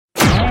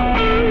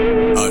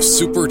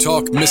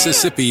SuperTalk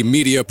Mississippi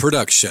Media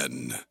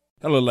Production.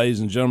 Hello, ladies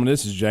and gentlemen.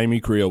 This is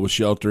Jamie Creel with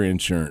Shelter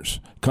Insurance.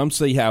 Come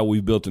see how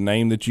we've built a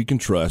name that you can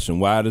trust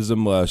and why it is a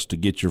must to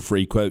get your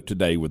free quote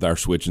today with our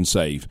Switch and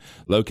Save.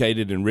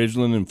 Located in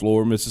Ridgeland and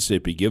Flora,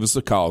 Mississippi. Give us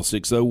a call,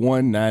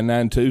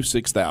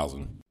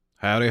 601-992-6000.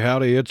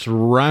 Howdy, it's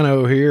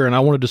Rhino here, and I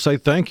wanted to say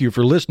thank you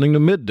for listening to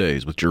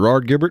MidDays with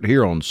Gerard Gibert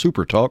here on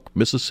SuperTalk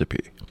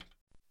Mississippi.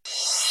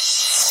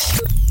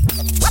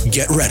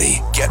 Get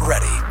ready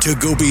to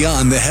go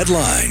beyond the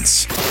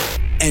headlines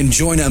and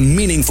join a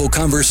meaningful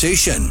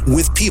conversation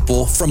with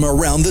people from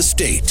around the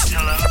state.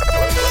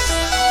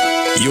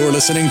 Hello. You're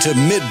listening to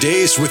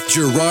MidDays with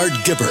Gerard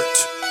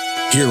Gibert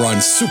here on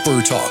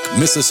SuperTalk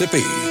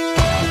Mississippi.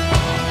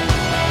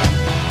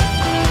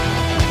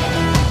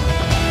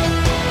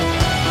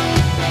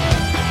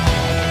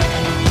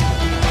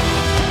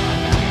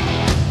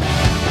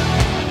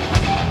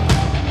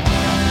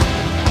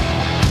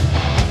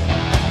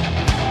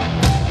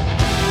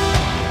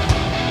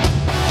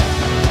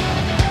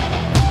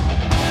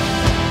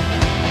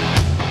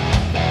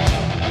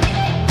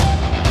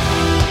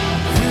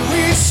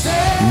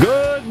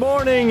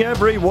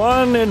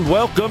 Everyone, and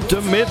welcome to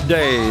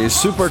MidDays,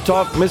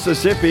 SuperTalk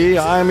Mississippi.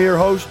 I'm your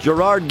host,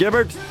 Gerard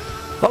Gibert,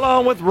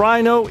 along with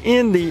Rhino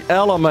in the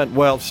Element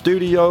Wealth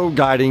studio,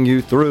 guiding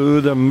you through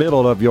the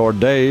middle of your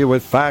day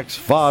with facts,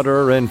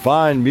 fodder, and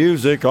fine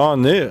music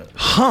on this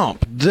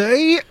Hump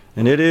Day.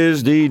 And it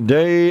is the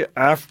day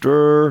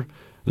after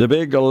the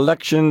big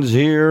elections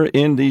here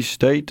in the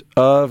state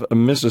of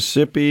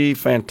Mississippi.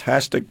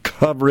 Fantastic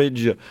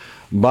coverage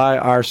by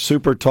our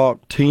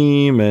SuperTalk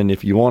team, and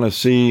if you want to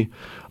see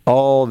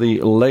all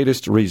the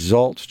latest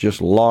results,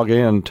 just log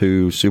in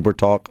to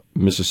SuperTalk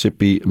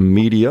Mississippi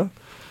Media.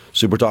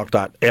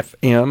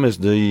 SuperTalk.fm is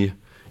the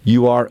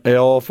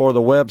URL for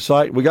the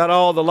website. We got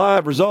all the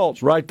live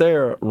results right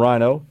there,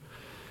 Rhino.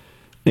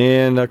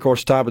 And, of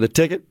course, top of the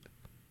ticket,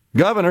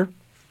 Governor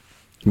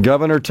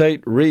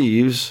Tate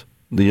Reeves.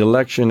 The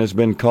election has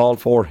been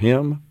called for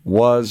him,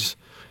 was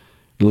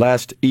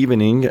last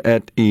evening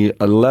at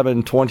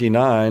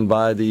 11:29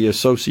 by the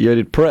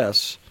Associated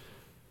Press.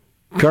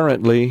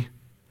 Currently,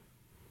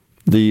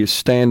 the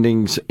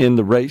standings in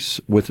the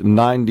race with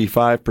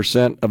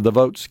 95% of the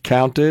votes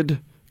counted.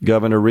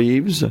 Governor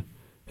Reeves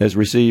has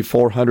received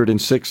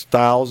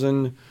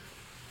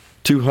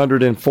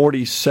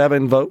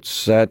 406,247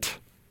 votes. That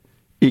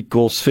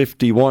equals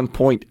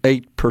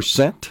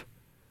 51.8%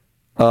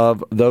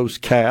 of those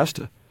cast.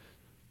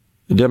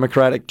 The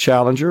Democratic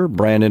challenger,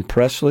 Brandon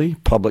Presley,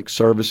 Public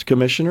Service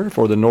Commissioner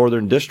for the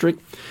Northern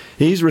District,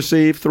 he's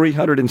received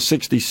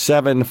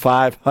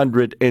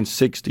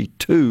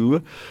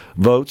 367,562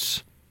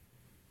 votes,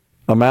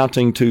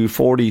 amounting to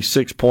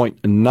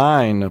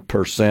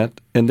 46.9%.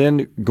 And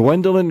then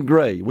Gwendolyn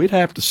Gray, we'd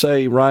have to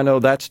say, Rhino,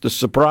 that's the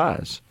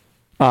surprise,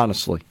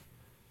 honestly.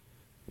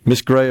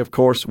 Miss Gray, of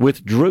course,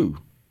 withdrew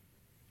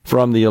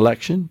from the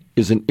election,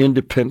 is an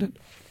independent,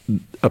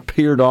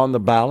 appeared on the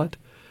ballot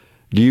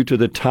due to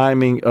the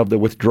timing of the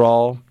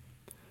withdrawal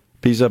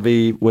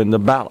vis-a-vis when the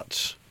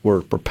ballots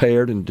were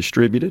prepared and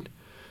distributed.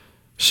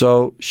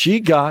 So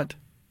she got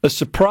a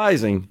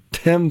surprising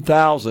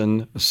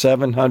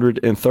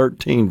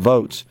 10,713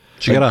 votes.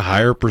 She got a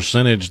higher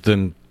percentage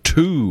than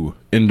two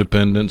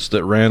independents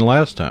that ran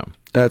last time.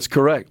 That's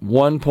correct,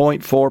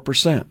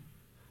 1.4%.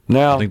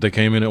 Now, I think they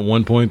came in at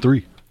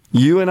 1.3.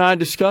 You and I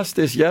discussed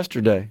this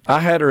yesterday. I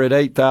had her at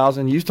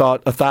 8,000. You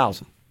thought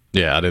 1,000.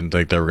 Yeah, I didn't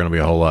think there were going to be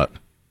a whole lot.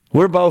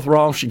 We're both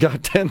wrong. She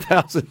got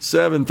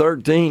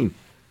 10,713.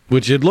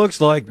 Which it looks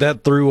like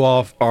that threw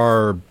off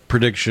our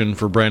prediction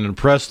for Brandon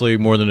Presley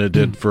more than it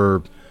did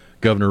for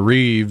Governor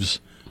Reeves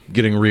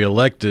getting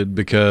reelected,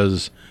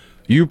 because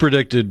you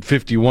predicted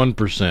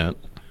 51%.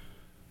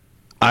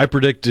 I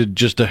predicted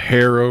just a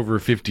hair over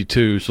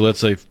 52, so let's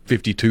say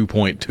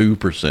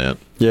 52.2%.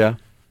 Yeah.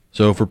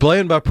 So if we're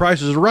playing by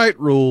Price is Right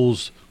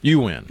rules, you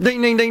win.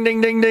 Ding, ding, ding,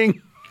 ding, ding,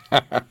 ding.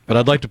 But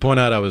I'd like to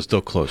point out I was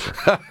still closer.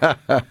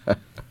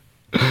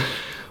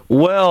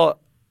 Well,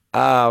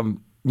 I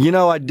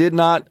did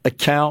not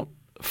account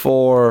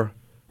for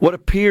what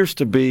appears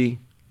to be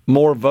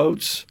more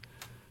votes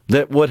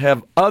that would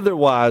have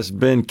otherwise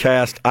been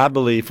cast, I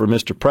believe, for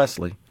Mr.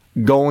 Presley,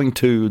 going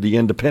to the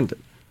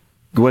independent,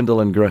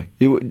 Gwendolyn Gray.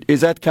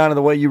 Is that kind of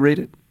the way you read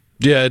it?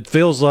 Yeah, it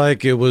feels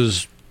like it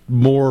was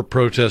more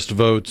protest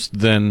votes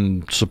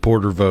than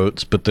supporter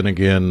votes, but then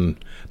again,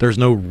 there's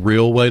no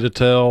real way to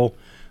tell.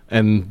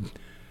 And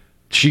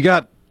she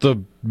got the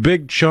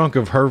big chunk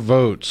of her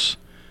votes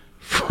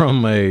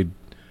from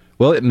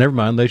never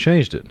mind, they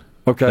changed it.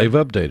 Okay. They've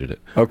updated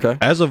it. Okay.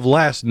 As of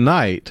last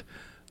night,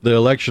 the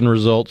election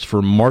results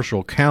for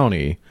Marshall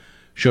County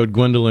showed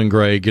Gwendolyn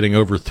Gray getting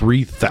over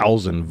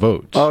 3,000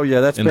 votes. Oh,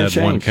 yeah, that's been changed.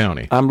 In that one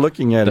county. I'm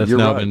looking at it. That's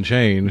now been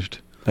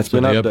changed. That's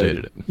been updated. They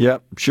updated it.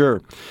 Yep,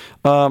 sure.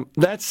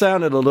 That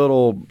sounded a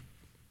little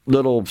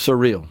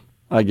surreal,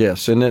 I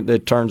guess. And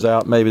it turns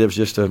out maybe there was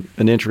just an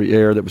entry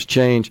error that was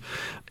changed.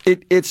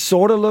 It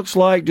sort of looks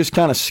like, just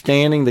kind of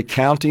scanning the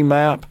county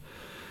map,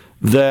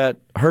 that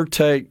her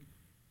take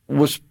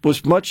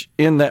was much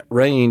in that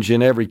range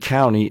in every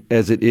county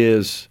as it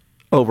is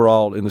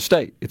overall in the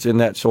state. It's in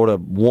that sort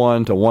of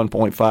 1 to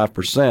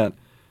 1.5%.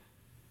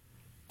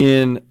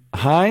 In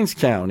Hinds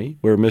County,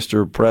 where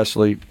Mr.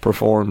 Presley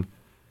performed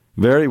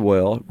very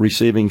well,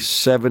 receiving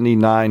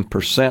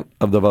 79%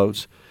 of the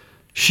votes,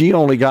 she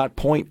only got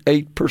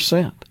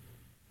 0.8%.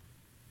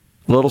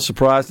 A little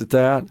surprised at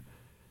that.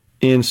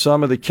 In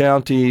some of the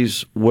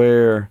counties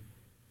where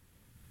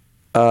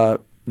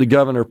the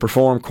governor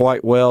performed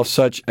quite well,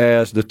 such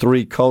as the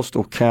 3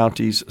 coastal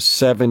counties,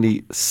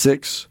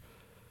 76%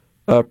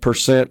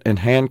 in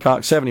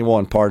Hancock,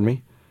 71, pardon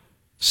me,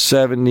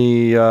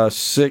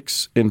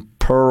 76 in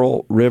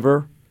Pearl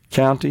River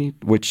County,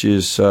 which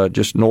is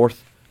just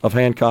north of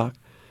Hancock,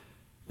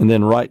 and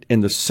then right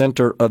in the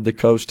center of the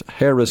coast,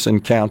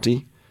 Harrison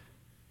County,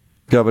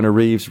 Governor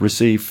Reeves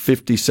received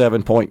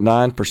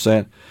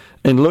 57.9%.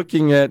 And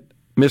looking at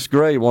Miss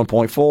Gray,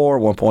 1.4,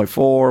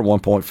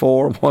 1.4,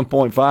 1.4,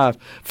 1.5,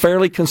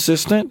 fairly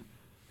consistent.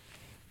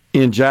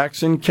 In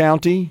Jackson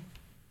County,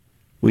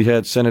 we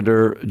had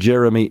Senator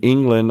Jeremy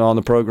England on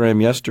the program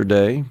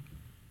yesterday.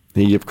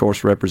 He, of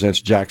course,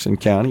 represents Jackson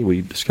County.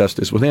 We discussed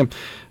this with him.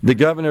 The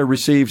governor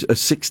receives a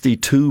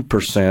 62%.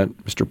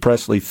 Mr.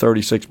 Presley,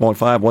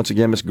 36.5. Once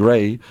again, Miss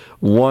Gray,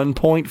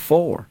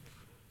 1.4.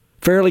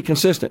 Fairly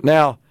consistent.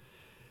 Now,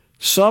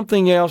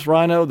 something else,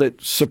 Rhino, that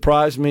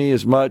surprised me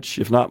as much,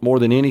 if not more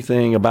than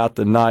anything, about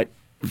the night,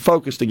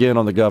 focused again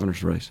on the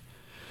governor's race,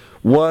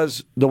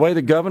 was the way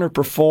the governor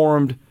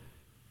performed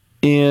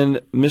in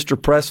Mr.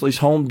 Presley's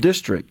home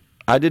district.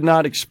 I did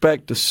not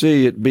expect to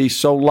see it be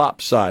so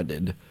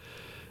lopsided.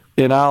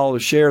 And I'll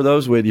share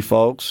those with you,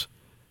 folks.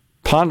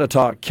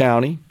 Pontotoc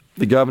County,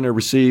 the governor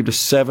received a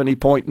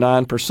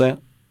 70.9%.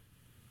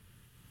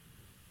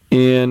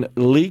 In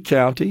Lee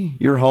County,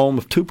 your home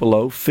of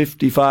Tupelo,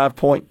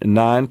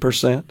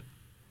 55.9%.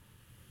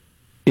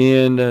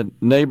 In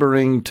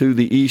neighboring to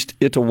the east,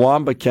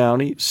 Itawamba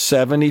County,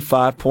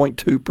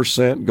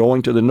 75.2%.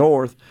 Going to the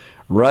north,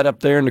 right up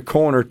there in the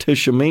corner,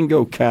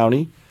 Tishomingo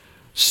County,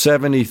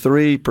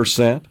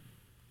 73%.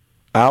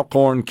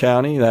 Alcorn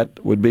County,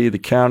 that would be the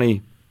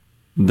county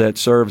that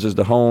serves as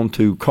the home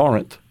to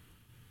Corinth.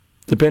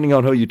 Depending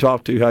on who you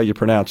talk to, how you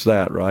pronounce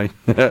that, right?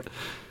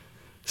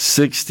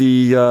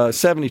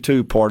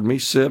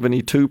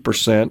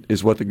 72%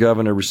 is what the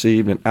governor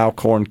received in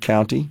Alcorn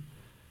County.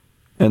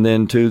 And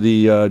then to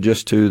the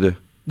just to the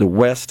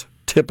west,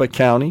 Tippah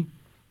County,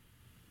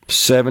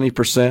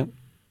 70%.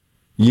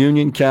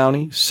 Union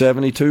County,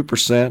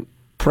 72%.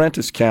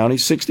 Prentiss County,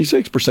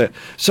 66%.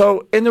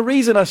 So, and the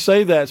reason I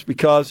say that is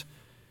because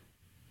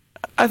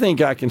I think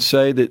I can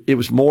say that it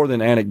was more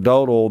than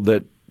anecdotal,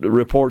 that the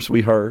reports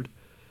we heard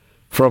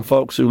from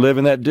folks who live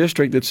in that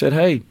district that said,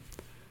 hey,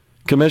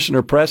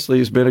 Commissioner Presley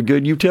has been a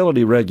good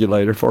utility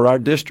regulator for our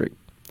district.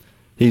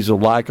 He's a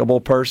likable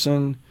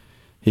person.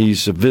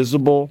 He's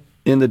visible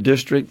in the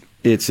district.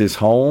 It's his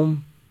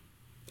home.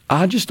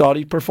 I just thought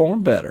he'd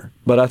perform better.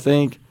 But I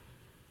think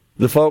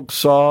the folks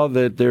saw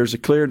that there's a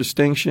clear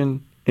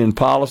distinction in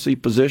policy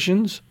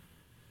positions,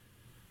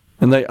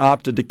 and they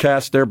opted to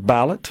cast their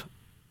ballot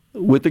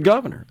with the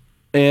governor.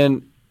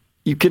 And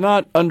you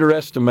cannot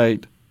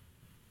underestimate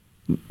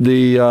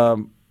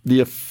the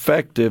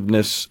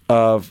effectiveness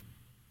of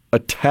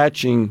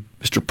attaching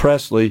Mr.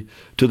 Presley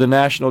to the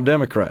National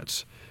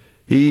Democrats.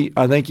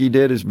 I think he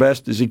did as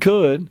best as he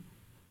could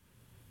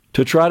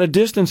to try to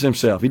distance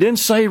himself. He didn't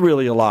say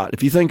really a lot,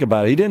 if you think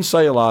about it. He didn't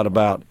say a lot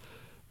about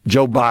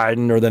Joe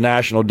Biden or the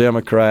National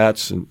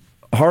Democrats, and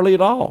hardly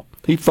at all.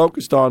 He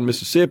focused on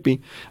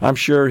Mississippi. I'm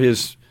sure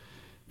his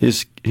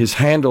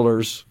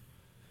handlers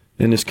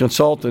and his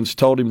consultants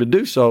told him to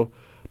do so.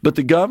 But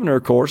the governor,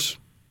 of course,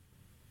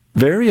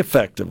 very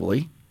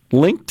effectively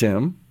linked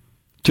him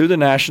to the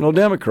National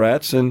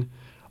Democrats. And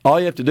all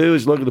you have to do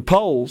is look at the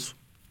polls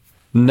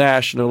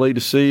nationally to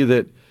see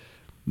that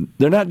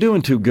they're not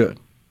doing too good.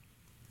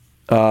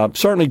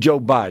 Certainly Joe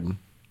Biden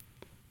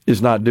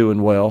is not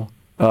doing well.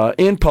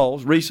 In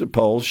polls, recent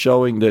polls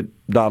showing that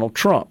Donald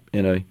Trump,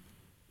 in a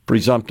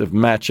presumptive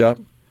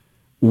matchup,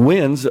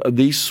 wins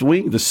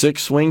the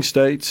 6 swing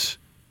states,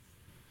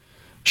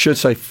 should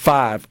say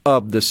 5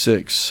 of the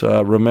 6.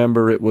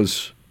 Remember, it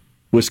was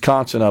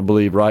Wisconsin, I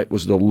believe, right,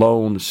 was the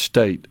lone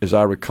state, as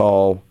I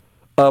recall,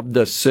 of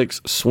the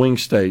 6 swing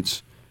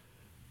states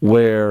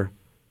where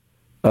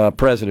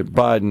President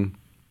Biden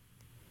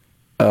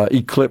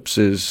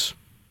eclipses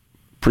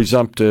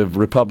presumptive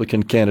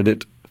Republican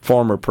candidate,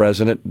 former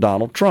President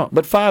Donald Trump.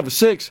 But 5 of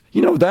 6,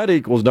 you know what that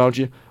equals, don't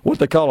you? What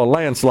they call a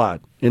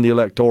landslide in the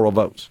electoral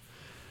votes.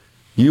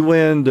 You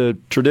win the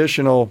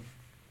traditional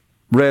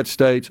red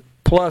states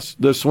plus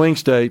the swing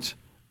states,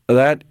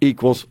 that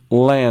equals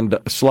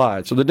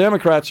landslide. So the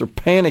Democrats are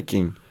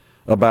panicking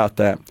about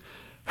that.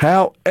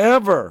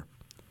 However,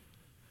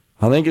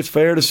 I think it's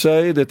fair to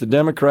say that the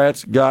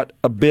Democrats got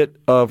a bit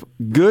of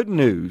good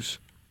news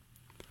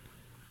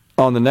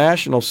on the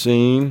national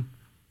scene,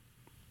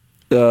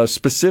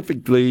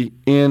 specifically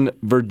in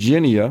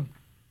Virginia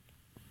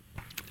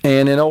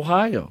and in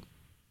Ohio,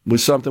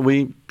 was something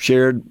we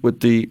shared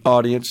with the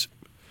audience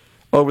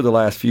over the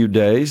last few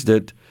days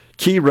that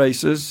key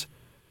races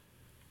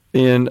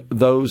in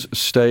those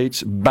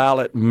states,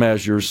 ballot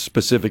measures,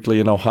 specifically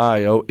in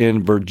Ohio,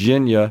 in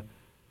Virginia,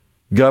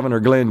 Governor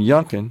Glenn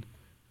Youngkin,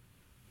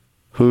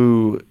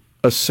 who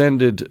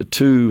ascended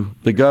to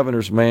the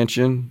governor's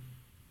mansion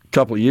a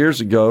couple of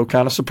years ago,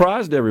 kind of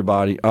surprised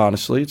everybody,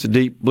 honestly. It's a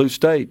deep blue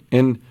state.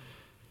 And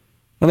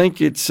I think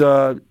it's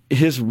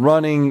his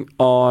running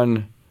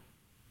on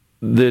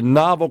the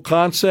novel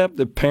concept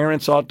that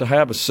parents ought to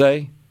have a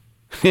say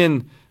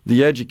in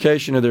the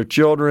education of their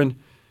children.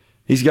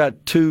 He's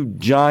got 2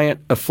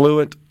 giant,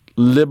 affluent,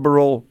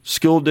 liberal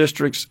school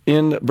districts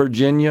in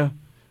Virginia,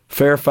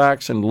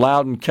 Fairfax and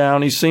Loudoun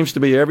counties. Seems to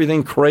be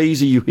everything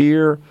crazy you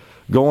hear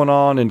going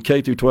on in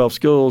K-12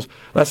 schools.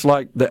 That's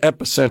like the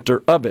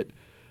epicenter of it.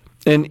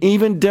 And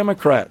even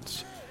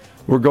Democrats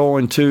were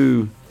going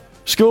to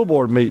school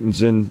board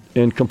meetings and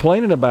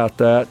complaining about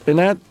that. And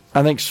that,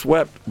 I think,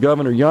 swept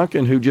Governor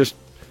Youngkin, who just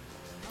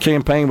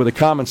campaigned with a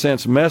common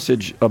sense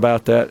message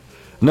about that.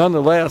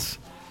 Nonetheless,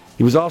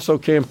 he was also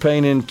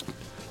campaigning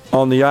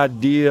on the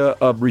idea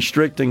of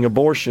restricting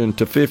abortion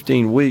to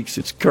 15 weeks.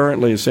 It's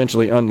currently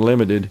essentially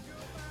unlimited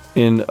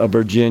in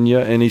Virginia.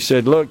 And he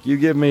said, look, you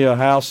give me a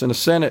House and a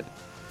Senate,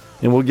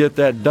 and we'll get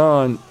that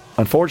done.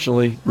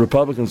 Unfortunately,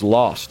 Republicans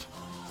lost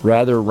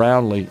rather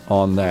roundly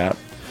on that.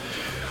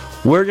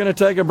 We're going to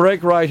take a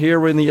break right here.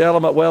 We're in the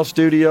Element Well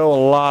studio.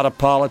 A lot of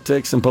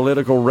politics and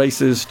political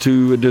races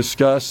to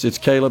discuss. It's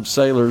Caleb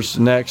Sailors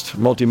next,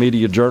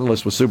 multimedia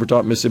journalist with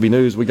SuperTalk Mississippi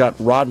News. We got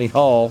Rodney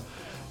Hall,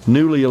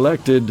 newly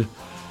elected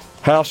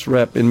House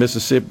rep in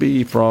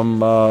Mississippi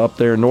from up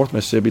there in North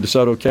Mississippi,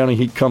 DeSoto County.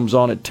 He comes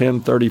on at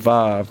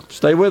 10:35.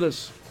 Stay with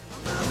us.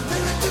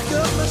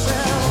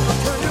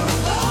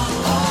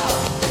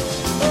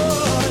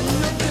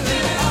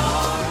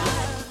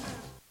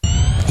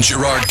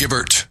 Gerard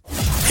Gibert.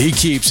 He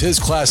keeps his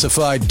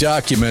classified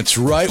documents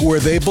right where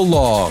they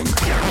belong.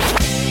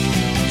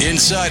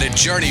 Inside a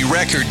Journey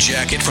record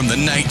jacket from the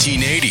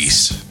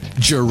 1980s.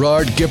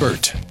 Gerard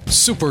Gibert,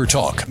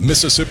 SuperTalk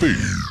Mississippi.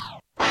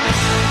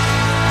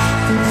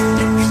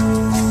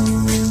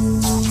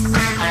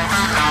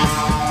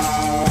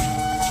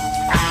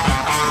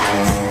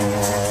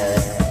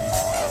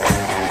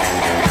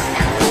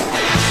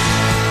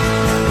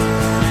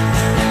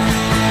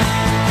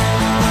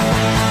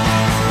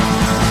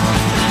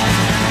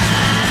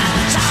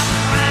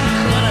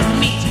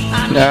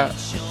 Now,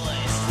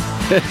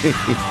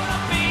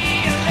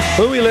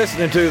 who are we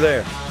listening to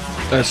there?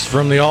 That's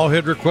from the All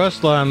Hit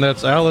Request line.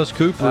 That's Alice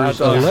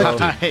Cooper's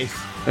Elected.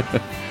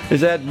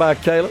 Is that by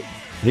Caleb?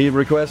 He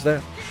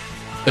requested that?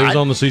 It was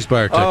on the C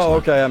Spire text. Oh,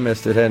 okay. I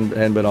missed it.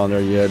 Hadn't been on there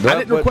yet. I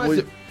didn't request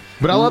it,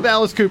 but I love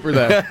Alice Cooper,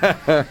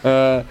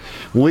 though.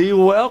 We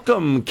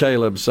welcome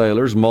Caleb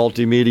Sailors,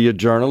 multimedia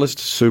journalist,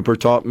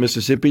 SuperTalk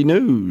Mississippi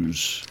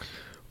News.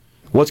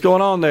 What's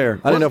going on there?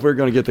 I didn't know if we were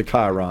going to get the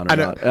Chiron or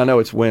not. I know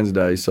it's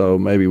Wednesday, so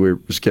maybe we're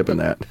skipping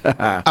that.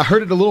 I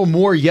heard it a little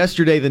more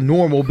yesterday than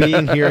normal,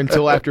 being here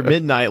until after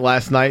midnight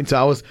last night, so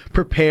I was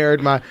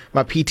prepared. My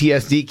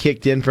PTSD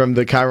kicked in from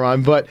the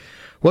Chiron. But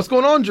what's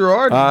going on,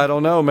 Gerard? I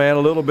don't know, man.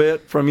 A little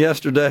bit from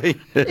yesterday.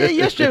 Yeah,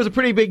 yesterday was a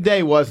pretty big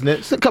day, wasn't it?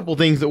 It's a couple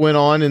things that went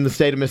on in the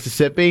state of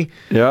Mississippi.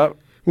 Yeah.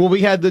 Well,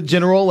 we had the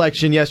general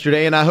election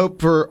yesterday, and I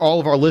hope for all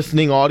of our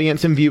listening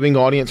audience and viewing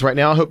audience right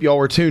now, I hope y'all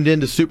were tuned in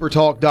to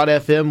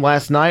supertalk.fm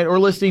last night or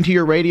listening to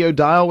your radio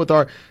dial with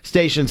our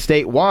station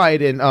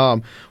statewide.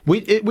 And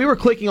we were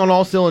clicking on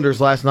all cylinders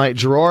last night.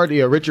 Gerard,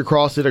 Richard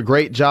Cross did a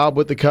great job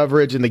with the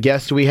coverage and the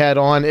guests we had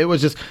on. It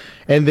was just,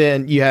 and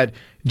then you had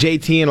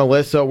JT and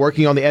Alyssa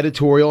working on the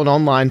editorial and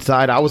online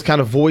side. I was kind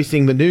of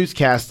voicing the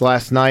newscast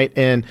last night,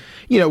 and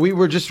we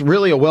were just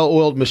really a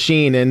well-oiled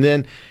machine. And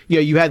then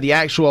you had the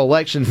actual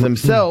elections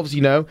themselves.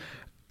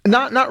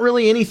 Not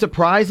really any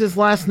surprises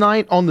last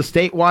night on the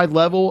statewide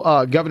level.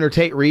 Governor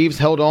Tate Reeves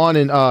held on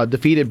and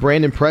defeated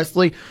Brandon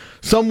Presley.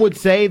 Some would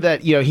say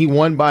that he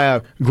won by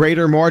a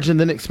greater margin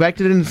than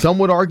expected, and some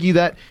would argue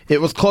that it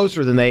was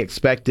closer than they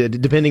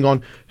expected, depending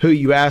on who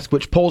you ask,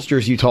 which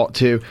pollsters you talk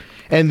to.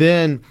 And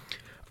then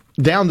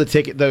down the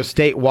ticket, though,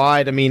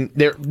 statewide,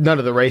 none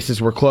of the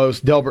races were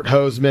close. Delbert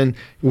Hoseman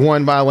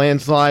won by a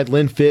landslide.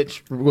 Lynn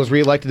Fitch was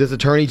reelected as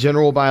Attorney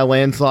General by a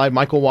landslide.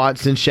 Michael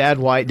Watson, Shad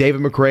White, David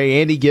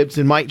McRae, Andy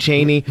Gibson, Mike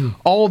Cheney,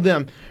 all of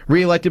them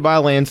reelected by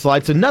a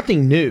landslide. So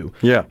nothing new.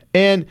 Yeah.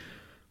 And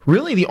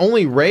really the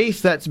only race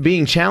that's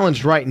being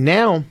challenged right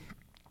now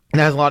and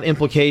has a lot of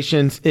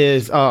implications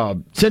is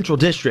Central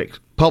District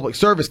Public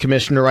Service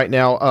Commissioner right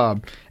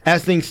now.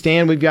 As things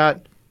stand, we've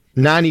got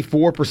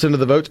 94% of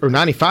the votes, or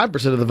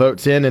 95% of the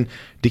votes in, and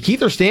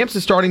DeKeither Stamps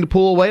is starting to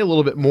pull away a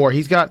little bit more.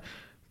 He's got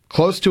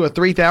close to a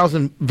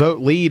 3,000 vote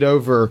lead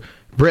over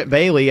Brent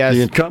Bailey as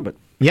the incumbent.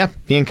 Yeah,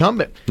 the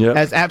incumbent. Yep.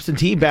 As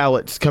absentee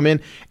ballots come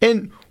in.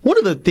 And one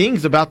of the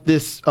things about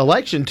this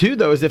election, too,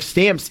 though, is if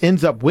Stamps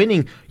ends up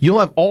winning, you'll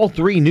have all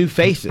three new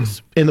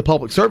faces in the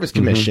Public Service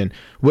Commission,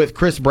 with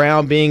Chris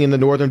Brown being in the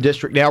Northern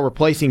District now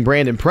replacing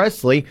Brandon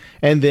Presley,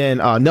 and then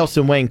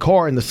Nelson Wayne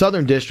Carr in the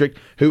Southern District,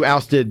 who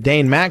ousted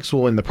Dane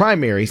Maxwell in the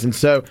primaries. And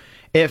so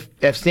if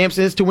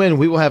Sampson is to win,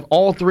 we will have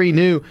all 3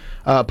 new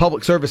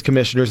public service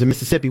commissioners in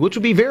Mississippi, which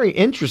will be very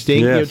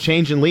interesting,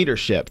 change in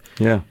leadership.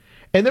 Yeah.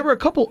 And there were a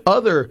couple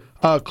other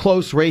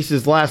close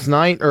races last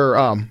night,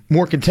 or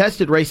more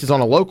contested races on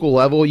a local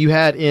level. You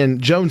had in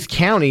Jones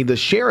County the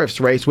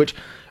sheriff's race, which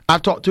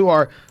I've talked to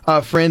our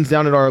friends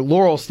down at our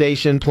Laurel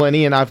station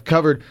plenty, and I've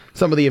covered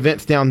some of the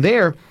events down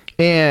there.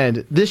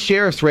 And this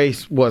sheriff's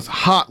race was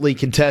hotly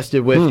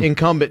contested with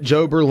incumbent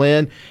Joe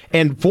Berlin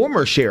and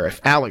former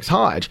sheriff Alex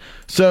Hodge.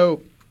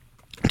 So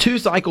 2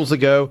 cycles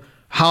ago,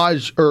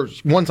 Hodge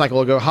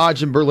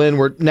and Berlin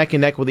were neck and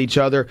neck with each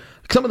other.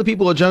 Some of the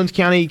people of Jones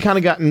County kind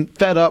of gotten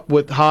fed up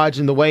with Hodge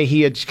and the way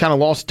he had kind of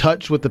lost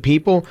touch with the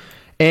people,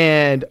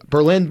 and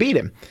Berlin beat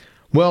him.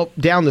 Well,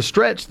 down the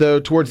stretch, though,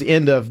 towards the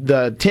end of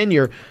the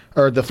tenure,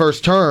 or the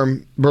first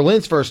term,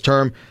 Berlin's first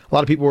term, a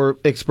lot of people were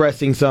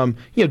expressing some,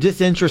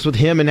 disinterest with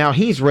him and how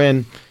he's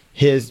ran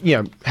his,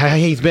 how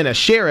he's been a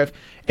sheriff.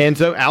 And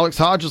so Alex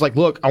Hodge was like,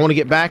 look, I want to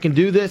get back and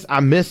do this. I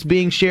miss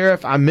being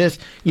sheriff. I miss,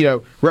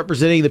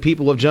 representing the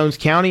people of Jones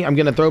County. I'm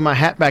going to throw my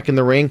hat back in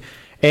the ring.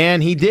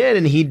 And he did,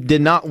 and he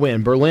did not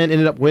win. Berlin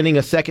ended up winning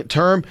a second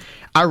term.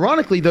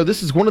 Ironically, though,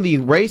 this is one of the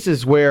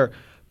races where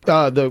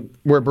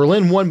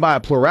Berlin won by a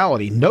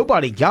plurality.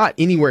 Nobody got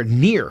anywhere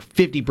near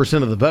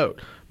 50% of the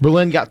vote.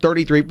 Berlin got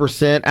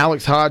 33%,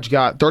 Alex Hodge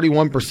got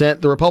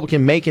 31%, the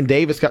Republican Macon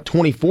Davis got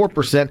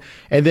 24%,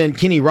 and then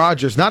Kenny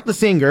Rogers, not the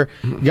singer,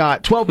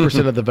 got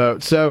 12% of the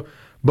vote.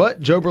 But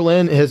Joe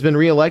Berlin has been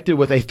reelected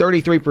with a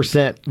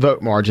 33%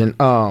 vote margin.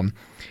 And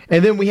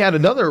then we had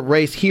another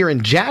race here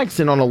in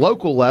Jackson on a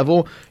local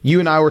level. You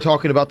and I were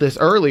talking about this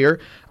earlier.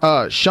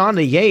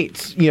 Shonda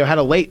Yates, had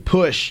a late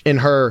push in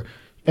her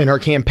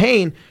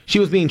campaign. She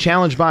was being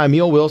challenged by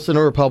Emil Wilson,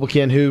 a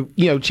Republican who,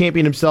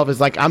 championed himself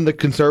as like, I'm the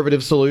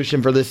conservative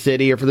solution for this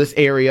city or for this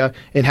area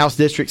in House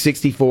District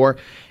 64.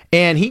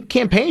 And he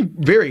campaigned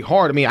very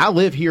hard. I mean, I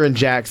live here in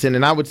Jackson,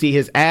 and I would see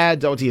his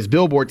ads, I would see his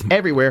billboards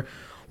everywhere.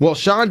 Well,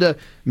 Shonda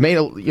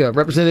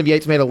Representative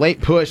Yates made a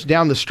late push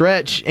down the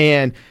stretch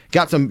and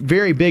got some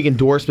very big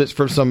endorsements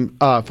from some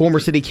former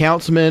city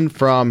councilmen,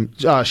 from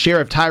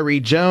Sheriff Tyree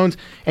Jones,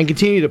 and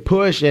continued to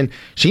push. And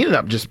she ended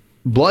up just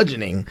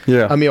bludgeoning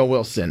Emil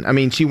Wilson. I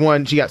mean, she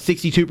won. She got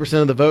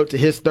 62% of the vote to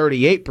his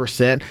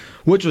 38%,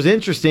 which was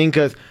interesting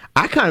because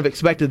I kind of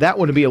expected that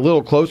one to be a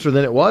little closer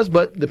than it was.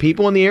 But the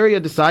people in the area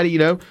decided,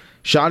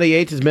 Shonda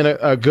Yates has been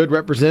a good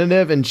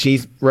representative, and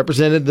she's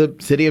represented the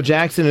city of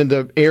Jackson and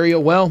the area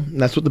well. And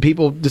that's what the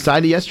people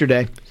decided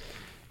yesterday.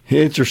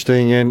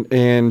 Interesting.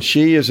 And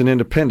she is an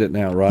independent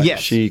now, right? Yes.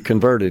 She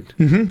converted.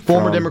 Mm-hmm.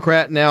 Former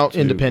Democrat, now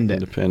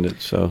independent.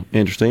 Independent. So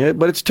interesting.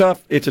 But it's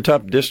tough. It's a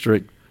tough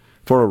district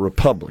for a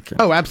Republican.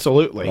 Oh,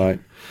 absolutely. Right.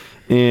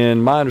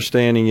 And my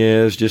understanding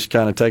is, just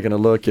kind of taking a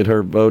look at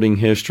her voting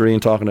history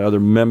and talking to other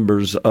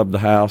members of the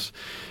House,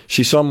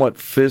 she's somewhat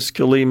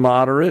fiscally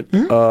moderate,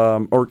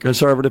 or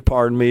conservative,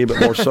 pardon me, but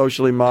more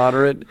socially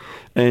moderate.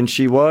 And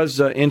she was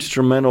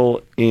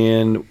instrumental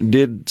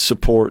did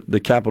support the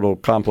Capitol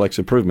Complex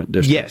Improvement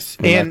District. Yes,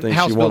 and I think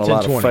House she won a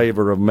lot of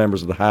favor of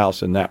members of the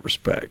House in that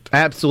respect.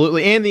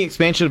 Absolutely. And the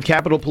expansion of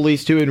Capitol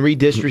Police, too, and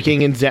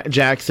redistricting in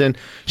Jackson.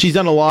 She's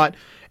done a lot.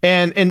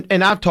 And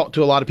I've talked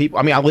to a lot of people.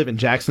 I mean, I live in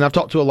Jackson. I've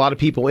talked to a lot of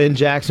people in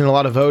Jackson, a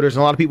lot of voters,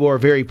 and a lot of people are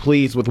very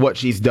pleased with what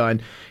she's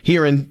done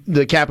here in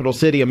the capital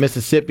city of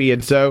Mississippi.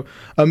 And so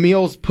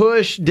Emil's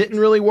push didn't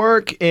really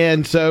work,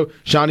 and so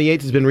Shonda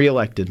Yates has been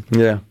reelected.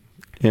 Yeah,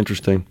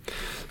 interesting.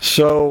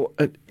 So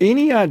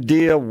any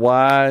idea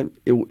why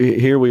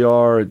here we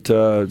are at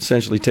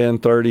essentially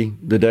 10:30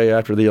 the day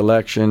after the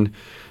election,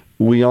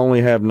 we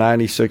only have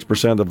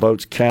 96% of the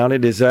votes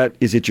counted? Is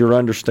it your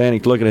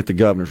understanding, looking at the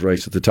governor's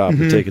race at the top of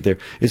the ticket there,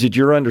 is it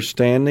your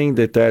understanding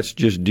that that's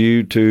just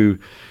due to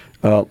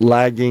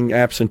lagging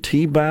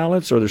absentee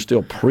ballots, or there's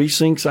still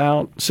precincts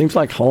out? Seems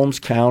like Holmes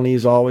County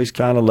is always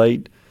kind of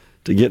late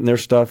to getting their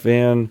stuff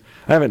in.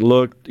 I haven't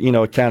looked,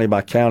 county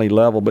by county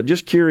level, but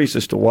just curious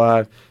as to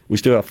why we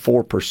still have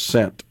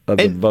 4% of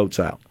the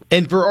votes out.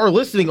 And for our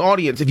listening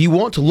audience, if you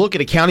want to look at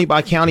a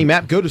county-by-county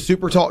map, go to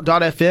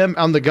supertalk.fm.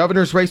 On the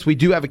governor's race, we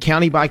do have a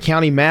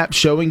county-by-county map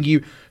showing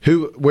you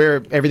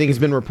where everything has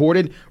been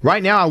reported.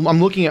 Right now, I'm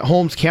looking at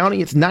Holmes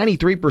County. It's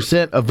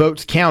 93% of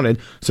votes counted.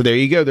 So there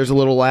you go. There's a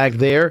little lag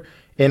there.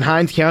 In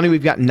Hinds County,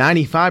 we've got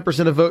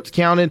 95% of votes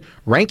counted.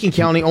 Rankin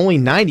County, only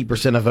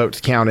 90% of votes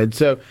counted.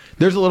 So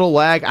there's a little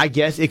lag. I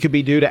guess it could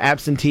be due to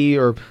absentee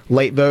or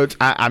late votes.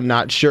 I'm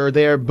not sure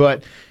there,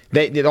 but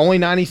they did only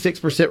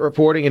 96%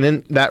 reporting, and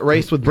then that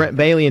race with Brent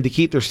Bailey and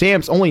DeKeither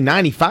Stamps, only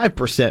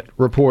 95%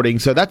 reporting.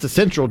 So that's a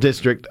central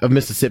district of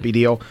Mississippi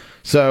deal.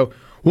 So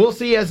we'll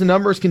see as the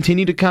numbers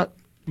continue to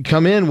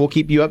come in. We'll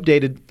keep you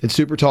updated at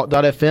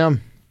supertalk.fm.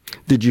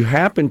 Did you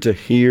happen to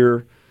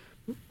hear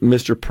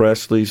Mr.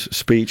 Presley's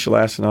speech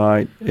last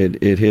night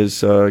at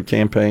his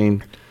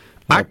campaign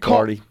I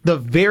caught the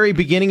very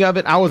beginning of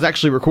it. I was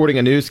actually recording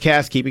a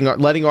newscast,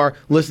 letting our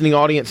listening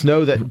audience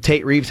know that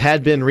Tate Reeves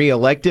had been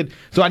reelected,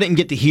 so I didn't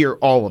get to hear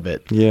all of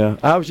it. Yeah,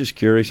 I was just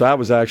curious. I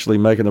was actually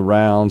making the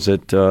rounds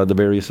at the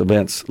various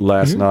events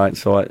last night,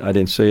 so I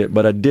didn't see it.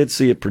 But I did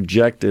see it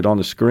projected on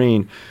the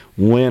screen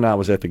when I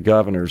was at the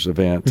governor's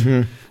event.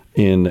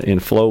 In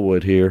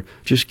Flowood here.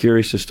 Just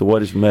curious as to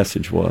what his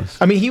message was.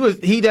 I mean,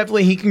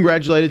 he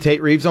congratulated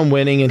Tate Reeves on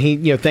winning, and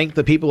he thanked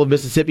the people of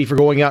Mississippi for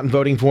going out and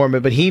voting for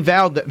him. But he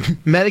vowed that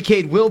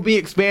Medicaid will be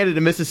expanded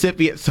in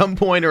Mississippi at some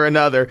point or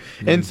another,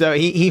 and so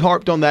he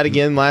harped on that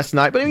again last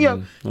night. But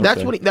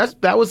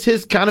that was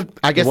his kind of,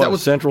 I guess that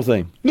was central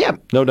thing. Yeah,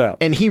 no doubt.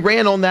 And he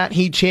ran on that.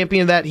 He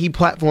championed that. He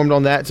platformed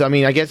on that. So I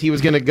mean, I guess he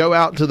was going to go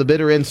out to the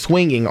bitter end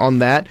swinging on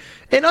that.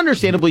 And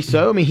understandably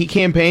so. I mean, he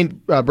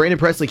campaigned, Brandon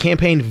Presley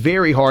campaigned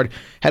very hard,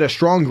 had a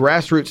strong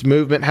grassroots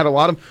movement, had a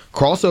lot of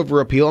crossover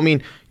appeal. I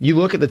mean, you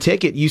look at the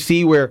ticket, you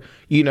see where,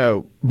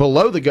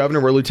 below the governor,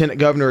 where lieutenant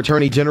governor,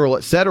 attorney general,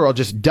 et cetera,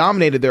 just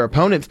dominated their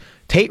opponents.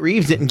 Tate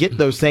Reeves didn't get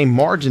those same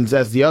margins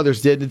as the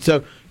others did. And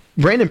so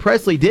Brandon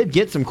Presley did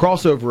get some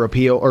crossover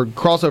appeal or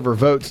crossover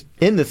votes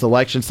in this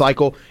election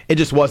cycle. It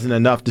just wasn't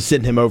enough to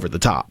send him over the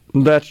top.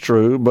 That's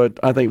true, but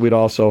I think we'd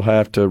also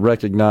have to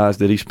recognize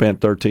that he spent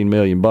 $13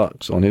 million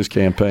on his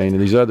campaign,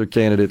 and these other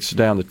candidates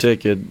down the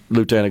ticket,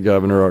 lieutenant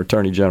governor or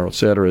attorney general, et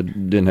cetera,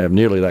 didn't have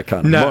nearly that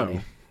kind of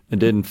money. And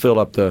didn't fill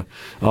up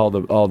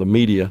all the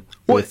media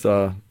with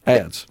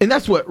ads. And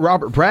that's what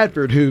Robert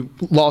Bradford, who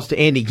lost to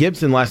Andy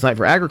Gibson last night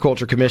for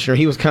agriculture commissioner,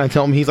 he was kind of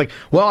telling me, he's like,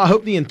 well, I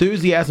hope the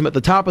enthusiasm at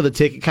the top of the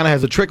ticket kind of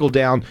has a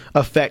trickle-down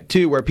effect,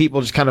 too, where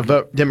people just kind of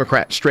vote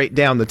Democrat straight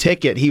down the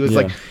ticket. He was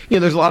like,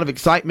 there's a lot of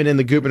excitement in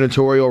the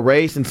gubernatorial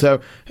race, and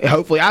so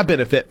hopefully I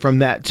benefit from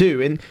that,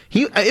 too. And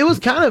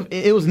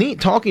it was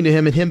neat talking to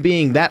him and him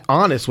being that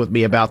honest with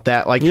me about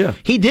that. Like,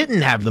 he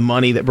didn't have the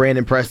money that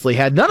Brandon Presley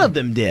had. None of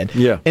them did.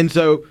 Yeah. And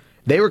so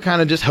they were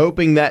kind of just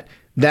hoping that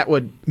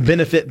would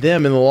benefit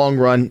them in the long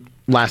run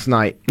last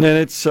night. And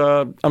it's, you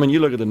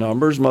look at the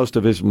numbers. Most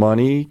of his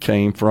money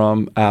came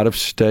from out of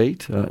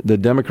state. The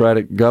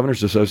Democratic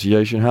Governors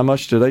Association, how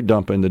much do they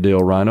dump in the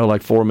deal, Rhino?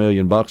 Like $4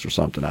 million or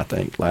something, I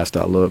think, last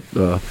I looked.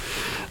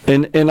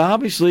 And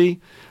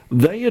obviously,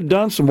 they had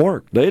done some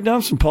work. They had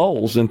done some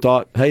polls and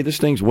thought, hey, this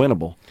thing's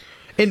winnable.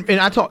 And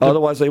I talked.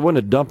 Otherwise, they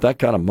wouldn't have dumped that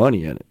kind of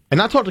money in it.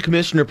 And I talked to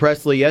Commissioner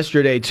Presley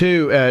yesterday,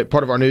 too,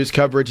 part of our news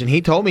coverage, and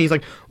he told me, he's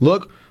like,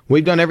 look,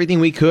 we've done everything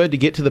we could to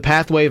get to the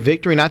pathway of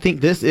victory, and I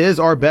think this is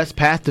our best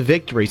path to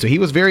victory. So he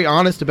was very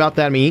honest about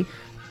that. I mean, he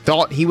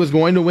thought he was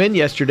going to win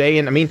yesterday,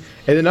 and and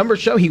the numbers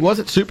show he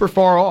wasn't super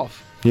far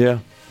off. Yeah.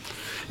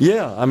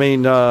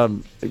 Yeah,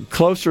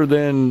 closer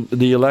than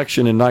the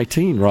election in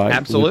 19, right?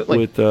 Absolutely.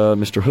 With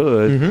Mr.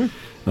 Hood.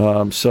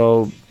 Mm-hmm.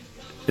 So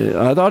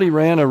I thought he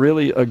ran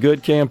a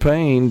good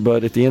campaign,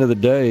 but at the end of the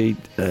day,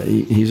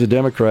 he's a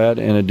Democrat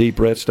in a deep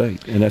red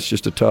state, and that's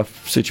just a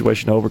tough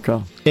situation to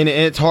overcome. And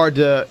it's hard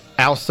to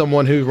oust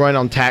someone who run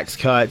on tax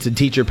cuts and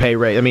teacher pay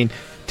rate. I mean,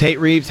 Tate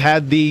Reeves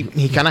had the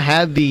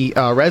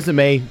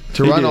resume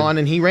to run on,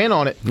 and he ran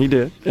on it. He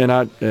did,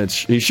 and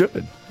he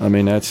should.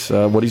 That's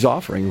what he's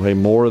offering. Hey,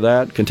 more of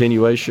that,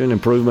 continuation,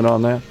 improvement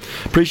on that.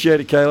 Appreciate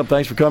it, Caleb.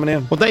 Thanks for coming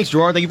in. Well, thanks,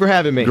 Gerard. Thank you for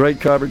having me. Great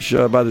coverage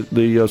by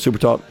the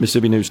SuperTalk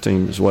Mississippi News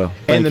team as well.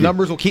 And the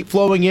numbers will keep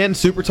flowing in,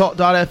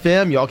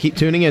 supertalk.fm. Y'all keep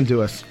tuning in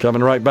to us.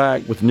 Coming right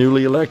back with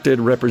newly elected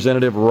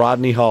Representative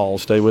Rodney Hall.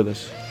 Stay with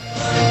us.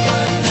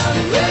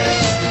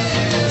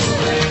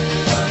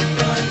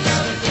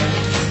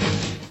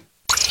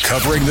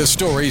 Covering the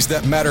stories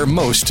that matter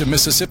most to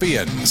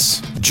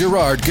Mississippians.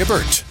 Gerard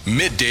Gibert.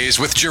 Middays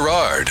with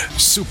Gerard.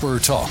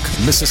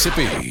 SuperTalk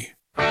Mississippi.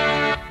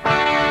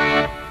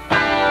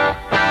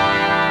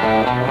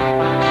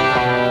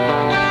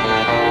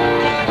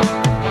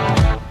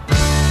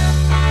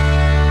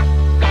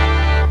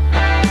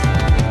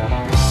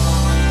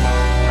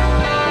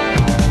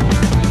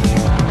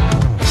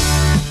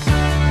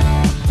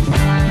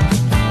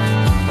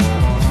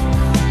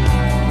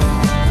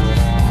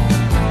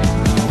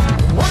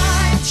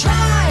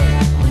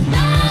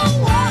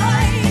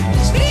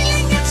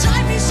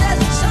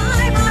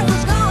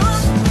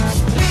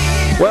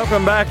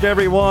 Welcome back,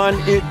 everyone.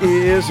 It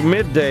is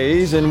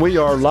Middays, and we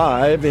are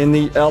live in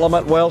the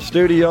Element Wealth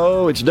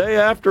studio. It's day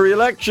after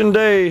Election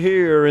Day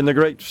here in the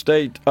great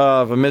state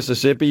of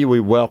Mississippi. We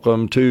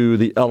welcome to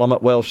the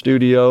Element Wealth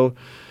studio.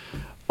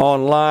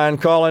 Online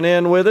calling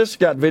in with us,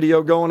 got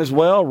video going as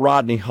well.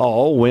 Rodney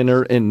Hall,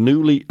 winner and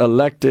newly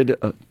elected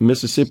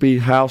Mississippi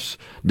House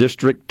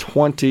District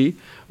 20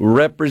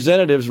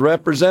 Representatives.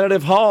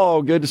 Representative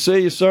Hall, good to see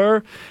you,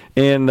 sir,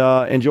 and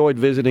enjoyed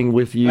visiting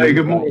with you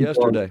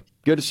yesterday.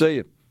 Good to see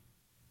you.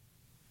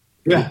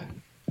 Yeah,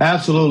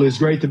 absolutely. It's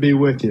great to be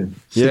with you.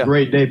 It's a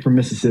great day for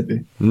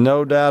Mississippi.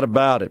 No doubt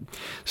about it.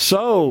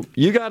 So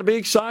you got to be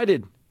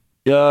excited.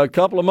 A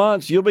couple of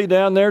months, you'll be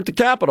down there at the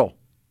Capitol.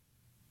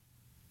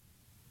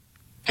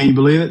 Can you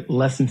believe it?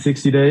 Less than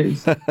 60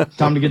 days.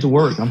 Time to get to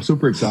work. I'm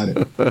super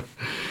excited.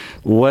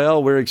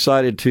 Well, we're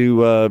excited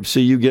to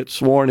see you get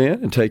sworn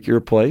in and take your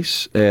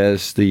place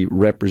as the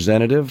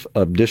representative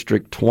of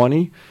District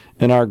 20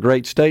 in our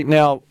great state.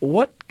 Now,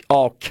 what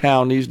all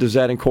counties does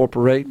that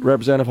incorporate,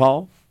 Representative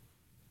Hall?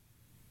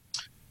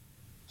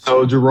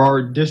 So,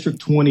 Gerard, District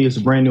 20 is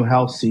a brand new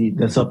House seat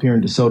that's up here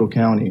in DeSoto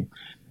County,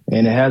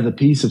 and it has a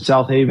piece of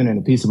South Haven and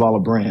a piece of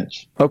Olive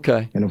Branch.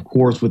 Okay. And of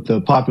course, with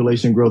the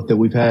population growth that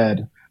we've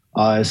had,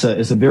 it's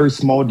a very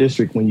small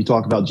district when you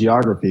talk about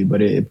geography,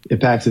 but it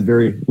packs a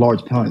very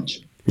large punch.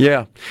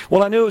 Yeah.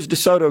 Well, I knew it was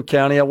DeSoto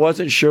County. I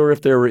wasn't sure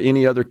if there were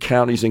any other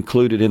counties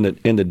included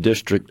in the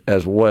district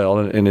as well.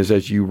 And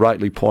as you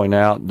rightly point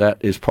out, that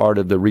is part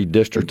of the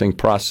redistricting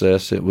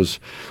process. It was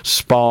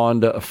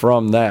spawned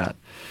from that.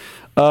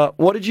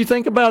 What did you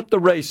think about the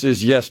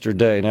races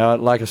yesterday? Now,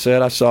 like I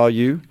said, I saw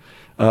you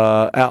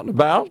out and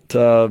about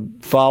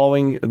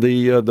following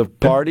the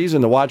parties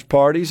and the watch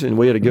parties, and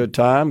we had a good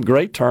time.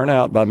 Great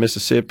turnout by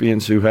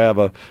Mississippians who have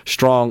a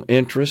strong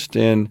interest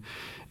in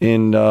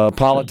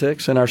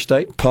politics in our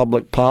state,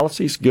 public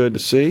policy. It's good to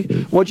see.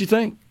 What'd you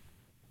think?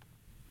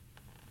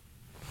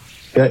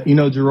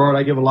 Gerard,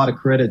 I give a lot of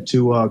credit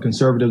to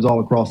conservatives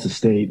all across the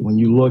state. When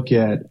you look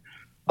at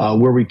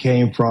where we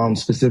came from,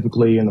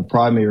 specifically in the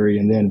primary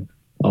and then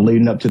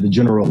leading up to the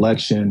general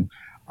election,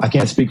 I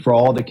can't speak for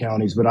all the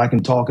counties, but I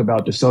can talk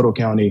about DeSoto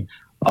County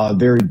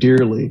very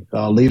dearly.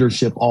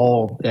 Leadership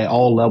at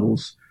all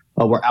levels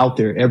were out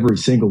there every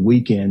single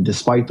weekend,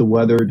 despite the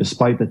weather,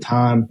 despite the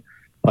time,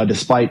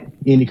 despite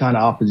any kind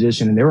of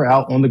opposition. And they were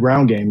out on the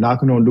ground game,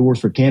 knocking on doors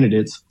for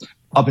candidates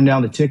up and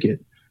down the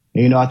ticket.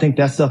 And, I think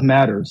that stuff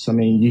matters. I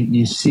mean,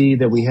 you see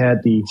that we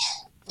had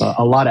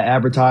a lot of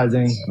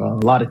advertising,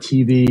 a lot of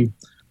TV.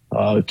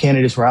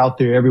 Candidates were out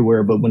there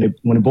everywhere. But when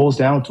it boils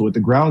down to it, the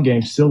ground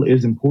game still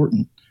is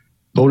important.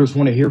 Voters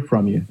want to hear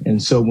from you.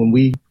 And so when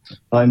we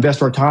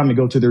invest our time and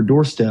go to their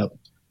doorstep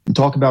and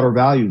talk about our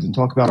values and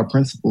talk about our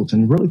principles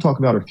and really talk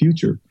about our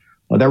future,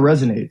 that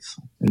resonates.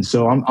 And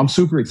so I'm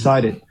super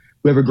excited.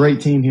 We have a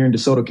great team here in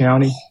DeSoto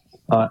County,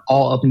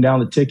 all up and down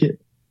the ticket.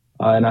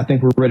 And I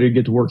think we're ready to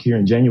get to work here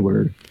in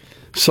January.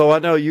 So I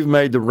know you've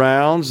made the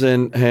rounds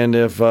and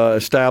have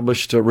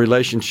established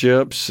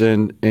relationships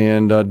and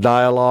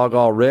dialogue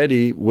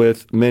already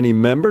with many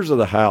members of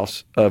the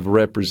House of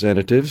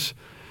Representatives.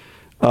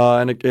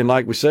 And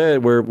like we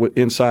said, we're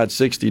inside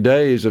 60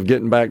 days of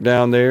getting back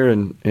down there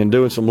and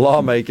doing some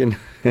lawmaking,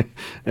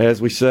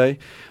 as we say.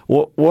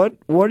 What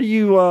are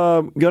you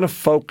going to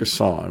focus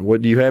on?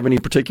 Do you have any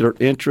particular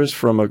interest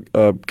from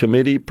a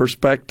committee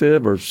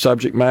perspective or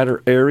subject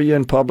matter area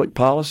in public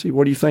policy?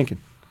 What are you thinking?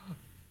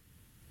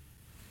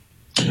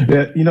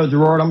 Yeah,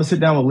 Gerard, I'm going to sit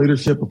down with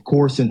leadership, of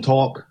course, and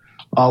talk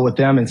with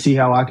them and see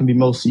how I can be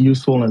most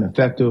useful and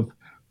effective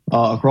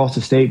across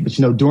the state.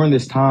 But, during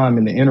this time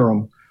in the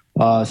interim,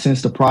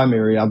 since the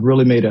primary, I've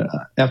really made an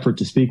effort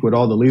to speak with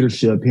all the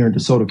leadership here in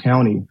DeSoto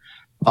County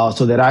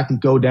so that I can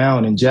go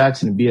down in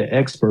Jackson and be an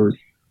expert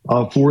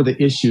for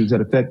the issues that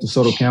affect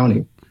DeSoto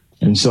County.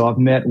 And so I've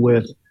met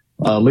with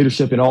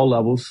leadership at all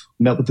levels,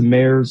 met with the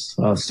mayors,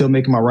 still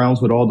making my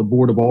rounds with all the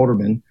Board of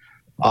Aldermen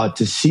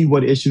to see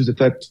what issues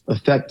affect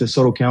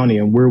DeSoto County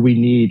and where we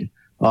need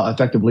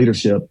effective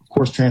leadership. Of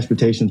course,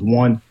 transportation is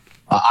one.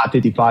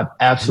 I-55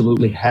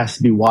 absolutely has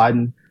to be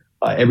widened.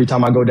 Every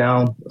time I go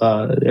down,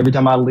 every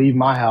time I leave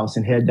my house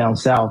and head down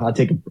south,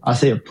 I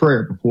say a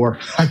prayer before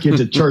I get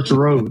to Church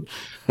Road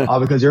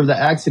because there was an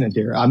accident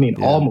there. I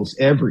mean, almost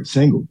every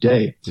single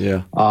day.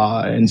 Yeah.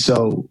 And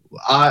so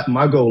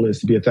my goal is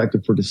to be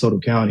effective for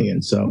DeSoto County.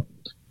 And so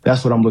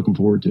that's what I'm looking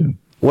forward to.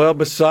 Well,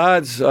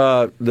 besides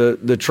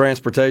the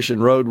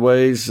transportation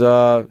roadways,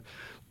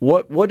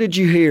 what did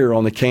you hear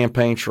on the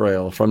campaign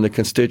trail from the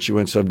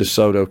constituents of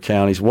DeSoto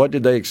counties? What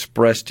did they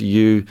express to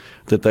you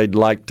that they'd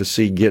like to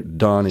see get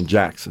done in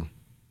Jackson?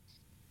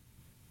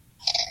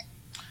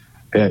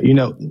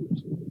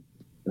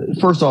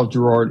 First off,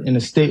 Gerard, in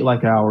a state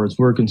like ours,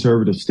 we're a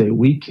conservative state.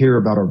 We care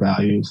about our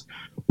values.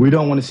 We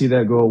don't want to see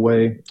that go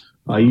away.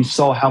 You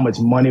saw how much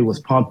money was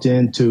pumped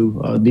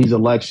into these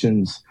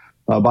elections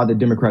by the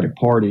Democratic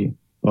Party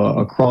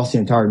across the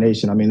entire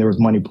nation. I mean, there was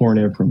money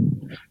pouring in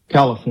from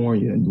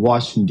California and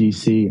Washington,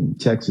 D.C. and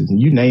Texas, and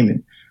you name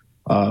it.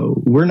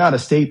 We're not a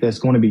state that's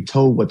going to be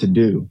told what to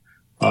do.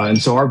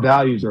 And so our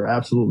values are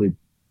absolutely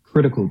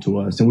critical to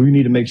us. And we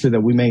need to make sure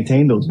that we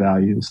maintain those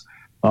values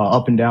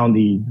up and down,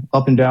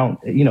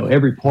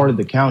 every part of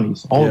the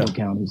counties, all of the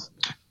counties.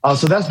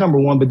 So that's number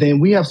one. But then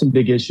we have some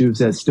big issues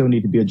that still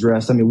need to be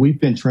addressed. I mean, we've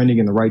been trending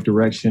in the right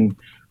direction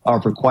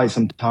for quite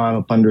some time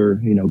up under,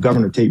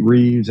 Governor Tate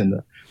Reeves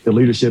and the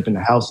leadership in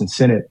the House and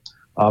Senate.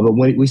 But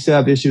we still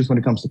have issues when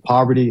it comes to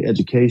poverty,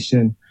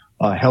 education,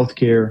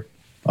 healthcare.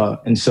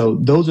 And so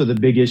those are the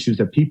big issues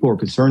that people are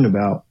concerned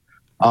about.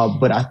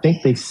 But I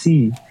think they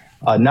see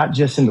not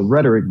just in the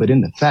rhetoric, but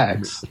in the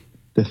facts.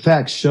 The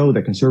facts show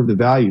that conservative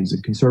values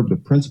and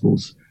conservative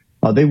principles,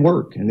 they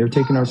work and they're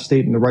taking our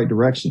state in the right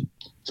direction.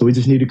 So we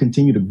just need to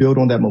continue to build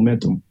on that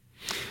momentum.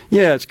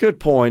 Yeah, it's a good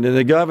point. And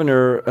the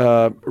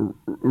governor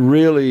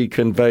really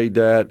conveyed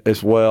that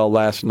as well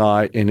last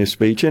night in his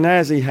speech, and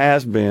as he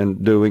has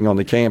been doing on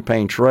the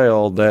campaign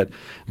trail, that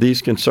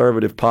these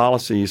conservative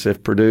policies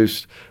have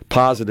produced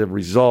positive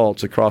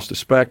results across the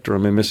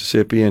spectrum in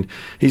Mississippi. And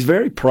he's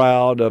very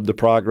proud of the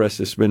progress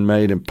that's been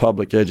made in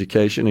public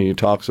education, and he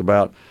talks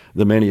about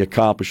the many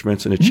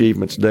accomplishments and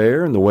achievements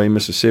there and the way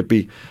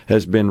Mississippi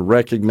has been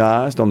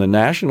recognized on the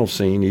national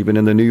scene, even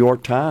in the New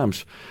York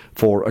Times,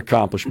 for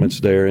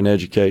accomplishments there in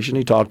education.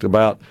 He talked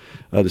about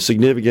the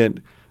significant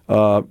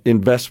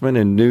investment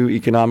in new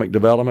economic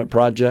development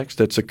projects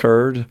that's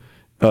occurred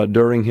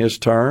during his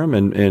term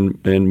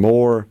and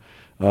more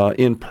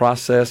in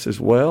process as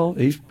well.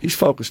 He's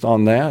focused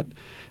on that.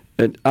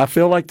 And I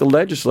feel like the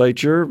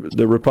legislature,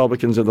 the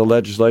Republicans in the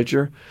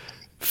legislature,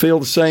 feel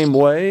the same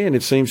way, and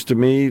it seems to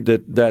me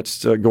that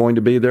that's going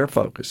to be their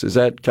focus. Is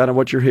that kind of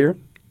what you're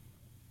hearing?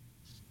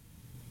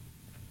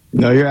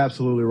 No, you're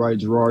absolutely right,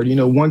 Gerard.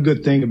 One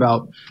good thing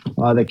about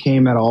that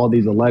came out of all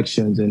these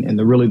elections and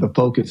the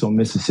focus on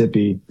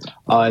Mississippi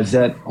is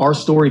that our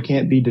story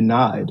can't be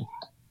denied.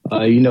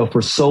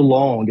 For so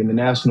long in the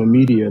national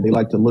media, they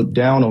like to look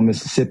down on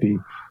Mississippi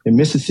and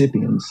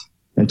Mississippians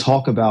and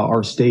talk about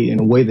our state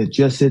in a way that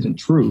just isn't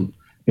true.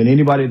 And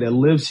anybody that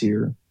lives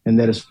here and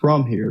that is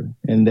from here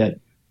and that,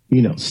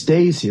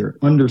 stays here,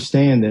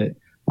 understand that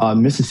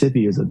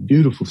Mississippi is a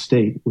beautiful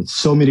state with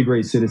so many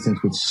great citizens,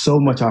 with so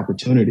much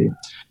opportunity.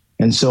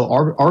 And so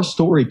our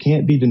story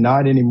can't be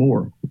denied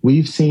anymore.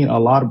 We've seen a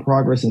lot of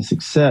progress and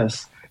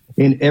success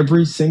in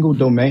every single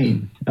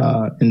domain.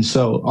 And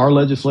so our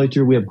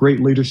legislature, we have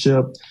great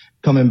leadership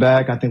coming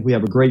back. I think we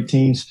have a great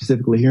team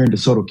specifically here in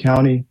DeSoto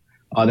County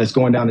that's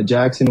going down to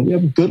Jackson. And we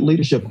have good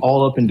leadership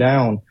all up and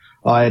down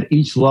at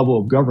each level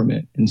of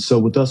government. And so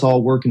with us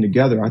all working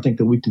together, I think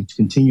that we can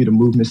continue to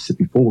move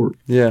Mississippi forward.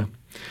 Yeah.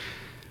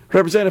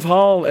 Representative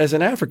Hall, as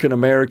an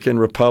African-American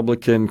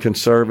Republican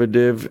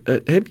conservative,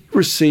 have you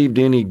received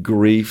any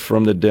grief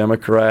from the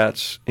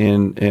Democrats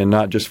in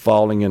not just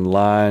falling in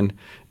line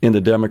in the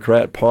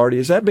Democrat Party?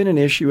 Has that been an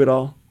issue at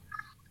all?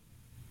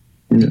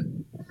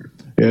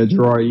 Yeah,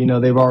 Gerard,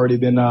 they've already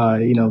been,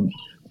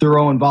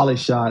 throwing volley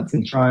shots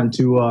and trying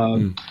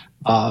to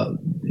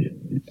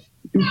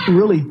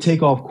really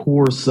take off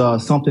course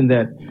something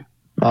that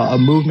a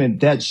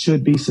movement that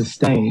should be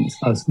sustained,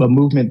 a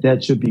movement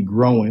that should be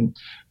growing.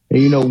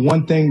 And,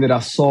 one thing that I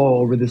saw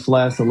over this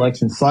last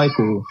election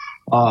cycle,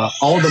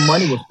 all the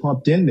money was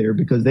pumped in there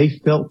because they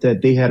felt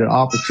that they had an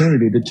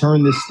opportunity to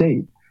turn this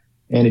state.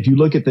 And if you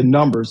look at the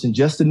numbers and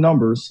just the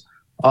numbers,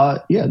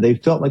 they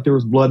felt like there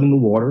was blood in the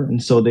water.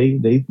 And so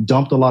they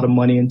dumped a lot of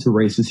money into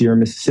races here in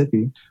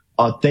Mississippi,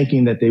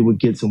 thinking that they would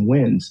get some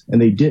wins,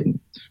 and they didn't.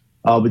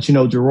 But,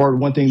 Gerard,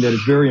 one thing that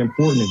is very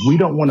important, if we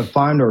don't want to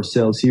find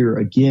ourselves here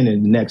again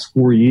in the next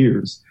 4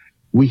 years,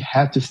 we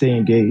have to stay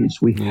engaged.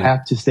 We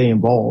have to stay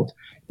involved,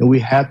 and we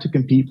have to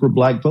compete for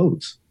black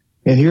votes.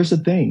 And here's the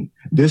thing.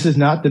 This is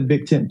not the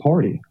big tent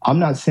party. I'm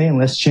not saying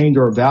let's change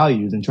our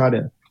values and try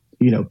to,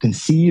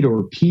 concede or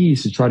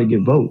appease to try to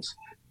get votes.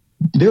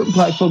 There are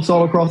black folks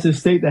all across this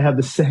state that have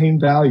the same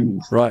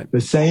values, right, the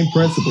same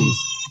principles,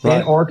 right,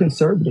 and are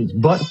conservatives,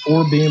 but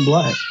for being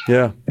black.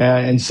 Yeah.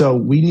 And so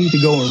we need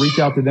to go and reach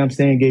out to them,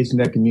 stay engaged in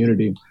that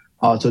community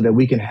so that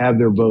we can have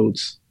their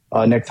votes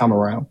next time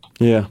around.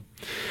 Yeah.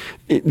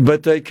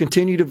 But they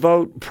continue to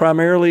vote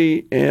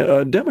primarily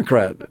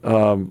Democrat,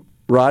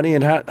 Rodney.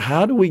 And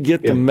how do we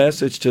get the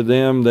message to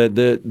them that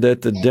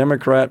the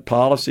Democrat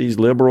policies,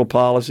 liberal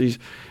policies,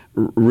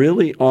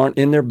 really aren't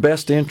in their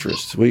best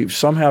interests? We've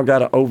somehow got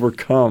to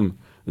overcome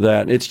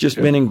that. It's just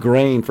been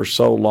ingrained for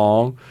so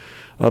long.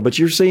 But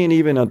you're seeing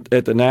even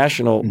at the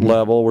national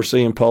level, we're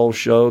seeing polls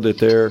show that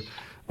there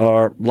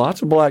are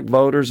lots of black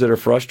voters that are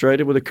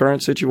frustrated with the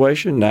current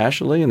situation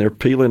nationally, and they're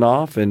peeling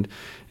off and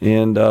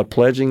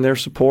pledging their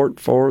support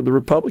for the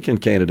Republican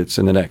candidates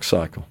in the next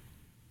cycle.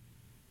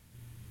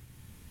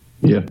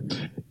 Yeah.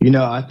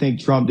 I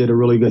think Trump did a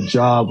really good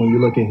job when you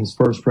look at his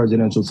first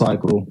presidential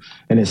cycle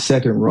and his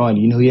second run.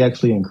 He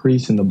actually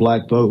increased in the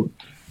black vote.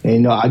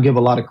 And, I give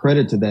a lot of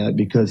credit to that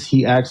because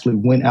he actually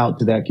went out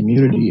to that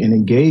community and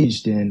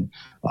engaged in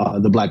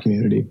the black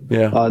community.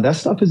 Yeah. That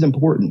stuff is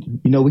important.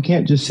 We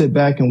can't just sit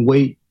back and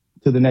wait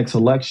to the next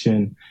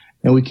election,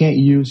 and we can't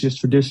use just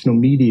traditional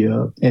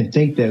media and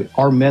think that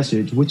our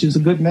message, which is a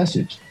good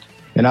message,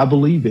 and I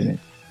believe in it,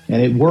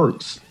 and it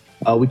works.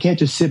 We can't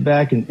just sit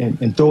back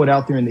and throw it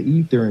out there in the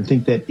ether and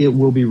think that it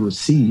will be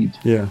received.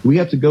 Yeah. We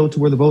have to go to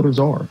where the voters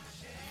are.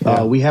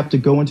 We have to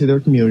go into their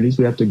communities.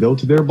 We have to go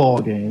to their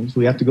ball games.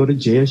 We have to go to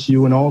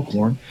JSU and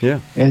Alcorn. Yeah.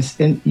 And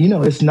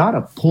it's not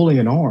a pulling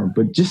an arm,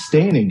 but just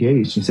staying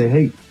engaged and say,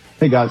 hey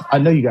guys, I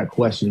know you got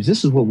questions.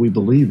 This is what we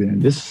believe in.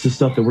 This is the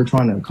stuff that we're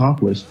trying to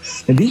accomplish.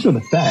 And these are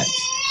the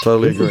facts.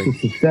 Totally this agree. This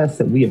is the success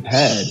that we have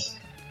had.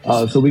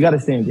 So we got to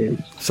stay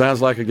engaged.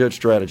 Sounds like a good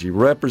strategy.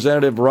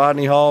 Representative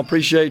Rodney Hall,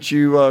 appreciate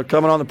you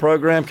coming on the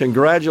program.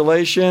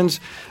 Congratulations.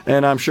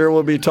 And I'm sure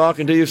we'll be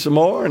talking to you some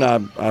more. And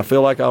I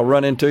feel like I'll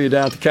run into you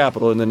down at the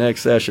Capitol in the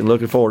next session.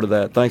 Looking forward to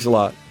that. Thanks a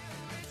lot.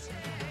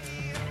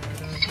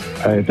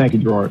 Hey, thank you,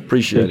 Gerard.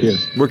 Appreciate Take it.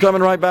 care. We're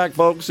coming right back,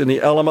 folks, in the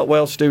Element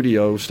Well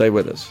studio. Stay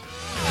with us.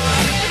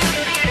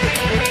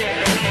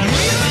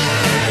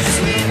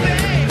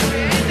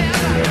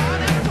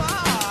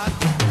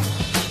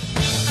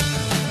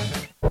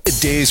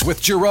 Middays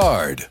with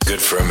Gerard.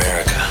 Good for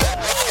America.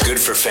 Good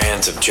for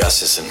fans of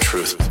justice and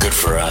truth. Good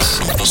for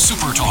us.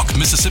 SuperTalk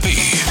Mississippi.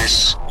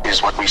 This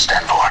is what we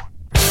stand for.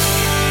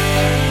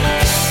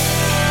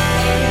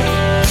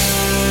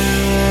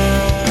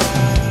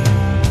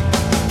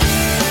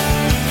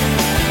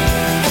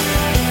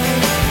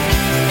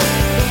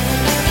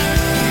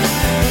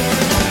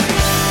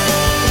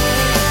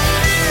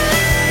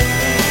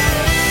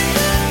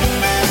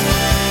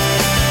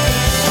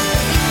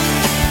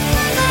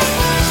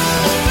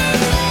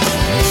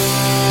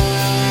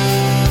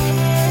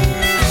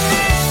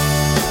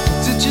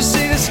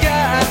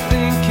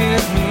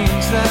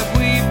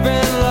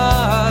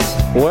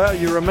 Well,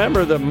 you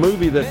remember the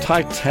movie The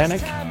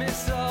Titanic?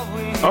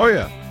 Oh,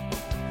 yeah.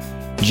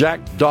 Jack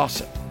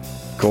Dawson,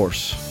 of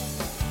course.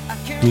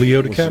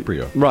 Leo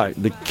DiCaprio. Right,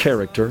 the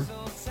character.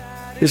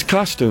 His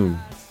costume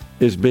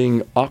is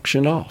being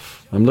auctioned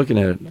off. I'm looking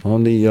at it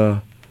on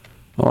the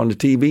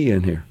TV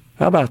in here.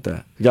 How about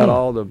that? Got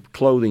all the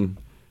clothing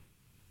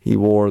he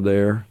wore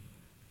there.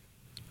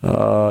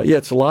 Yeah,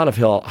 it's a lot of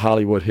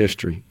Hollywood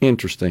history.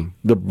 Interesting.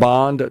 The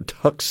Bond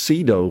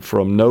tuxedo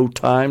from No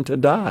Time to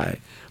Die.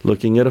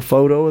 Looking at a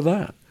photo of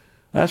that.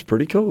 That's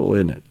pretty cool,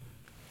 isn't it?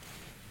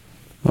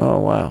 Oh,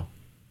 wow.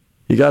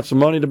 You got some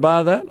money to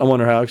buy that? I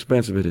wonder how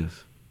expensive it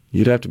is.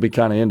 You'd have to be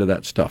kind of into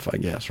that stuff, I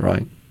guess,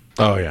 right?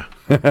 Oh,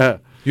 yeah.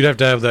 You'd have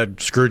to have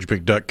that Scrooge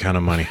McDuck kind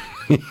of money.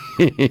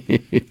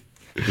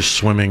 Just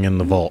swimming in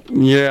the vault.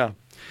 Yeah.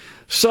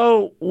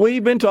 So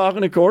we've been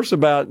talking, of course,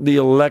 about the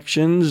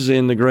elections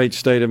in the great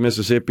state of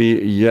Mississippi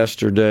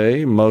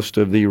yesterday. Most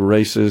of the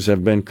races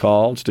have been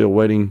called, still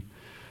waiting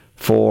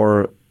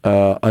for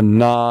a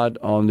nod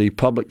on the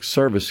Public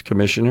Service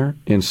Commissioner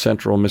in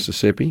central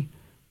Mississippi,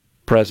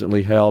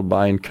 presently held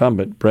by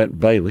incumbent Brent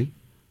Bailey.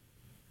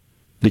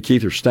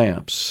 DeKeither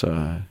Stamps,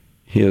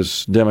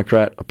 his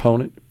Democrat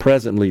opponent,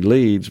 presently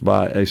leads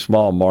by a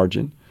small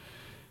margin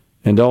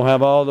and don't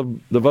have all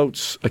the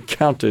votes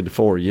accounted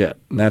for yet.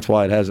 And that's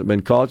why it hasn't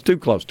been called. It's too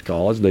close to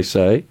call, as they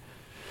say.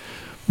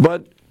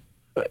 But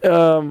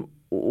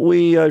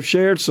we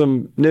shared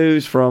some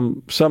news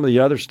from some of the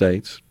other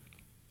states.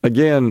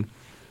 Again,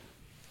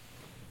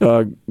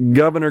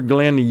 Governor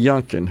Glenn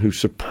Youngkin, who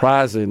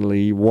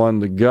surprisingly won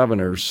the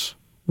governor's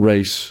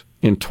race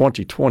in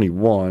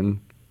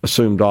 2021,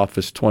 assumed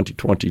office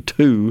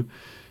 2022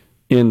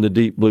 in the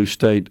deep blue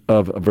state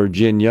of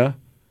Virginia.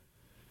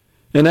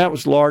 And that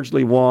was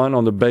largely won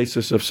on the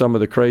basis of some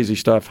of the crazy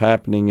stuff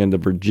happening in the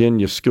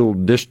Virginia school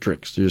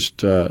districts.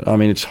 Just,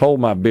 it's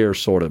hold my beer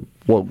sort of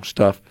woke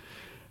stuff.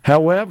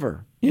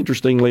 However,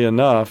 interestingly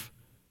enough,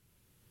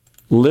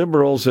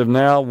 liberals have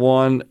now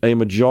won a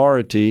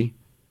majority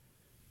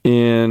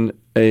in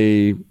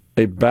a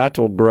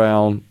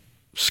battleground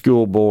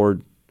school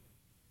board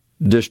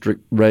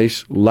district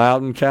race,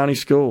 Loudoun County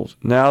Schools.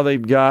 Now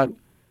they've got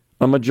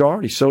a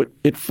majority, so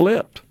it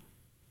flipped.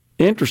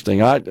 Interesting.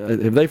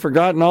 Have they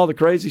forgotten all the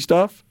crazy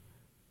stuff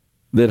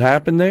that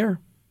happened there?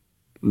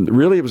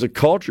 Really, it was a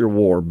culture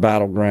war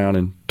battleground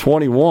in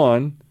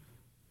 21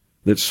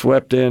 that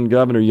swept in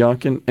Governor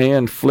Youngkin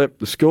and flipped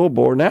the school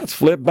board. Now it's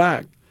flipped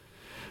back.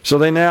 So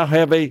they now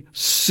have a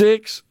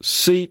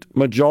 6-seat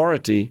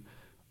majority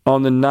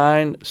on the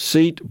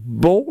 9-seat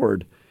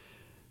board.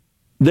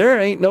 There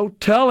ain't no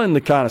telling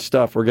the kind of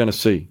stuff we're going to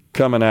see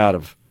coming out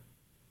of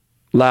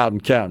Loudoun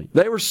County.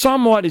 They were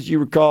somewhat, as you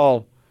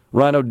recall,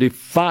 Rhino,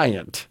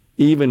 defiant,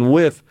 even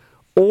with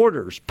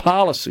orders,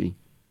 policy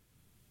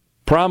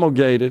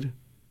promulgated,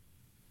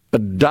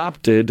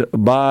 adopted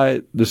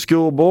by the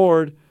school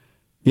board.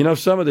 You know,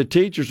 some of the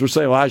teachers were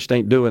saying, well, I just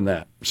ain't doing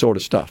that sort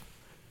of stuff.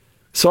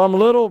 So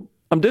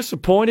I'm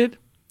disappointed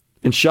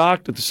and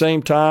shocked at the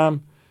same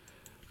time.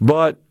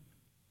 But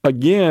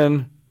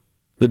again,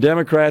 the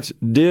Democrats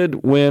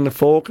did win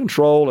full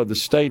control of the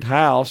state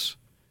house.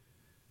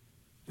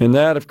 And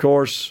that, of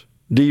course,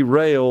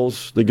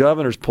 derails the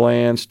governor's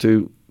plans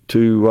to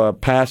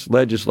pass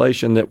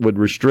legislation that would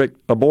restrict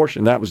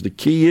abortion. That was the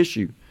key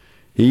issue.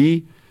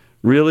 He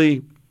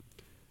really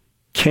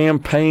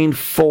campaigned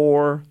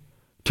to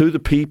the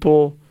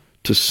people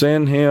to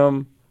send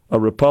him a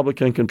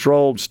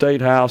Republican-controlled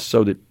state house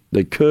so that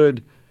they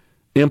could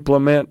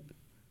implement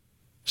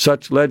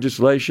such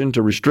legislation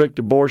to restrict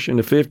abortion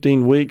to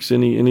 15 weeks,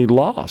 and he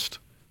lost.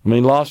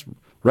 Lost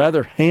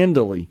rather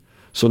handily.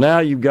 So now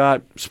you've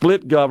got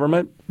split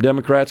government.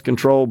 Democrats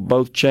control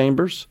both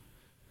chambers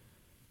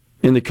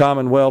in the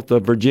Commonwealth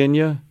of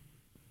Virginia,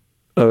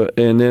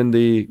 and then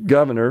the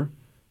governor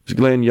is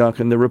Glenn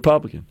Youngkin, the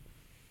Republican.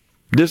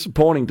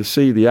 Disappointing to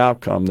see the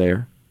outcome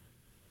there.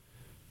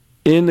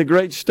 In the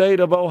great state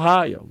of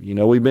Ohio,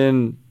 we've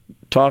been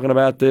talking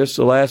about this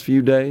the last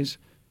few days.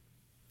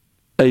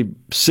 A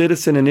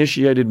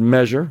citizen-initiated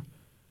measure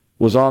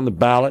was on the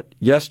ballot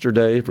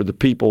yesterday for the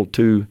people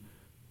to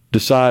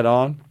decide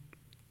on,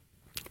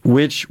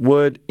 which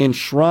would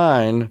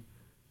enshrine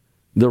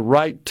the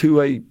right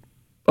to an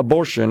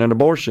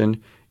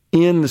abortion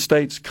in the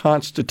state's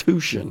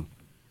constitution.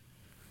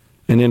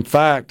 And in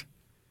fact,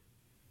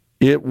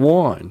 it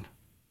won.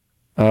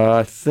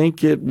 I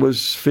think it was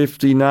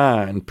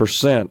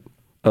 59%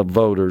 of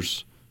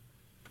voters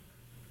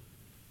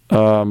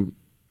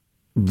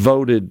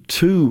voted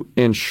to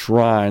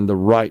enshrine the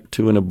right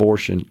to an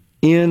abortion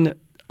in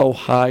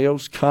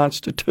Ohio's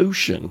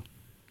Constitution.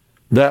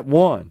 That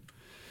won.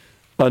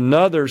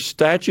 Another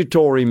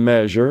statutory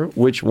measure,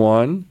 which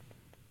won,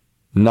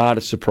 not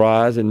a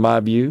surprise in my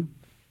view,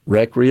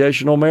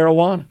 recreational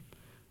marijuana,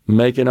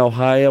 making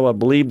Ohio, I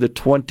believe, the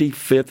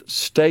 25th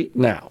state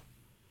now.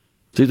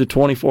 It's either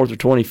 24th or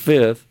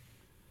 25th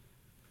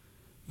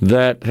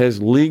that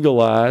has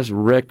legalized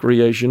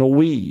recreational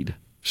weed.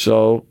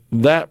 So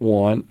that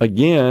won,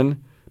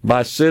 again,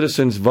 by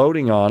citizens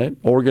voting on it,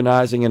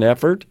 organizing an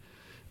effort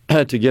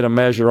to get a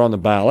measure on the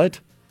ballot,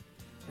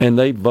 and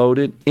they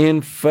voted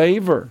in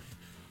favor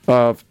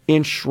of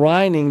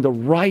enshrining the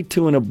right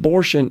to an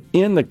abortion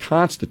in the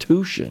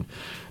Constitution.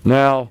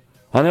 Now,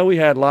 I know we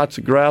had lots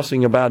of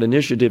grousing about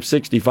Initiative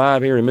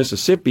 65 here in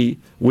Mississippi,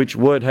 which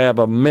would have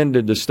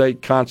amended the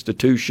state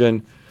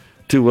constitution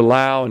to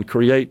allow and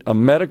create a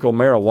medical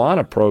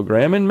marijuana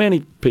program, and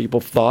many people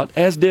thought,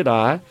 as did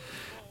I,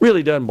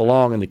 really doesn't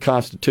belong in the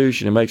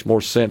Constitution. It makes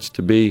more sense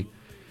to be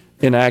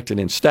enacted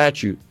in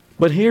statute.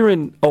 But here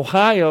in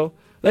Ohio,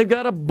 they've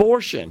got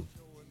abortion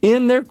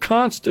in their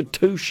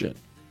Constitution,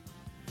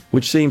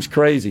 which seems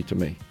crazy to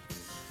me.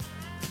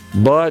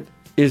 But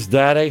is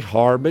that a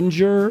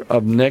harbinger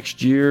of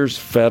next year's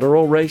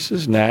federal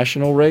races,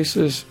 national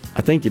races?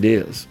 I think it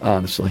is,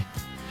 honestly.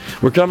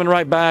 We're coming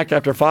right back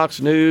after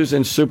Fox News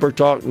and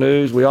SuperTalk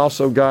News. We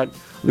also got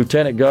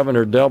Lieutenant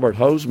Governor Delbert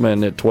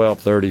Hosemann at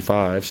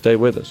 12:35. Stay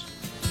with us.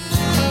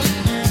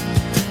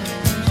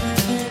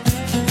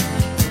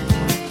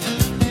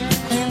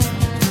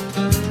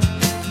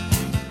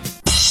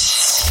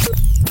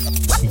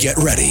 Get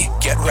ready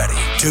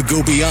to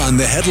go beyond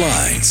the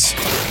headlines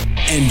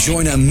and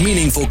join a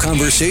meaningful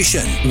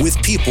conversation with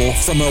people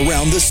from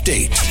around the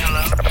state.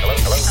 Hello?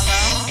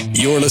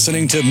 You're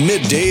listening to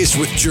MidDays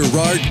with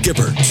Gerard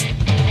Gibert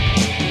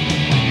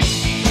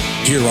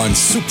here on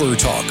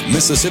SuperTalk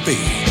Mississippi.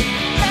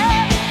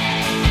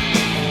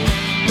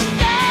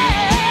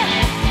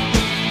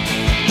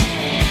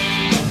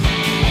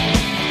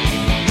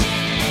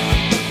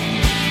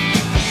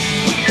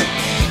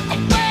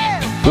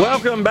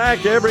 Welcome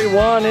back,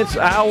 everyone. It's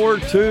hour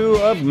 2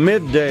 of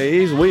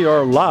MidDays. We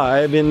are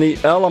live in the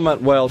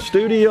Element Wealth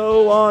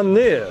studio on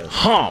this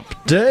Hump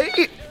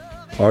Day.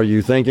 Are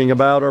you thinking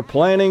about or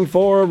planning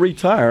for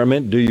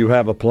retirement? Do you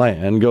have a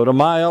plan? Go to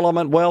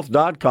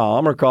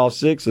myelementwealth.com or call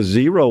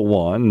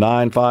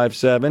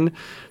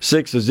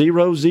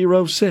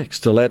 601-957-6006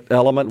 to let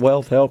Element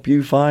Wealth help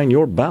you find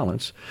your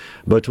balance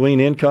between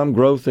income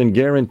growth and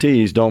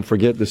guarantees. Don't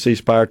forget the C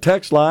Spire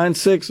text line,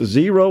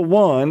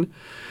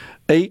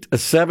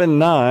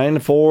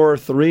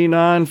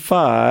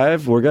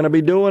 601-879-4395. We're going to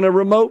be doing a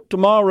remote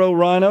tomorrow,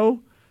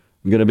 Rhino.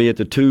 I'm going to be at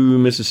the 2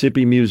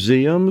 Mississippi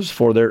museums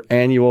for their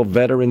annual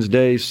Veterans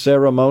Day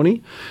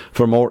ceremony.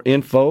 For more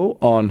info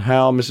on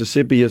how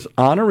Mississippi is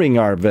honoring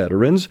our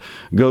veterans,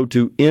 go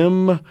to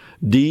mdh.ms.gov.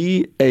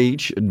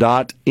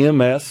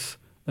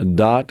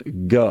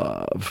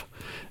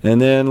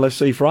 And then, let's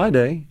see,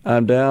 Friday,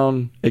 I'm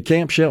down at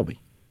Camp Shelby.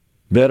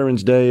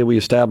 Veterans Day, we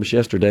established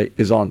yesterday,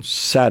 is on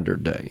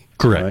Saturday.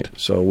 Correct. Right?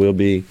 So we'll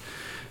be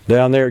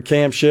down there at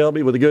Camp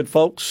Shelby with the good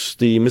folks,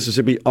 the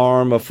Mississippi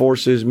Armed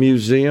Forces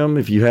Museum.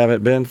 If you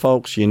haven't been,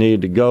 folks, you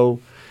need to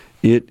go.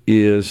 It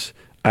is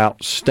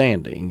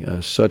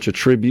outstanding. Such a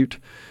tribute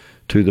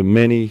to the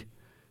many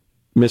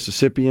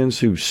Mississippians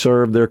who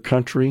served their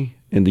country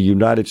in the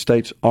United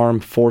States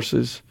Armed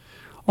Forces.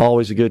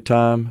 Always a good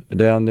time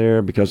down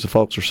there because the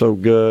folks are so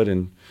good,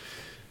 and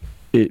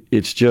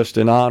it's just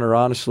an honor,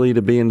 honestly,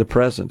 to be in the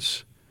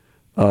presence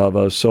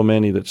of so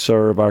many that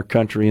serve our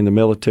country in the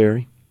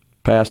military,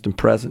 past and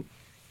present,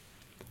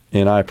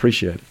 and I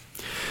appreciate it.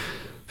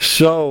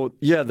 So,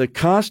 yeah, the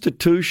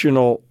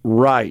constitutional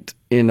right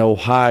in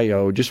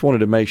Ohio, just wanted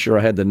to make sure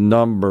I had the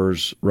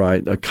numbers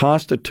right, a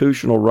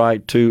constitutional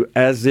right to,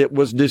 as it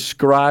was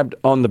described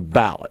on the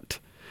ballot,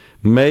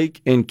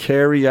 make and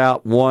carry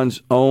out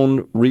one's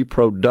own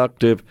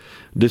reproductive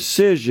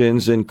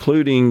decisions,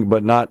 including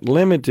but not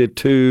limited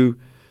to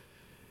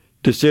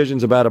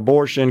decisions about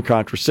abortion,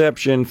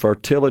 contraception,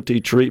 fertility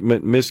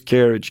treatment,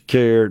 miscarriage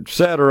care,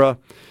 etc.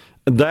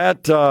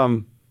 That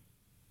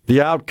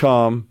the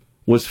outcome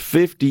was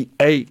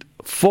 58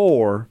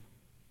 for,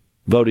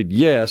 voted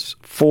yes,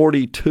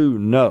 42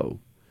 no.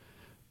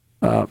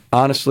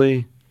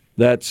 Honestly,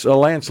 that's a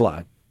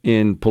landslide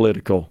in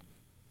political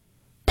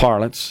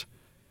parlance.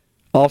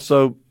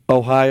 Also,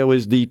 Ohio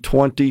is the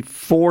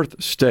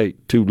 24th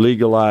state to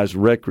legalize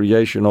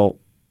recreational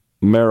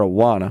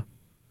marijuana.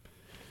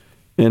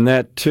 And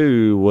that,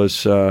 too,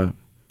 was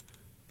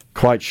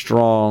quite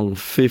strong,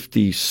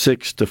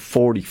 56 to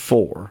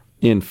 44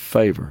 in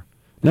favor.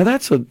 Now,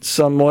 that's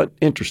somewhat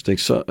interesting,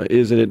 so,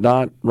 isn't it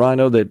not,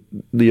 Rhino, that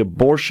the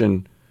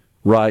abortion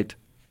right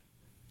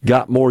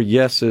got more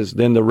yeses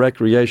than the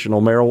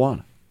recreational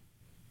marijuana.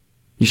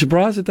 You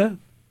surprised at that?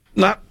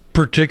 Not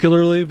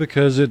particularly,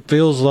 because it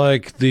feels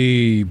like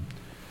the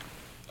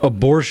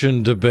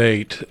abortion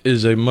debate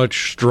is a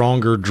much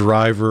stronger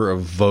driver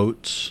of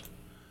votes.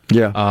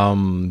 Yeah.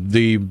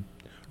 The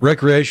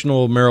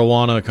recreational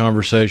marijuana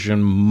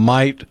conversation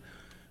might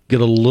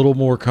get a little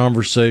more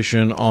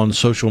conversation on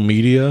social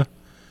media,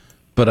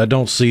 but I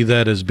don't see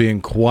that as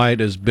being quite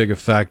as big a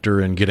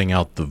factor in getting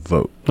out the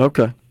vote.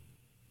 Okay.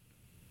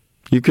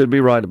 You could be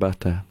right about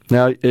that.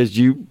 Now, as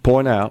you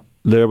point out,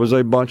 there was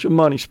a bunch of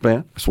money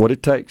spent. That's what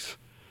it takes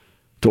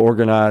to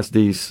organize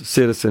these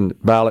citizen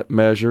ballot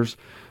measures.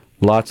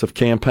 Lots of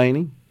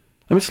campaigning.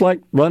 I mean, it's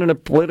like running a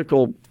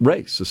political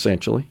race,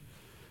 essentially.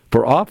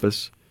 For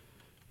office,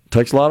 it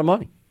takes a lot of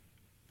money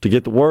to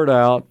get the word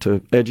out,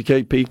 to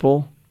educate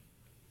people,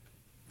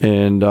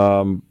 and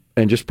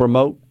just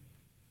promote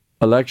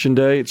Election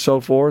Day and so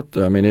forth.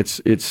 I mean,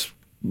 it's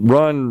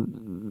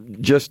run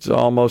just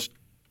almost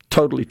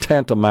totally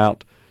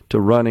tantamount to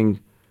running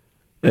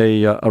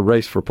a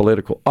race for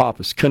political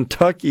office.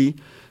 Kentucky,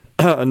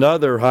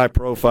 another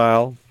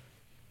high-profile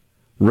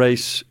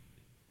race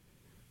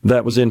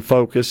that was in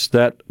focus,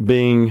 that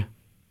being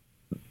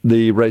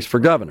the race for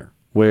governor,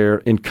 where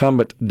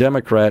incumbent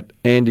Democrat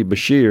Andy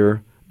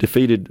Beshear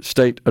defeated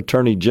State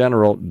Attorney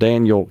General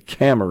Daniel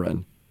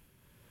Cameron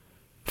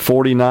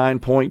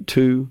 49.2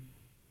 to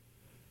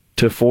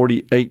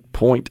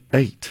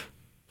 48.8.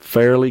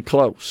 Fairly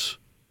close.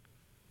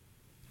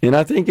 And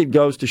I think it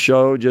goes to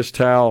show just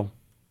how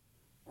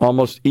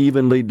almost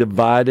evenly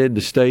divided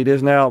the state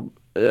is now.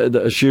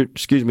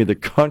 The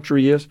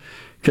country is.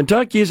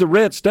 Kentucky is a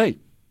red state.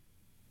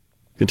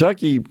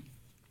 Kentucky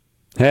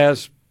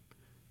has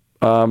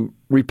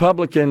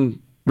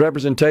Republican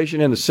representation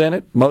in the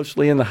Senate,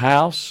 mostly in the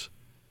House.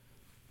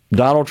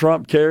 Donald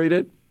Trump carried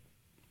it.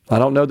 I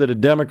don't know that a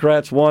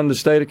Democrat's won the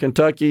state of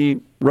Kentucky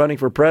running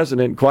for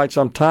president in quite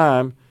some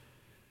time.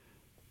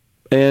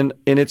 And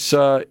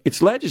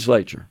its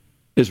legislature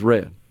is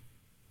red.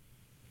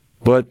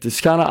 But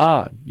it's kind of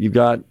odd. You've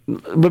got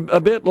a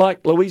bit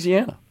like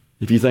Louisiana,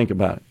 if you think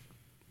about it.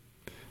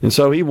 And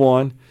so he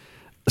won.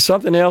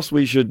 Something else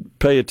we should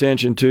pay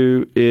attention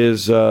to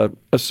is a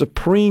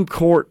Supreme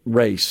Court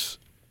race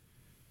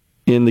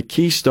in the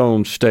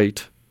Keystone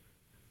State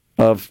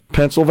of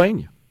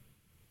Pennsylvania.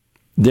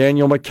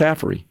 Daniel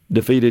McCaffrey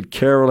defeated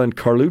Carolyn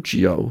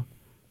Carluccio.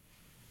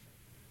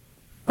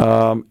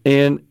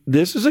 And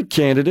this is a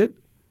candidate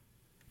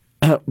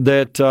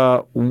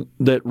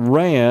that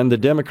ran, the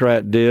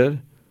Democrat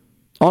did,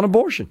 on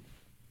abortion.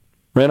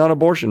 Ran on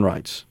abortion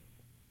rights.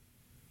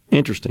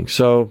 Interesting.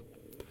 So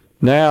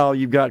now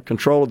you've got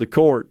control of the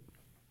court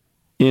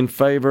in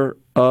favor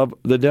of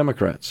the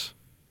Democrats.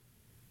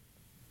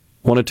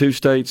 One of two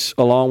states,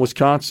 along with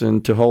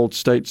Wisconsin, to hold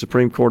state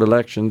Supreme Court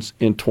elections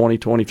in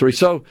 2023.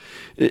 So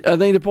I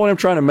think the point I'm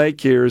trying to make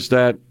here is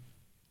that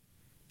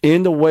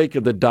in the wake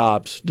of the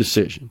Dobbs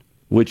decision,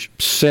 which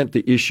sent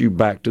the issue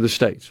back to the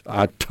states,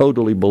 I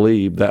totally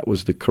believe that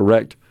was the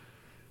correct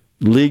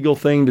legal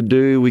thing to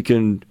do. We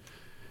can,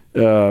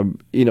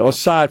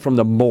 aside from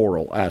the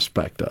moral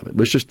aspect of it,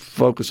 let's just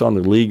focus on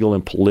the legal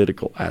and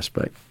political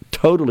aspect.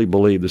 Totally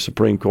believe the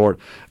Supreme Court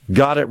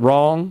got it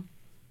wrong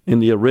in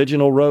the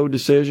original Roe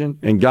decision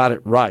and got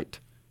it right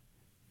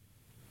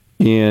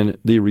in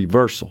the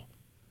reversal.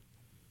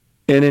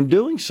 And in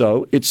doing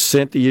so, it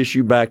sent the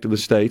issue back to the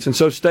states. And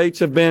so states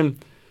have been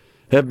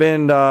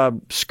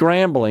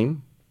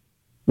scrambling,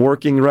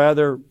 working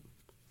rather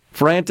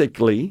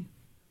frantically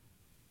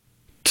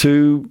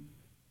to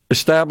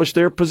establish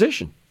their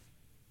position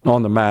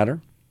on the matter.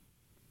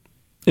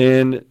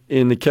 And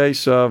in the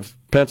case of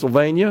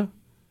Pennsylvania,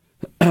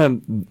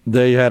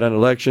 they had an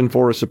election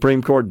for a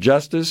Supreme Court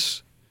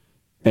justice,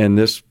 and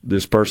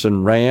this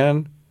person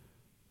ran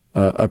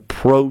a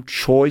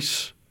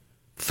pro-choice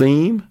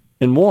theme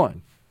and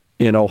won.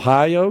 In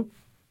Ohio,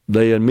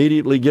 they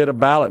immediately get a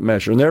ballot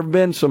measure. And there have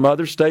been some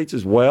other states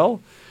as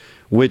well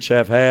which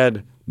have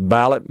had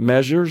ballot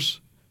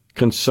measures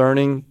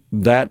concerning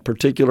that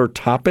particular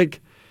topic.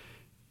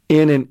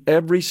 And in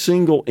every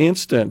single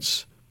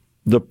instance,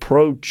 the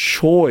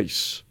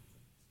pro-choice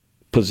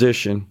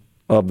position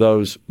of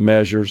those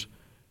measures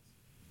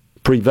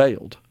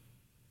prevailed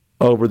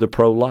over the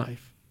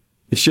pro-life.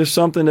 It's just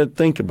something to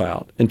think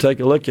about and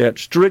take a look at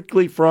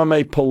strictly from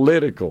a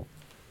political.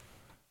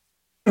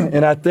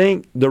 And I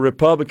think the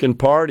Republican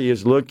Party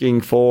is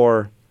looking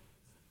for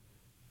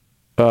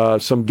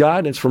some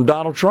guidance from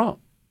Donald Trump,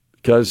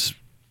 because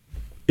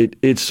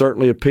it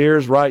certainly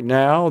appears right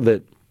now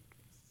that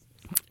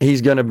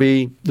he's going to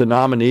be the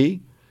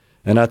nominee,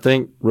 and I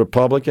think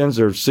Republicans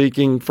are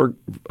seeking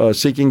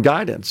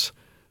guidance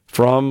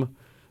from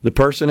the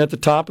person at the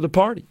top of the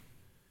party.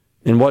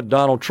 And what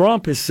Donald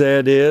Trump has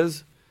said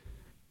is,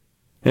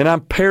 and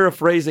I'm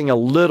paraphrasing a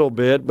little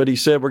bit, but he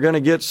said we're going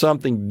to get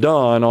something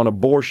done on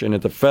abortion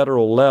at the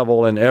federal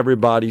level and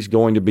everybody's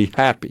going to be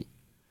happy.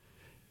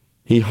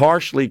 He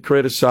harshly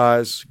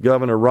criticized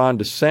Governor Ron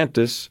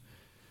DeSantis,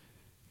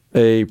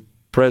 a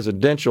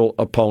presidential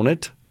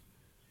opponent,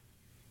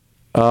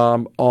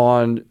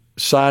 on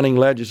signing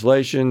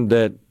legislation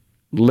that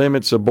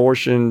limits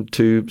abortion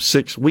to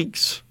 6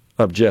 weeks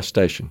of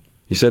gestation.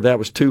 He said that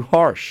was too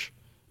harsh,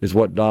 is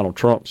what Donald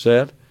Trump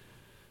said.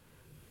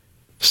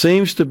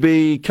 Seems to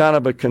be kind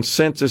of a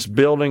consensus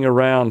building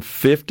around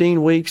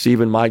 15 weeks.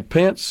 Even Mike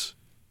Pence,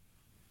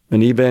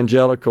 an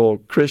evangelical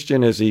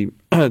Christian as he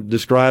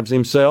describes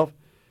himself,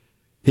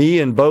 he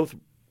in both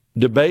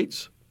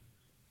debates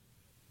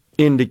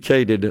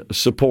indicated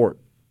support.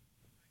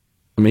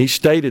 I mean, he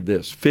stated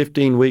this,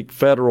 15-week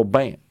federal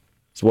ban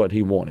is what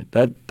he wanted.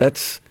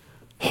 That's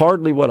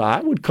hardly what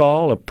I would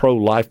call a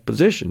pro-life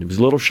position. It was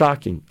a little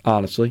shocking,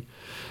 honestly.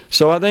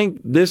 So I think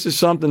this is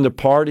something the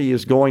party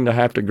is going to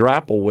have to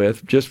grapple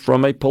with just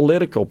from a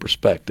political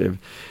perspective.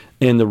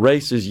 And the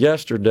races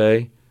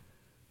yesterday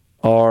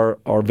are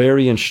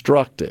very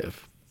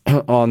instructive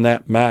on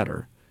that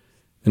matter.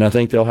 And I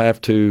think they'll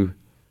have to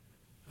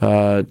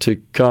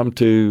come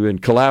to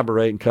and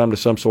collaborate and come to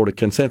some sort of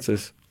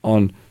consensus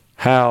on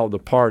how the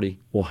party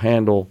will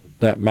handle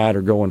that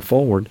matter going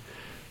forward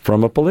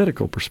from a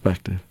political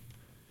perspective.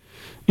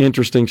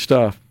 Interesting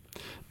stuff.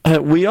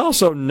 We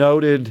also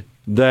noted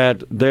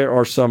that there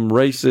are some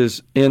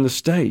races in the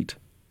state,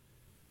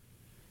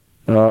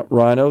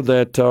 Rhino,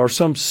 that are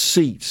some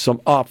seats, some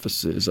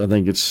offices, I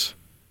think is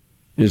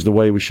the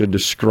way we should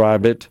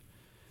describe it,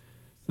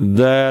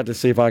 that, to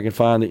see if I can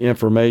find the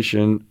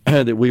information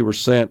that we were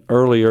sent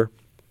earlier,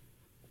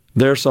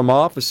 there are some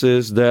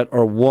offices that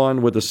are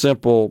won with a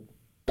simple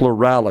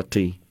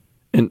plurality,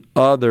 and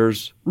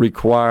others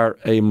require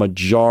a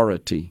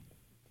majority.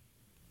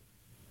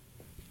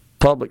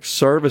 Public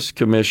Service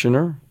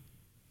Commissioner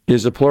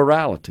is a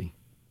plurality.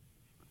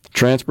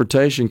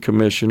 Transportation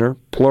Commissioner,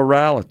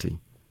 plurality.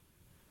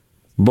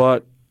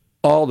 But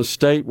all the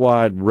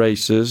statewide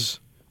races,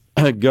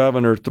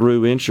 governor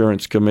through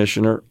insurance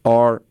commissioner,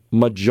 are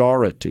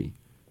majority.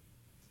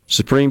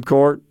 Supreme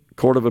Court,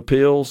 Court of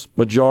Appeals,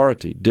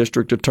 majority.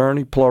 District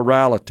Attorney,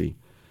 plurality.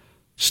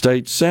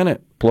 State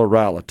Senate,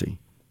 plurality.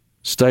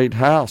 State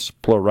House,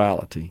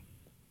 plurality.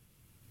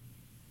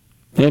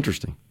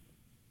 Interesting.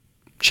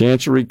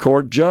 Chancery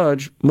Court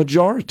Judge,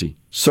 majority.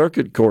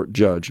 Circuit Court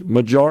Judge,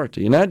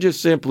 majority. And that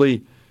just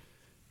simply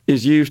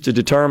is used to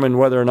determine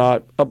whether or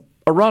not a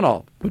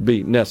runoff would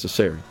be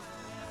necessary.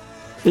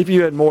 If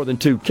you had more than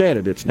two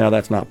candidates, now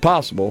that's not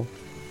possible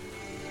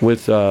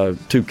with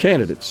two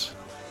candidates.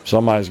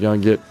 Somebody's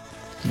going to get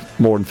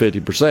more than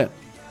 50%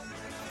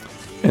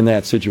 in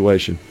that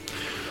situation.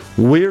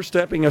 We're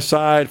stepping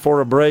aside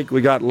for a break. We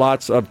got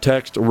lots of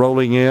text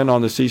rolling in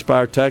on the C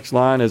Spire text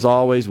line. As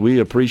always, we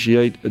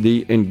appreciate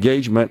the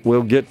engagement.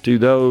 We'll get to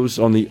those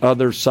on the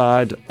other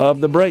side of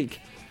the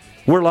break.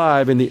 We're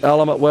live in the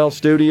Element Well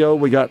studio.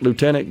 We got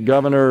Lieutenant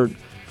Governor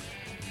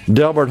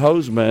Delbert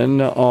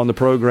Hosemann on the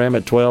program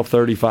at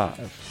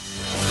 12:35.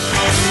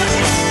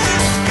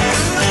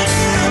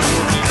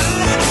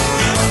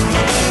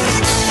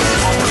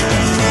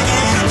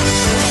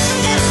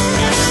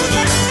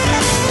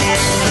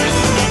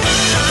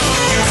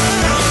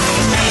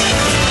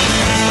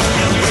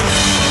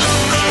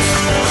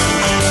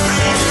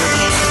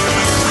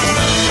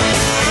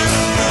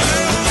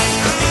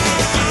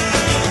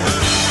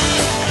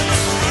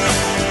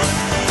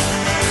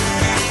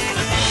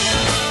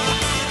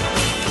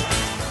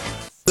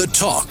 The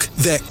talk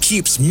that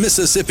keeps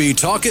Mississippi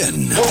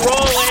talking. We're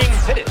rolling.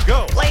 Hit it.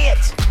 Go. Play it.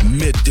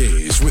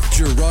 Middays with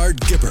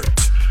Gerard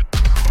Gibert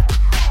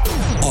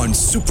on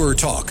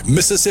SuperTalk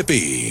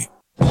Mississippi.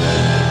 I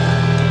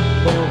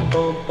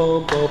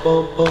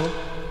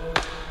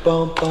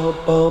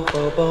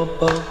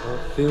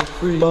feel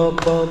free. I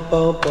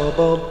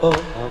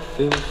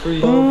feel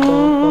free. I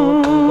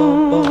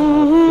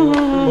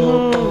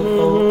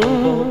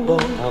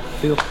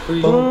feel free.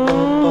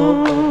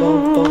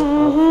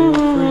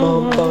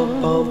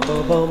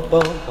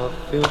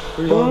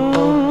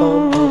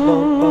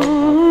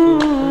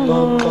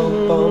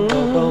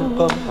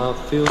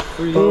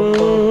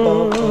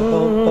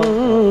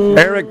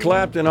 Eric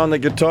Clapton on the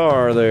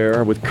guitar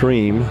there with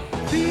Cream. I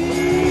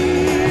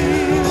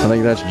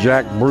think that's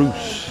Jack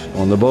Bruce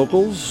on the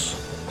vocals.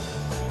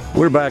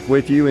 We're back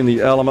with you in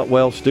the Element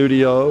Well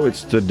studio.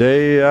 It's the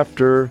day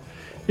after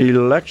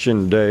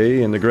Election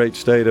Day in the great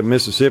state of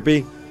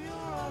Mississippi.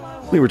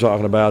 We were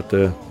talking about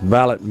the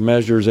ballot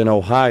measures in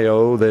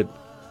Ohio that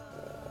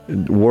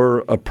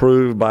were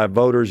approved by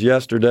voters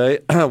yesterday.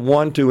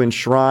 One, to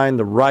enshrine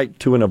the right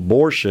to an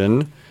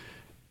abortion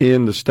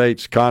in the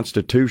state's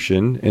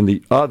constitution, and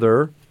the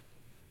other,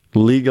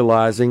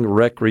 legalizing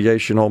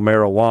recreational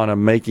marijuana,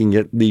 making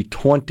it the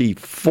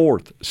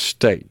 24th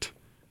state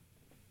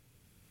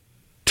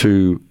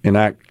to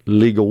enact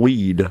legal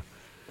weed.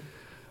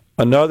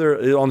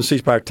 Another, on the C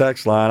Spire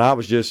text line, I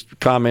was just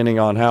commenting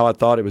on how I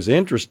thought it was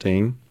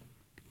interesting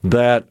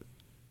that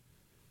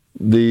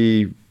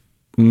the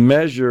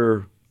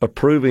measure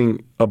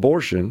approving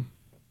abortion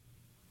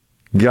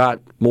got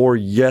more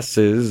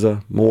yeses,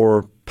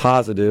 more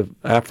positive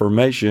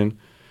affirmation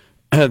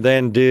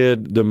than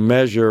did the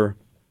measure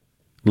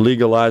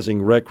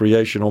legalizing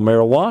recreational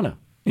marijuana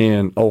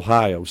in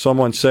Ohio.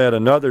 Someone said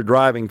another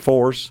driving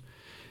force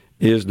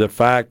is the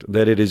fact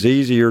that it is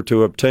easier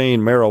to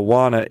obtain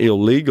marijuana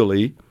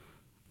illegally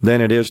than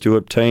it is to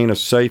obtain a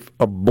safe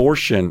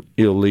abortion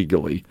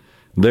illegally.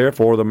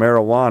 Therefore, the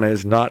marijuana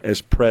is not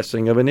as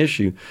pressing of an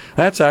issue.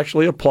 That's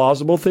actually a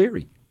plausible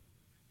theory.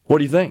 What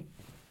do you think?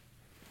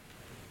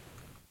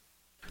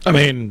 I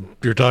mean,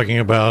 you're talking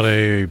about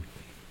a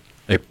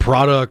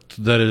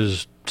product that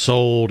is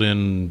sold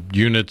in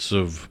units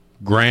of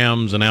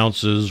grams and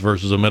ounces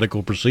versus a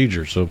medical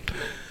procedure. So,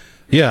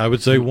 yeah, I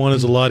would say one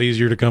is a lot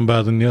easier to come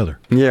by than the other.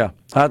 Yeah,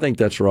 I think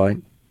that's right.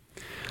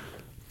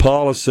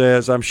 Paula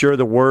says, I'm sure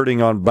the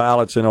wording on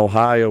ballots in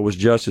Ohio was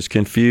just as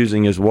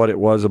confusing as what it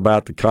was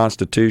about the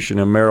Constitution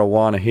and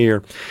marijuana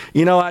here.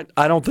 You know,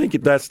 I don't think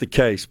that's the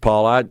case,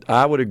 Paula.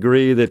 I would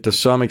agree that to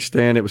some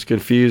extent it was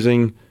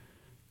confusing.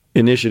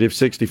 Initiative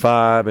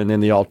 65 and then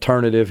the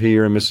alternative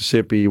here in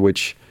Mississippi,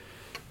 which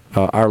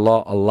our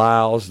law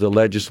allows the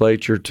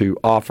legislature to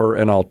offer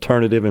an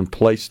alternative and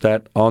place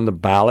that on the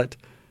ballot,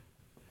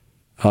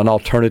 an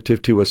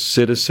alternative to a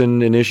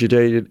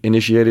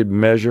citizen-initiated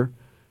measure.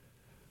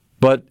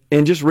 But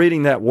in just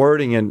reading that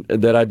wording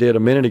that I did a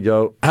minute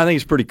ago, I think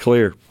it's pretty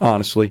clear,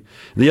 honestly.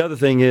 The other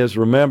thing is,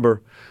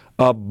 remember,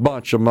 a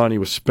bunch of money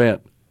was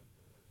spent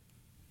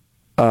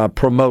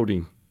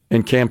promoting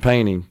and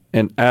campaigning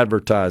and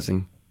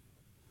advertising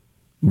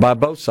by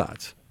both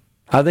sides.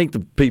 I think the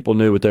people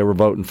knew what they were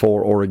voting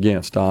for or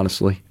against,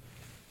 honestly.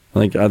 I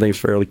think it's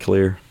fairly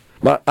clear.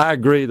 But I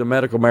agree, the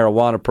medical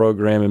marijuana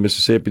program in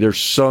Mississippi, there's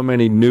so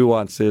many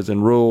nuances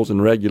and rules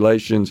and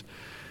regulations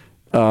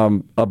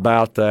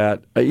about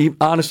that.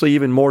 Honestly,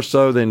 even more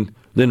so than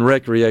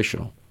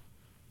recreational.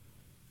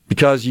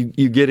 Because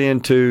you get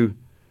into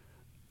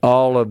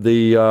all of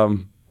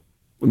the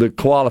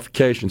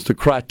qualifications, the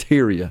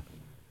criteria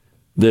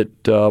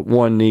that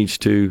one needs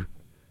to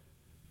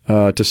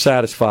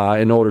satisfy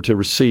in order to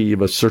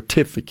receive a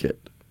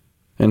certificate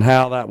and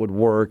how that would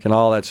work and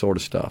all that sort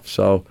of stuff.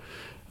 So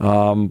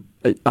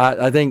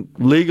I think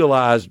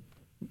legalized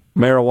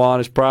marijuana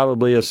is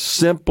probably a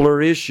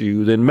simpler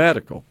issue than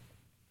medical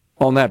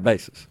on that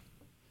basis.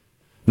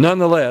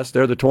 Nonetheless,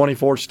 they're the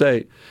 24th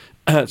state.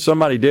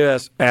 Somebody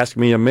did ask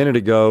me a minute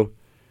ago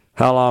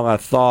how long I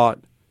thought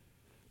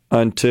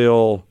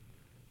until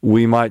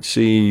we might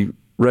see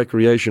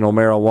recreational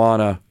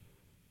marijuana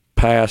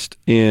passed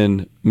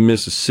in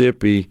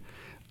Mississippi.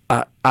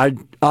 I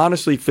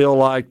honestly feel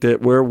like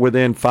that we're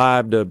within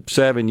 5 to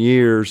 7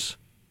 years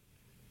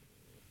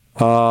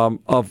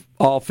of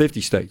all 50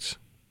 states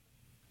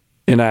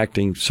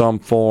enacting some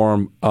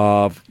form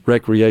of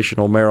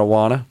recreational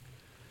marijuana.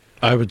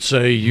 I would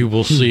say you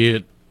will see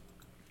it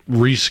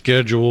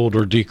rescheduled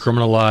or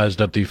decriminalized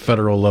at the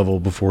federal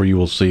level before you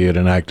will see it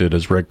enacted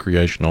as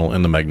recreational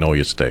in the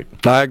Magnolia State.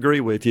 I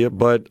agree with you,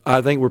 but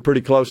I think we're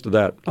pretty close to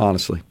that,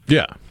 honestly.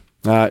 Yeah.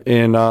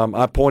 And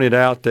I pointed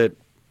out that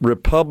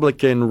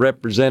Republican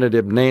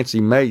Representative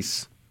Nancy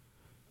Mace,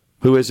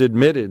 who has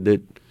admitted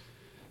that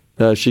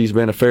she's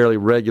been a fairly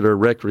regular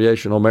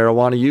recreational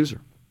marijuana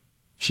user.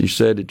 She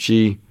said that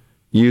she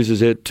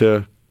uses it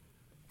to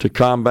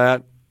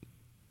combat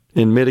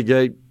and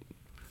mitigate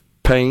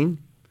pain,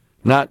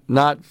 not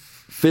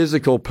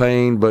physical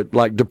pain, but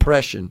like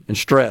depression and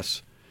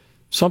stress.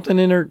 Something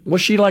in her, was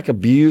she like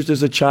abused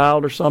as a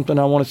child or something,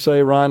 I want to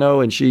say,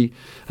 Rhino? And I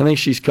think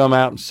she's come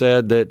out and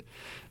said that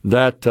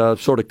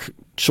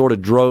sort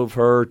of drove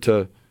her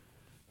to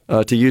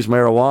use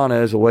marijuana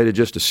as a way to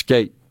just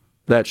escape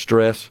that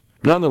stress.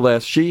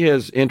 Nonetheless, she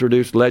has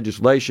introduced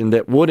legislation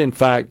that would, in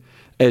fact,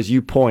 as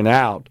you point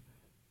out,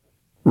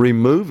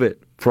 remove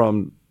it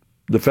from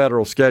the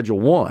federal Schedule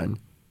 1,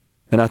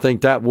 and I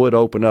think that would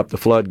open up the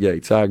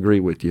floodgates. I agree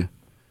with you,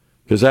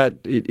 because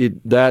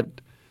that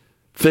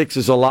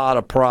fixes a lot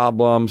of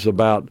problems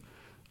about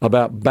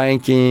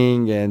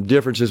banking and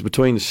differences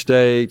between the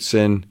states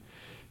and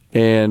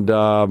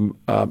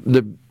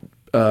the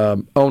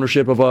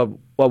ownership of a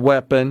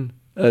weapon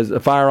as a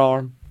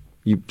firearm.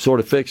 You sort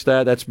of fix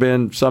that. That's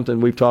been something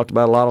we've talked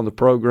about a lot on the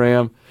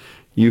program.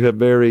 You have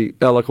very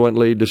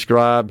eloquently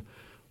described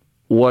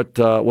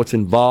what's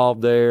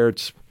involved there.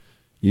 It's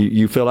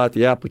you fill out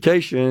the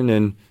application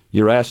and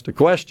you're asked a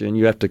question.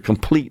 You have to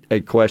complete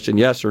a question,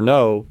 yes or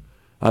no.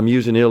 I'm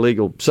using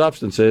illegal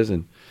substances,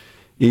 and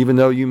even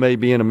though you may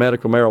be in a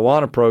medical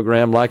marijuana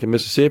program like in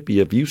Mississippi,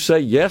 if you say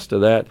yes to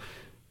that,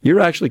 you're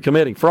actually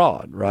committing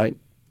fraud, right?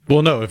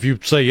 Well, no, if you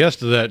say yes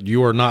to that,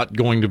 you are not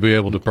going to be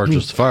able to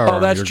purchase the firearm. Oh,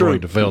 that's You're true.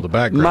 going to fail the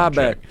background My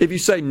check. bad. If you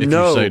say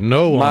no, if you say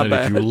no my on it,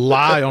 bad. if you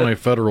lie on a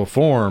federal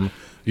form,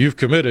 you've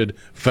committed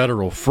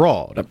federal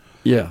fraud.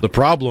 Yeah. The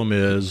problem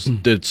is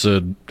it's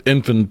an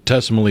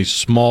infinitesimally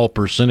small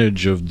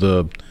percentage of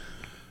the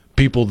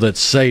people that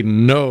say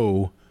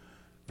no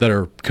that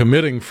are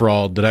committing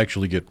fraud that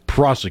actually get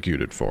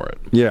prosecuted for it.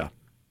 Yeah.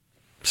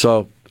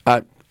 So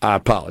I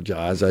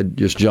apologize. I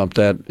just jumped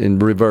that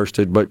and reversed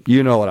it, but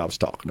you know what I was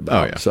talking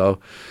about. Oh, yeah. So,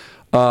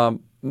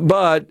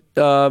 but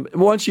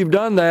once you've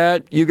done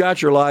that, you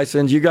got your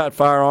license, you got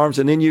firearms,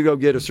 and then you go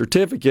get a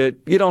certificate.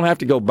 You don't have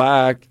to go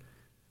back,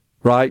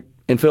 right,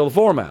 and fill the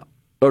form out.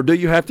 Or do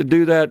you have to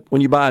do that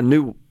when you buy a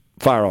new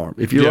firearm.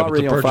 If you're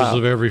already but the on purchase file,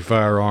 of every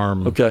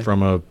firearm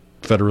from a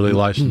federally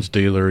licensed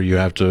dealer, you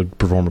have to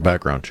perform a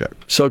background check.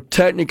 So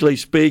technically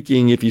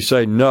speaking, if you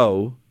say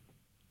no,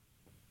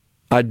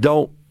 I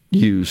don't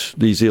use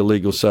these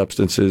illegal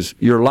substances,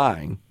 you're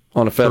lying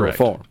on a federal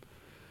form.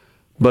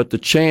 But the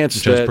chance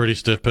Which has pretty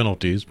stiff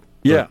penalties.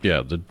 Yeah.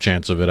 Yeah, the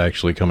chance of it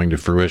actually coming to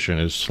fruition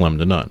is slim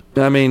to none.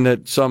 I mean,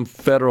 that some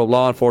federal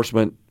law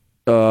enforcement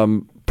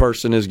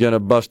person is going to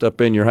bust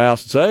up in your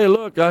house and say, hey,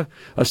 look, I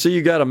see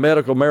you got a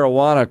medical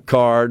marijuana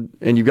card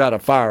and you got a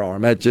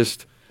firearm. That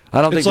just,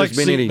 I don't think there's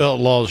been any. It's like seatbelt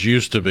laws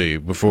used to be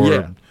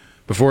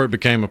before it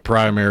became a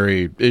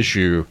primary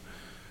issue,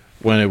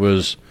 when it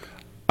was,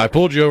 I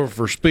pulled you over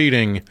for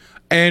speeding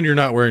and you're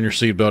not wearing your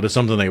seatbelt. It's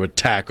something they would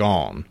tack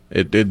on.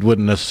 It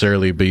wouldn't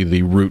necessarily be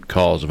the root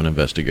cause of an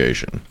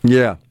investigation.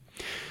 Yeah.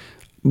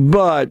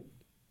 But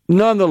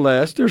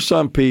nonetheless, there's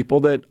some people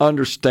that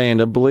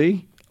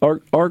understandably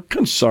are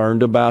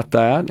concerned about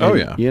that. Oh,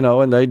 yeah. You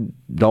know, and they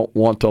don't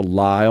want to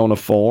lie on a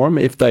form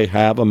if they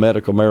have a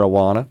medical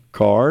marijuana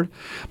card.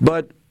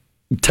 But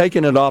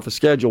taking it off of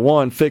Schedule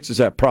 1 fixes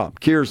that problem,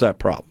 cures that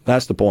problem.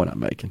 That's the point I'm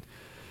making.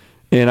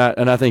 And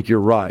I think you're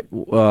right.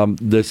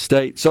 The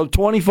state, so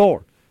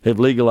 24 have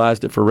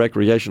legalized it for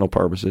recreational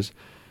purposes.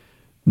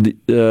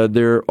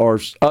 There are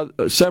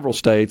several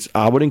states,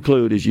 I would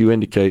include, as you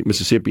indicate,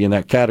 Mississippi in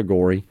that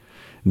category,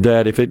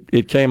 that if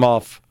it came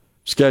off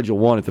Schedule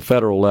 1 at the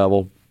federal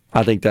level,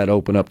 I think that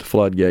opened up the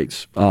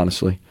floodgates,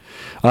 honestly.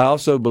 I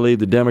also believe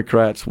the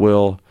Democrats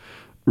will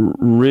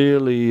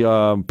really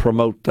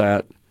promote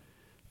that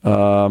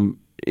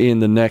in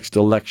the next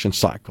election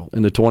cycle,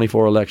 in the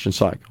 24 election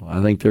cycle.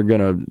 I think they're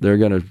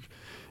gonna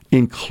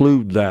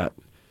include that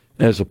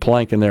as a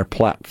plank in their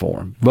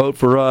platform. Vote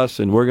for us,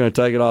 and we're going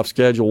to take it off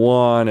Schedule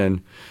 1,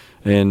 and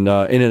in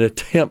an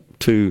attempt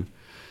to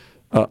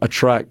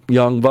attract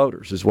young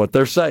voters, is what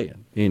they're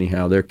saying.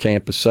 Anyhow, their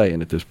camp is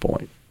saying at this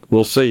point.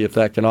 We'll see if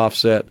that can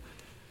offset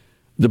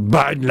the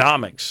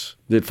Bidenomics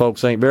that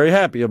folks ain't very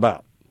happy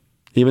about,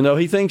 even though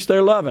he thinks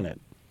they're loving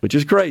it, which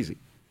is crazy.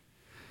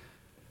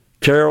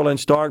 Carol in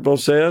Starkville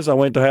says, I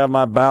went to have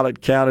my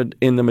ballot counted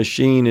in the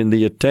machine, and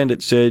the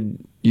attendant said,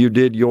 you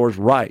did yours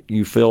right.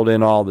 You filled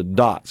in all the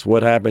dots.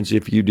 What happens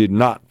if you did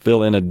not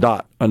fill in a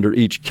dot under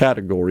each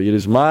category? It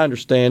is my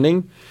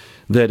understanding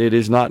that it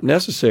is not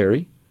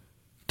necessary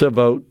to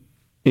vote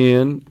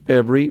in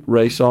every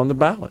race on the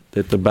ballot,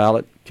 that the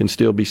ballot can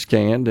still be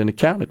scanned and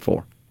accounted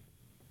for.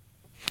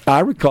 I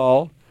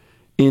recall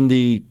in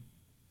the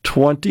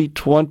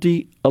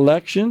 2020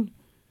 election,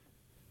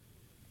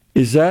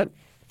 is that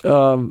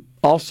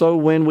also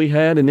when we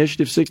had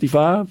Initiative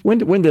 65?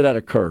 When did that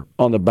occur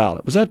on the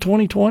ballot? Was that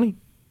 2020?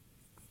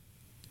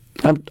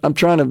 I'm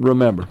trying to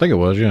remember. I think it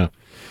was, yeah.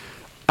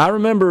 I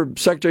remember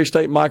Secretary of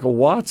State Michael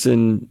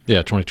Watson. Yeah,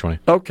 2020.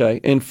 Okay,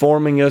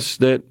 informing us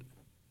that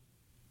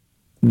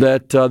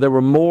there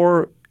were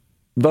more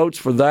votes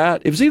for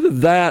that. It was either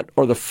that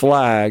or the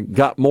flag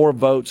got more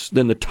votes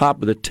than the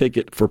top of the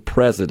ticket for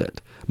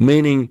president,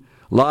 meaning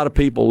a lot of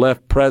people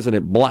left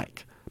president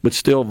blank, but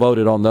still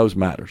voted on those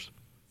matters.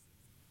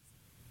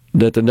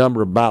 That the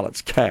number of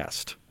ballots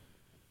cast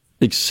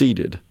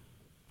exceeded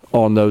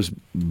on those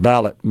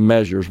ballot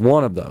measures,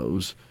 one of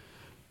those,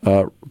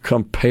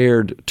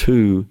 compared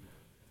to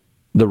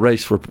the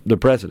race for the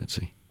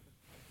presidency.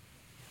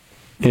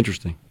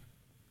 Interesting.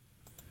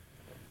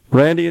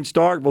 Randy in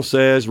Starkville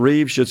says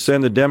Reeves should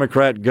send the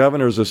Democrat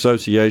Governors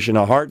Association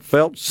a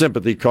heartfelt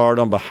sympathy card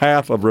on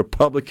behalf of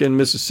Republican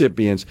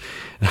Mississippians.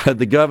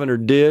 The governor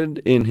did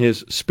in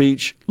his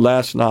speech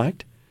last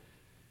night.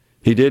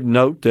 He did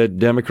note that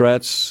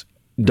Democrats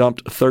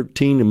dumped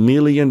 $13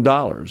 million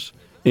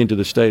into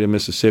the state of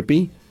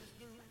Mississippi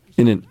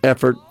in an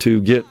effort to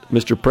get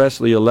Mr.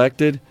 Presley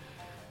elected.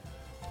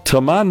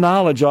 To my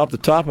knowledge, off the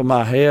top of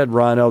my head,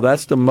 Rhino,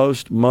 that's the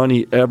most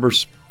money ever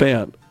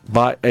spent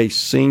by a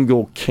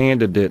single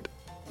candidate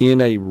in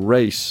a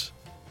race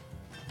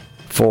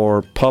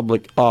for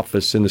public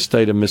office in the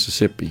state of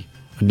Mississippi.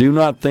 I do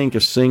not think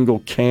a single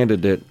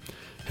candidate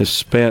has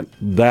spent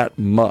that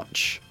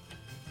much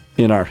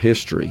in our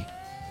history.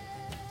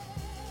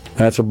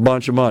 That's a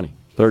bunch of money,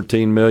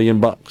 $13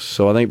 million.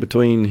 So I think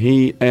between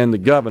he and the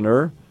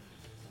governor,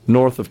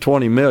 north of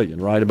 $20 million,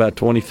 right? About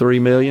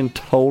 $23 million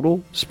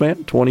total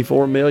spent,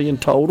 $24 million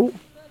total.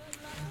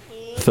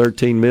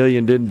 $13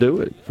 million didn't do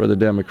it for the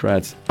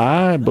Democrats.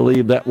 I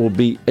believe that will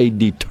be a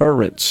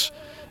deterrence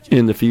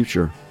in the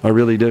future. I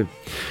really do.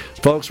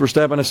 Folks, we're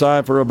stepping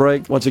aside for a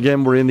break. Once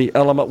again, we're in the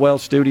Element Well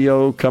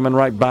studio. Coming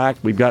right back,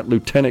 we've got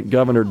Lieutenant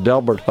Governor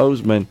Delbert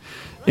Hosemann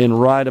in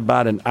right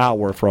about an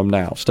hour from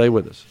now. Stay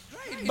with us.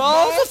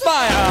 Balls of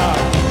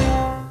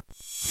fire!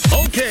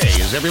 Okay,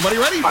 is everybody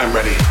ready? I'm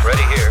ready.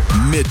 Ready here.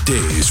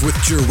 Middays with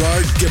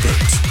Gerard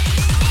Gibert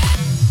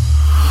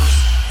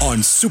on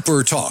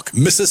SuperTalk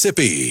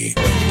Mississippi.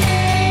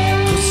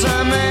 'Cause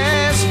I'm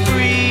as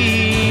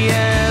free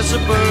as a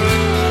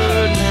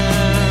bird now.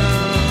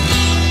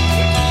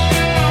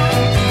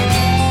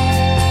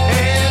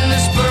 And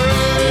this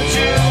bird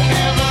will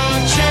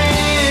never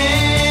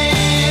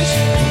change.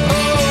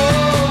 Oh,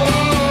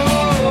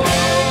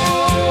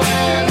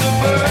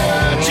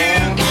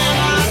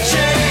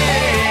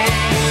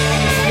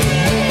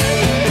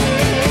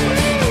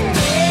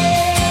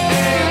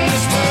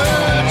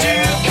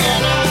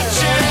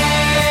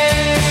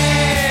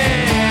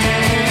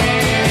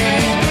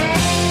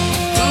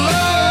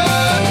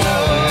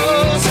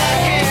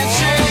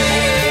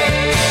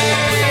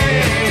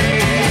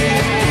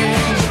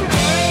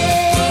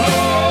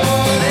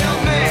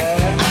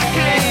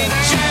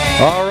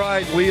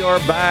 right, we are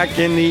back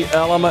in the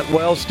Element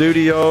Well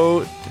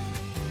studio.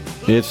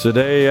 It's the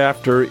day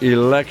after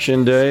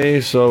Election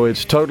Day, so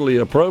it's totally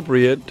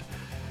appropriate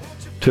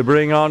to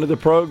bring onto the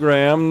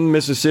program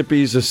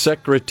Mississippi's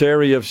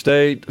Secretary of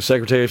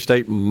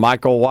State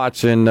Michael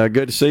Watson.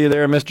 Good to see you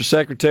there, Mr.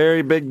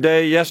 Secretary. Big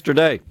day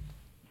yesterday.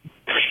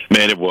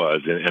 Man, it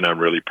was, and I'm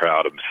really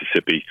proud of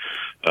Mississippi.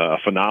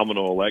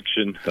 Phenomenal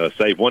election,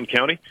 save one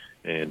county.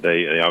 And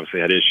they obviously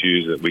had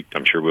issues that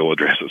I'm sure we'll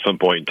address at some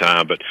point in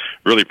time, but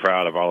really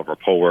proud of all of our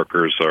poll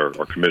workers, our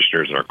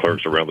commissioners, and our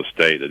clerks around the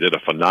state that did a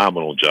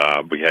phenomenal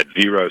job. We had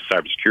 0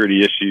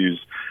 cybersecurity issues,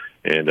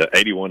 and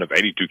 81 of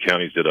 82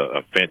 counties did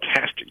a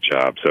fantastic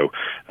job. So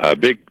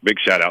big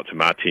shout-out to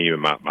my team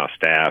and my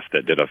staff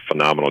that did a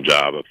phenomenal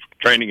job of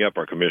training up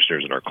our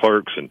commissioners and our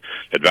clerks and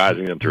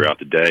advising them throughout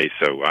the day.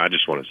 So I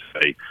just want to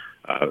say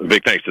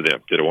big thanks to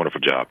them. Did a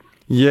wonderful job.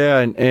 Yeah,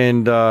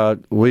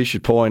 and we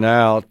should point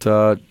out,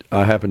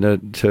 I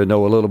happen to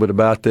know a little bit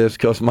about this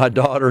because my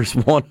daughter is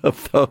one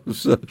of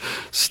those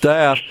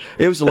staff.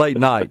 It was a late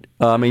night.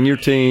 I mean, your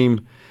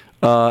team,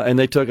 and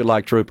they took it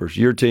like troopers.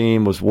 Your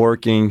team was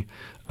working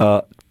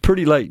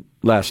pretty late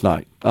last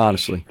night,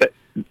 honestly.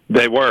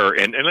 They were,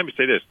 and let me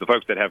say this, the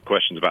folks that have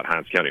questions about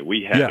Hinds County,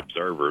 we had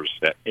observers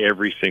at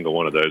every single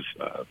one of those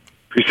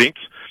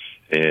precincts.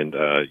 And,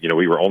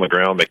 we were on the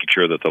ground making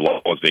sure that the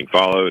law was being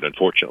followed.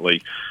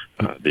 Unfortunately,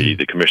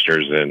 the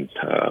commissioners and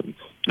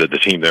the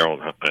team there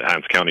on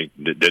Hinds County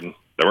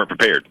they weren't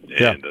prepared.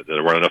 And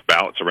there weren't enough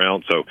ballots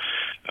around. So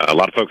a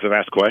lot of folks have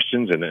asked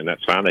questions, and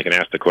that's fine. They can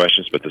ask the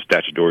questions, but the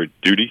statutory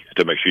duty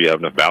to make sure you have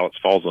enough ballots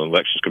falls on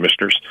elections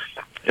commissioners.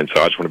 And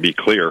so I just want to be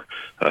clear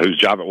whose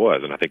job it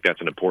was. And I think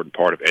that's an important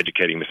part of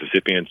educating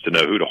Mississippians to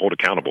know who to hold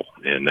accountable.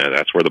 And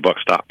that's where the buck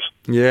stops.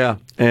 Yeah,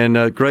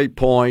 and great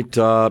point.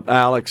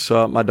 Alex,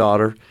 my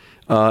daughter,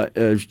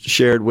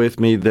 shared with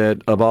me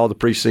that of all the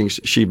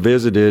precincts she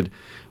visited,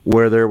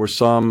 where there were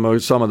some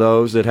of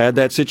those that had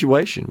that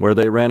situation where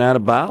they ran out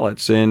of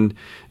ballots and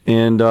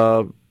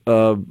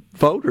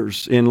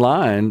voters in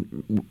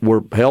line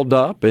were held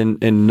up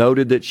and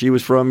noted that she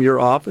was from your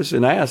office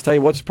and asked, hey,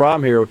 what's the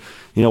problem here?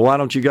 Why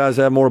don't you guys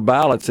have more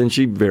ballots? And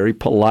she very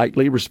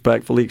politely,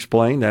 respectfully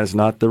explained that's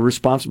not the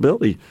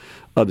responsibility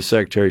of the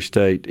Secretary of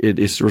State. It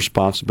is the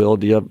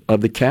responsibility of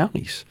the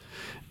counties.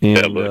 And,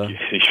 yeah, look,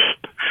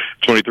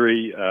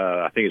 23,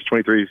 I think it's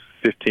 23,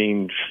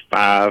 15,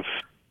 5,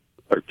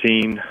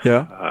 13.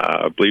 Yeah.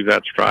 I believe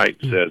that's right.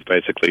 Says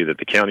basically that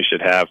the county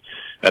should have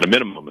at a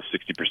minimum of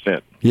 60%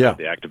 of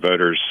the active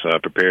voters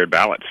prepared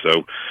ballots.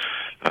 So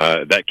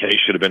that case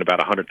should have been about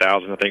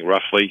 100,000, I think,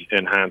 roughly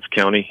in Hinds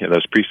County in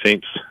those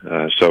precincts.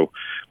 So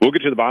we'll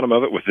get to the bottom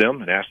of it with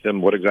them and ask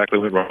them what exactly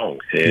went wrong.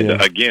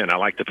 And again, I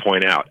like to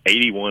point out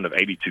 81 of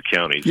 82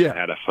 counties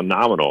had a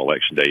phenomenal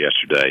election day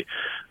yesterday.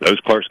 Those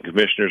clerks and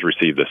commissioners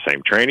received the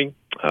same training.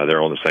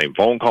 They're on the same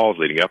phone calls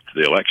leading up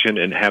to the election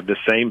and have the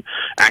same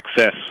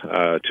access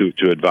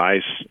to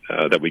advice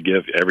that we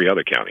give every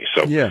other county.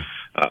 So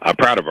I'm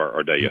proud of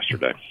our day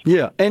yesterday.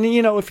 Yeah, and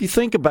if you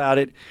think about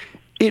it,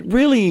 it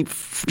really,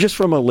 just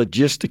from a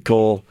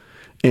logistical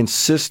and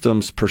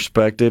systems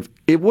perspective,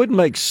 it would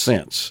make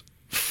sense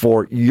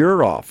for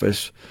your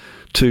office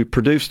to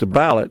produce the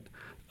ballot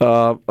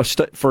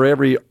for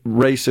every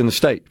race in the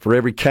state, for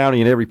every county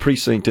and every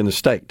precinct in the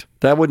state.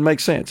 That would make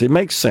sense. It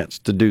makes sense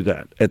to do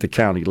that at the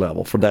county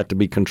level, for that to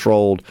be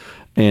controlled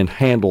and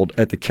handled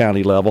at the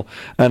county level.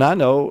 And I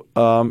know,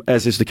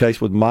 as is the case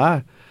with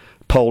my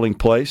polling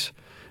place,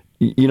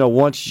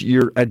 once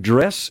your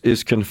address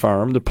is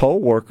confirmed, the poll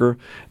worker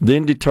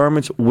then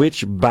determines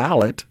which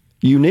ballot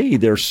you need.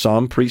 There's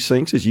some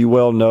precincts, as you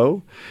well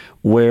know,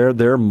 where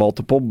there are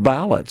multiple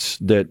ballots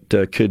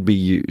that could be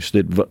used,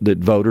 that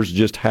voters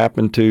just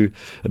happen to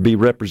be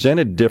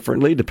represented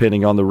differently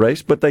depending on the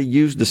race, but they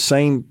use the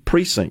same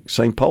precinct,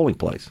 same polling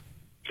place.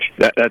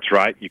 That's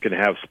right. You can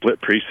have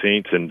split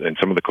precincts, and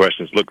some of the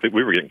questions, look,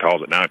 we were getting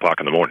calls at 9 o'clock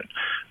in the morning.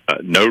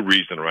 No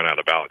reason to run out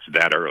of ballots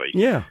that early.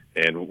 Yeah.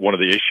 And one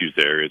of the issues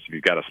there is if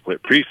you've got a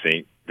split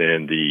precinct,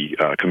 then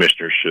the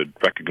commissioners should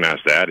recognize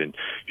that, and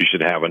you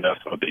should have enough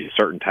of a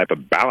certain type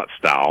of ballot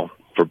style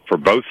for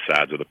both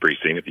sides of the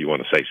precinct, if you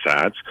want to say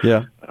sides,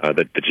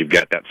 that you've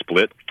got that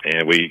split.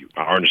 And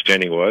our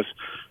understanding was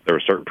there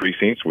were certain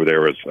precincts where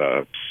there was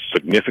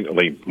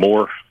significantly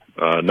more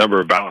number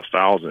of ballot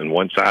styles in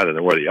one side than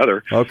there were the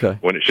other. Okay.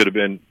 When it should have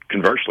been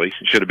conversely,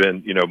 it should have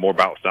been more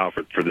ballot style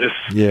for this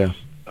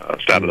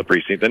side of the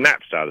precinct than that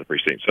side of the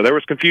precinct. So there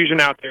was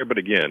confusion out there, but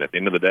again, at the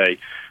end of the day,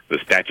 the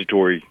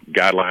statutory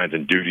guidelines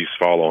and duties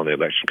fall on the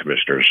election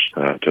commissioners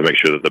to make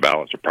sure that the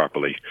ballots are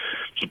properly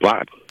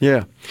supplied.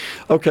 Yeah.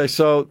 Okay.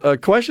 So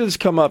questions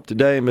come up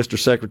today, Mr.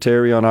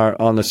 Secretary,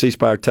 on the C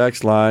Spire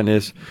text line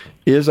is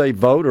a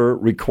voter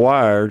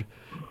required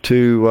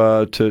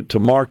to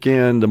mark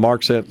in the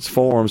mark sense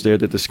forms there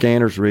that the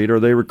scanners read? Are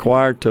they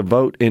required to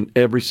vote in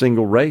every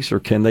single race, or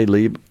can they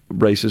leave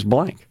races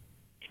blank?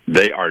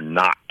 They are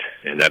not.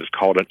 and that is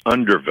called an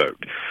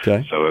undervote.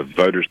 Okay. So if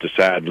voters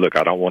decide, look,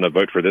 I don't want to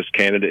vote for this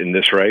candidate in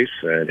this race,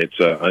 and it's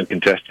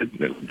uncontested,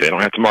 they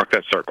don't have to mark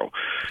that circle.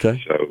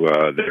 Okay.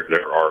 So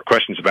there are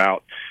questions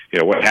about,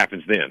 what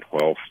happens then?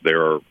 Well,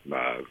 there are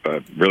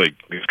really,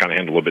 it's kind of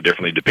handled a little bit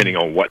differently depending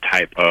on what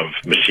type of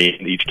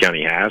machine each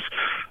county has.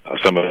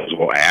 Some of those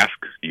will ask,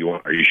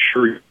 are you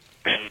sure?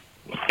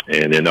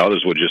 And then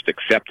others will just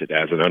accept it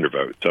as an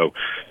undervote. So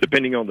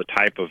depending on the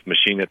type of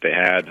machine that they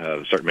had,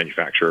 a certain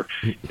manufacturer,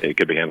 it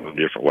could be handled in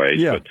different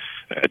ways. Yeah.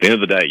 But at the end of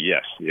the day,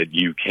 yes,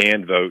 you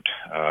can vote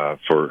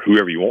for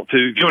whoever you want to.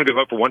 If you want to go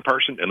vote for one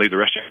person and leave the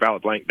rest of your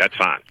ballot blank, that's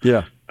fine.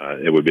 Yeah.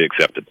 It would be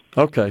accepted.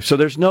 Okay, so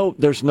there's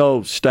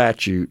no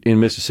statute in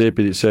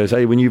Mississippi that says,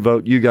 hey, when you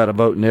vote, you got to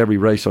vote in every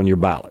race on your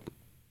ballot.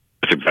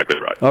 That's exactly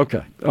right.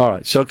 Okay, all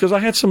right. So because I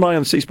had somebody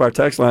on the C Spire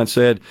text line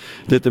said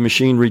that the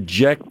machine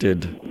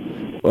rejected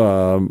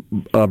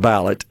a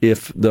ballot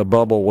if the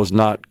bubble was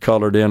not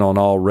colored in on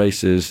all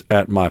races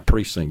at my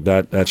precinct.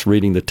 That's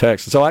reading the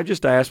text. So I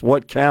just asked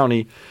what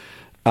county.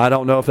 I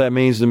don't know if that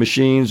means the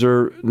machines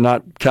are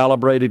not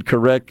calibrated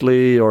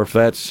correctly or if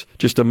that's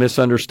just a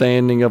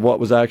misunderstanding of what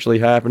was actually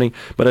happening.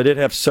 But I did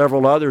have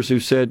several others who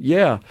said,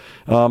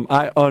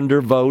 I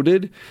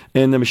undervoted,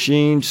 and the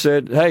machine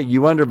said, hey,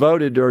 you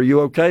undervoted. Are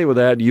you okay with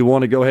that? Do you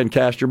want to go ahead and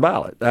cast your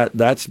ballot?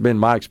 That's been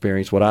my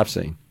experience, what I've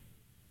seen.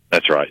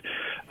 That's right.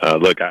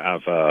 Look,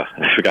 I've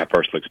got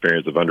personal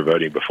experience of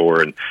undervoting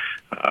before in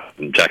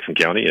Jackson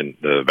County, and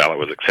the ballot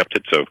was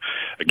accepted. So,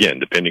 again,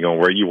 depending on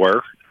where you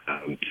were,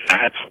 I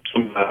had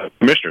some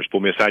commissioners pull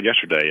me aside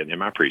yesterday in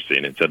my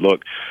precinct and said,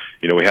 look,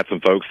 we had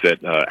some folks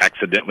that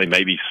accidentally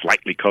maybe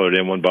slightly colored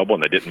in one bubble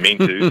and they didn't mean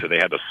to, so they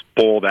had to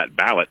spoil that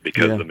ballot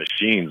because the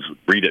machines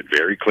read it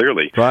very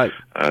clearly. Right.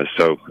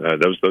 So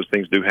those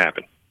things do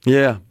happen.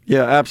 Yeah,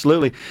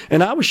 absolutely.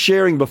 And I was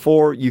sharing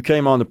before you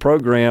came on the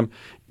program,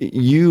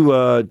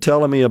 you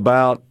telling me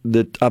about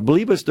I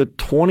believe it's the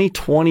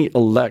 2020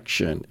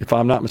 election, if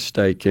I'm not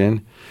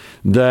mistaken,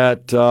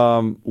 that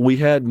we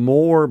had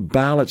more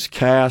ballots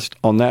cast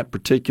on that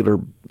particular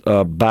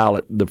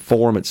ballot, the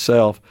form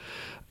itself.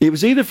 It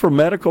was either for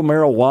medical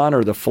marijuana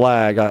or the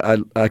flag,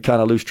 I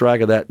kind of lose track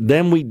of that,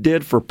 than we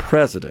did for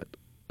president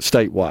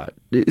statewide.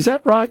 Is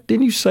that right?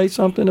 Didn't you say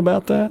something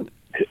about that?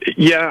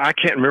 Yeah, I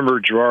can't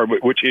remember, Gerard,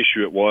 which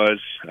issue it was,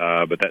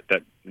 but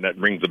that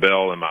rings a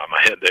bell in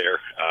my head there.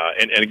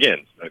 And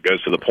again, it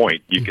goes to the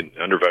point. You can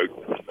undervote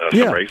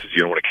some races. You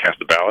don't want to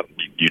cast a ballot.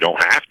 You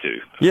don't have to.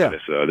 Yeah.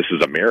 This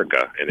is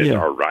America, and it's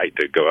our right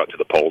to go out to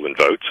the polls and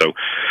vote. So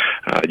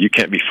you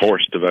can't be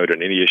forced to vote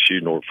on any issue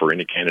nor for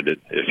any candidate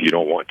if you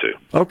don't want to.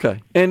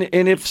 Okay. And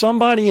if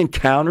somebody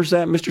encounters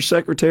that, Mr.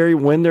 Secretary,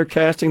 when they're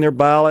casting their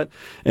ballot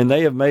and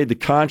they have made the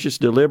conscious,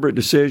 deliberate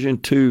decision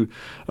to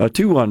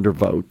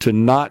undervote, to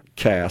not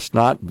cast,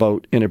 not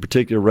vote in a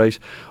particular race,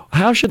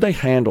 how should they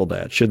handle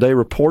that? Should they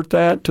report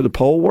that to the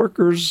poll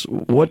workers?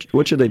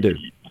 What should they do?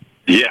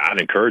 Yeah, I'd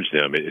encourage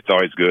them. It's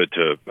always good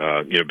to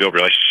build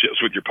relationships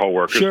with your poll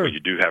workers when you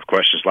do have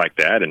questions like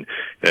that. And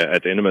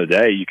at the end of the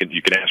day, you can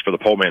ask for the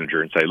poll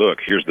manager and say, look,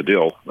 here's the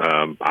deal.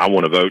 I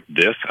want to vote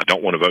this. I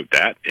don't want to vote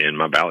that, and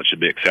my ballot should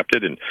be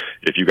accepted. And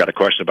if you've got a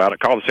question about it,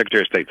 call the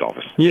Secretary of State's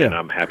office. Yeah. And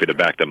I'm happy to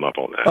back them up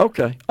on that.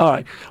 Okay. All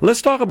right.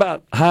 Let's talk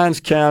about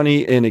Hinds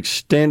County and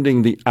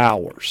extending the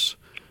hours.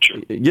 Sure.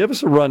 Give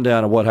us a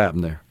rundown of what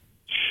happened there.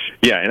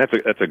 Yeah, and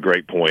that's a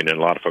great point, and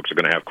a lot of folks are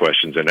going to have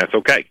questions, and that's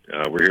okay.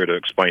 We're here to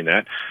explain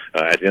that.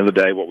 At the end of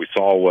the day, what we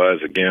saw was,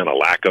 again, a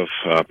lack of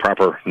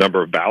proper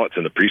number of ballots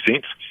in the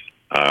precincts.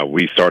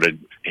 We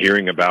started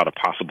hearing about a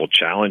possible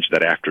challenge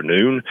that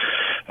afternoon.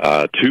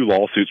 2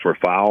 lawsuits were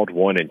filed,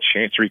 one in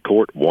Chancery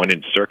Court, one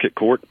in Circuit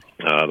Court.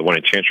 The one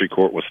in Chancery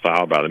Court was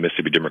filed by the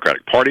Mississippi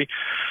Democratic Party.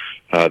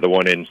 The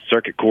one in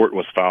Circuit Court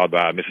was filed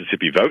by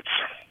Mississippi Votes.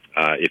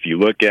 If you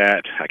look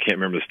at, I can't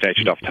remember the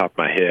statute off the top of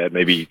my head,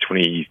 maybe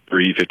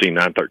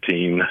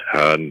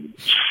 23-15-913,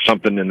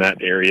 something in that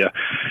area,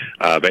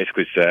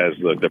 basically says,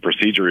 look, the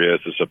procedure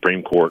is the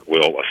Supreme Court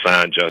will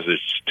assign judges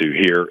to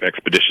hear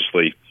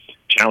expeditiously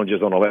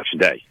challenges on Election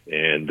Day.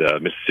 And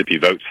Mississippi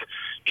Votes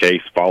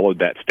case followed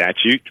that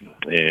statute,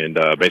 and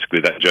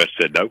basically that judge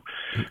said no.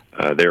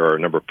 There are a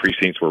number of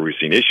precincts where we've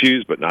seen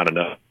issues, but not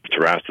enough to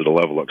rise to the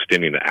level of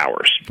extending the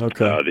hours.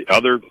 Okay. The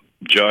other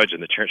judge in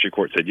the Chancery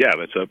Court said, yeah,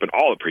 let's open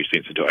all the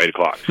precincts until 8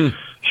 o'clock. So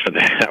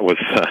that was,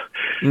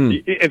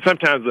 and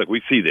sometimes, look,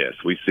 we see this.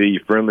 We see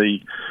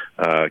friendly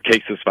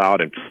cases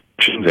filed and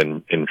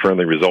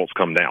friendly results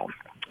come down.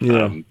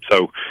 Yeah.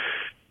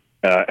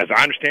 As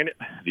I understand it,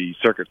 the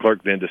circuit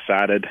clerk then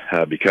decided,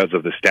 because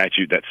of the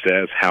statute that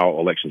says how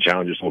election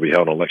challenges will be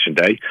held on Election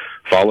Day,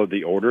 followed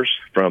the orders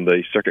from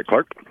the circuit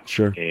clerk.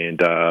 Sure. And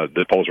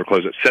the polls were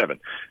closed at 7.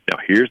 Now,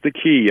 here's the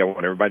key I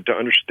want everybody to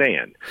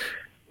understand.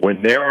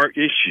 When there are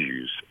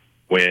issues,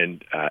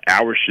 when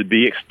hours should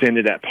be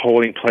extended at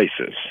polling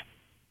places,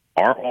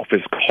 our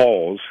office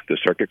calls the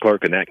circuit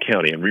clerk in that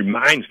county and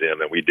reminds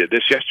them, and we did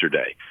this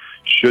yesterday,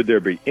 should there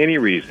be any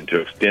reason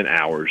to extend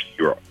hours,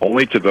 you are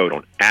only to vote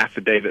on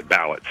affidavit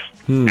ballots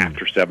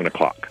after 7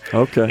 o'clock.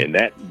 Okay.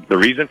 And the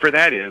reason for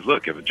that is,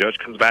 look, if a judge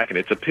comes back and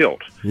it's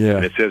appealed,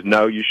 and it says,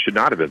 no, you should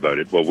not have been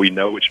voted, well, we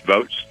know which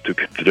votes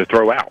to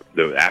throw out,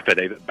 the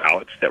affidavit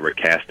ballots that were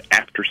cast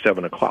after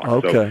 7 o'clock.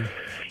 Okay. So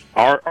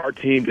our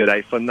team did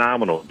a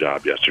phenomenal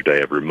job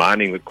yesterday of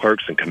reminding the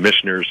clerks and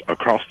commissioners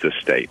across this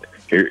state,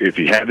 here, if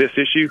you have this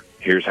issue,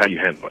 here's how you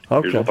handle it.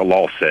 Okay. Here's what the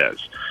law says.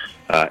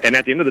 And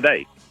at the end of the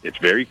day, it's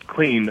very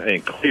clean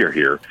and clear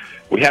here.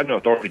 We have no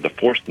authority to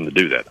force them to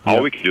do that.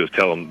 All we can do is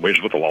tell them,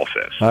 here's what the law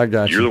says. I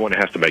got you. You're the one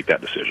that has to make that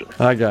decision.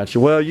 I got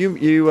you. Well,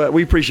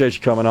 we appreciate you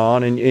coming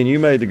on, and you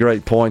made the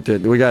great point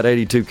that we got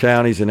 82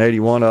 counties, and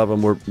 81 of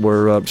them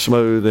were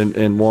smooth,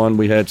 and one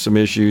we had some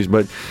issues.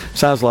 But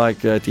sounds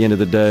like at the end of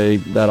the day,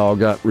 that all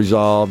got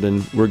resolved,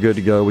 and we're good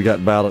to go. We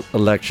got ballot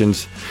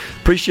elections.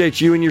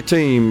 Appreciate you and your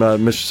team,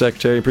 Mr.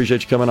 Secretary.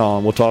 Appreciate you coming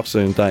on. We'll talk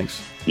soon.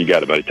 Thanks. You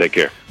got it, buddy. Take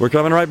care. We're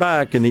coming right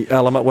back in the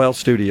Element Well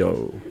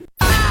studio.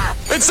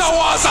 It's so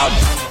awesome!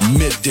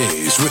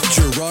 Middays with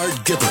Gerard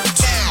Gibert.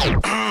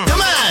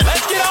 Come on,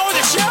 let's get on with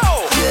the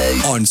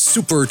show! On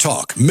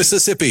SuperTalk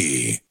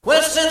Mississippi.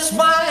 Well, since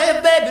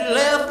my baby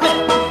left me,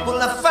 well,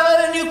 I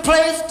found a new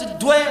place to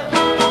dwell.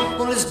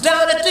 Well, it's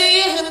down at the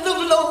end of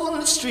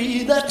Lonely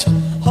Street, that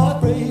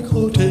Heartbreak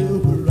Hotel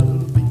where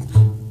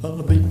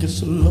I'll be just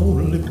so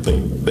lonely,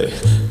 baby.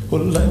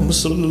 Well, I'm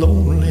so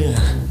lonely.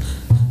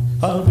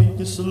 I'll be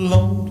just so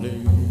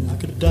lonely, I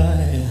could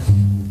die.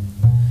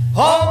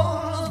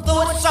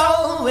 Although it's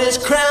always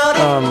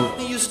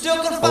crowded, you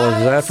still can find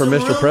was that for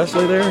Mr.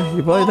 Presley there?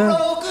 You played that?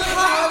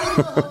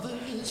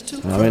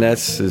 I mean,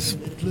 that's his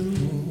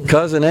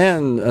cousin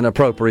and an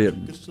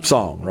appropriate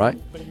song, right?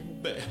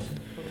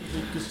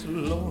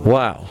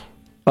 Wow.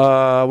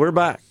 We're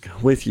back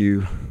with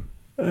you,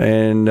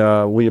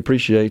 and we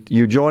appreciate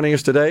you joining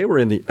us today. We're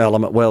in the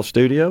Element Well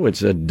studio.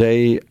 It's a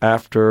day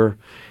after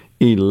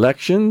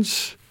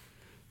elections.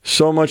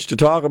 So much to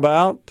talk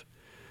about.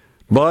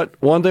 But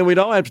one thing we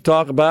don't have to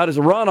talk about is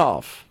a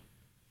runoff,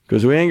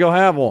 because we ain't going to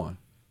have one.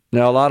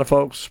 Now, a lot of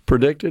folks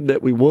predicted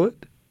that we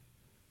would.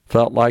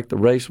 Felt like the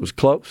race was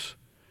close.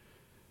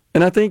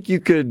 And I think you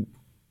could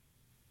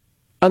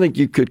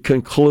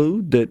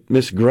conclude that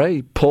Miss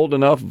Gray pulled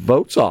enough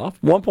votes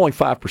off,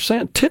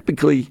 1.5%,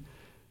 typically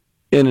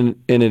in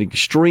an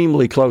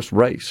extremely close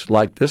race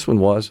like this one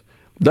was,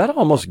 that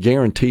almost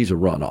guarantees a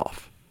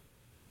runoff.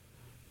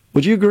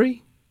 Would you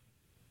agree?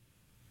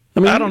 I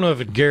mean, I don't know if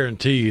it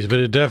guarantees, but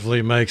it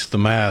definitely makes the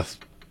math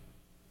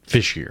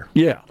fishier.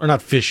 Yeah. Or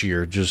not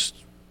fishier, just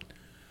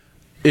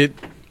it.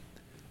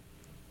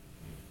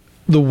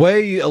 The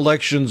way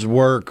elections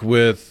work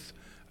with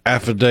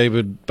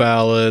affidavit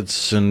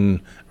ballots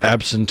and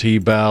absentee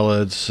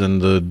ballots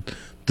and the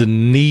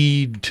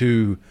need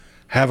to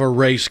have a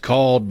race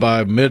called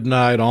by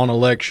midnight on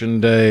election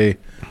day,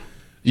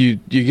 you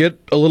get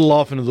a little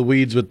off into the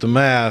weeds with the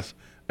math.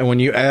 And when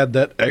you add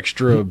that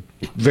extra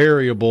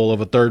variable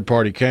of a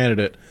third-party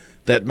candidate,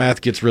 that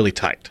math gets really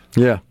tight.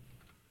 Yeah.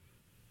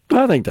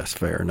 I think that's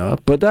fair enough.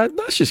 But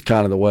that's just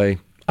kind of the way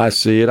I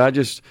see it.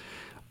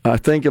 I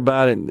think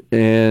about it,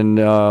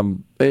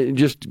 and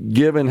just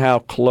given how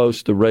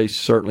close the race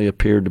certainly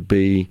appeared to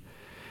be,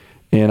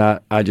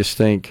 and I just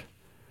think,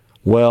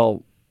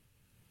 well,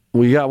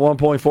 we got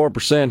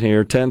 1.4%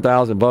 here,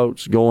 10,000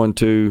 votes going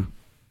to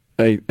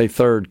a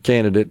third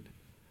candidate.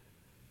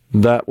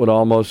 That would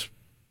almost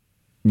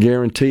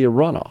guarantee a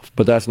runoff,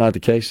 but that's not the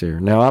case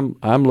here. Now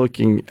I'm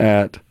looking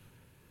at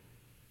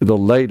the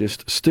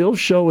latest, still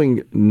showing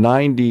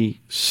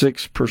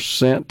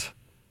 96%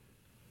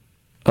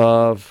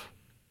 of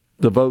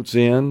the votes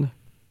in,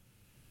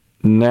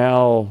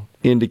 now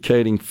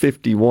indicating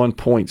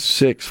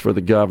 51.6 for the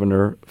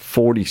governor,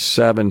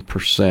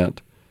 47%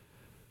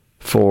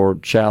 for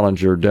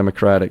challenger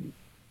Democratic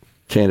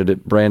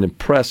candidate Brandon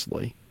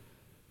Presley.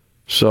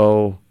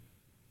 So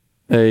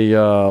a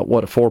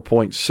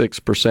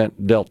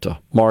 4.6% delta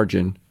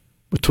margin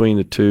between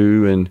the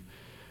two, and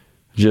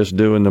just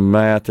doing the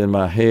math in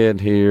my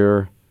head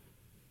here,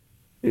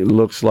 it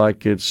looks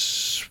like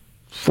it's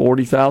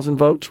 40,000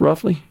 votes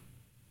roughly.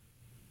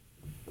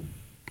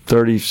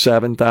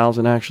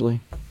 37,000 actually.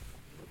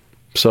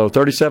 So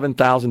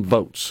 37,000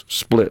 votes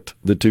split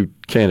the two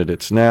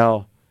candidates.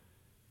 Now,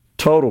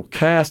 total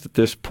cast at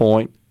this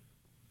point,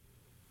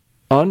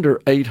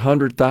 under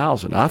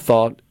 800,000. I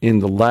thought in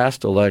the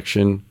last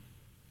election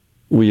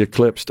we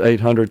eclipsed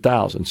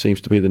 800,000,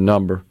 seems to be the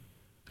number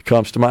that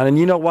comes to mind. And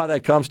you know why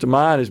that comes to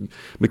mind is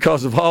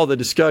because of all the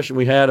discussion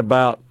we had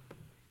about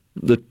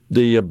the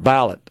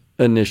ballot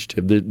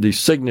initiative, the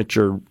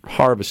signature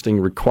harvesting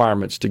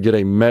requirements to get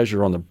a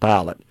measure on the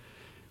ballot,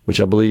 which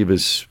I believe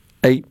is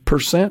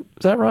 8%. Is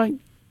that right?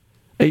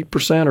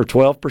 8% or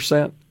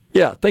 12%?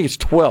 Yeah, I think it's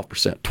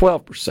 12%.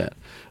 12%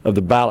 of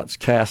the ballots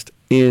cast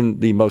in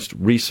the most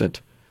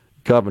recent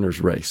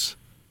governor's race.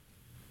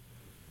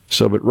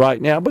 So, but right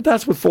now, but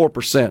that's with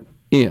 4%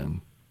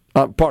 in.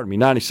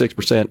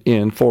 96%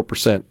 in,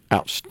 4%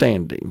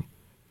 outstanding.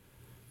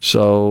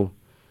 So,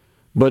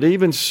 but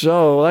even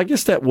so, I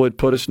guess that would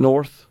put us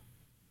north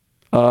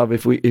of,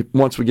 if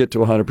once we get to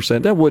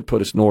 100%, that would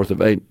put us north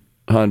of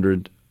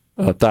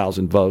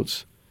 800,000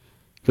 votes,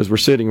 because we're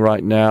sitting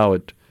right now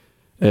at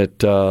doing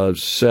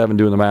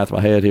the math in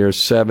my head here,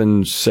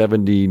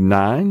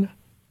 779,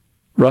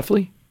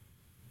 roughly.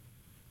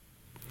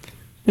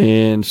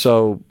 And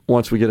so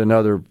once we get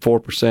another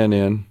 4%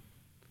 in,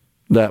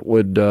 that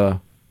would do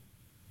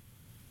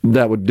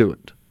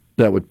it.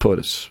 That would put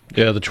us.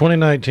 Yeah, the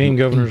 2019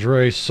 governor's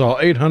race saw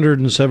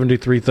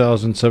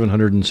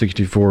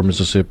 873,764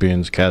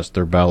 Mississippians cast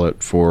their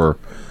ballot for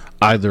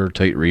either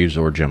Tate Reeves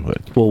or Jim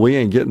Hood. Well, we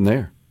ain't getting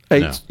there.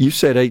 No. You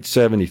said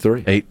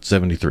 873.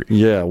 873.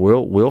 Yeah,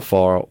 we'll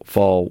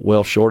fall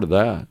well short of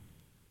that,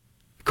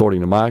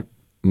 according to my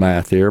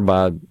math here,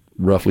 by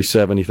roughly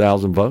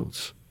 70,000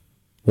 votes.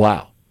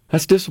 Wow.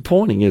 That's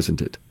disappointing,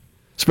 isn't it?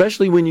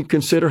 Especially when you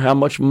consider how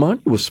much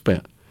money was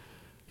spent.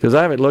 Because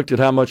I haven't looked at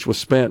how much was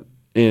spent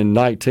in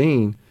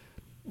 19.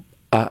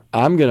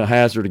 I'm going to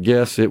hazard a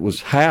guess it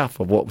was half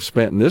of what was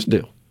spent in this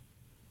deal.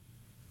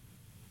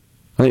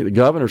 I think the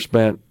governor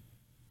spent,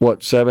 what,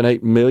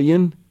 7-8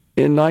 million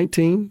in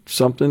 19?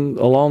 Something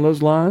along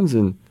those lines.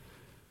 And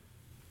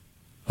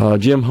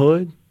Jim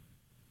Hood,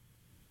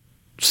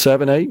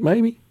 7-8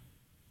 maybe?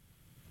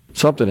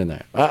 Something in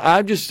there.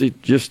 I just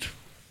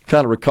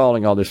kind of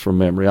recalling all this from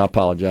memory. I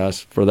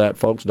apologize for that,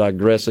 folks,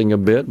 digressing a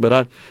bit,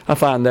 but I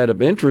find that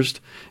of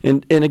interest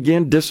and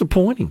again,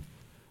 disappointing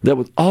that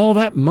with all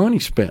that money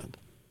spent,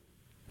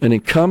 an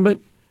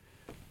incumbent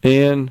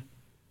and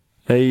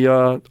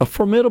a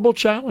formidable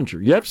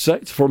challenger. You have to say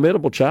it's a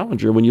formidable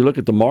challenger when you look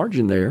at the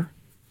margin there,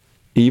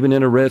 even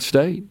in a red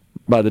state,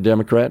 by the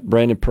Democrat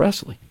Brandon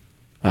Presley.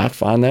 I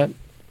find that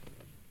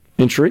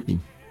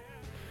intriguing.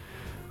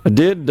 I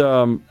did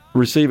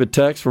receive a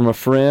text from a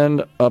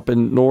friend up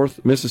in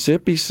North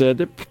Mississippi, said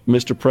that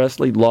Mr.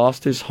 Presley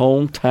lost his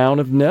hometown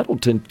of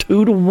Nettleton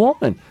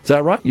 2-1. Is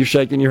that right? You're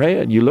shaking your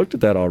head. You looked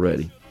at that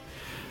already.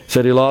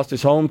 Said he lost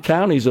his home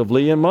counties of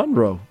Lee and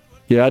Monroe.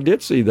 Yeah, I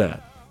did see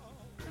that.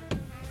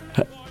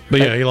 But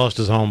yeah, he lost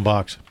his home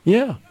box.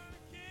 Yeah.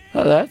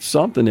 That's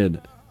something, isn't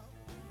it?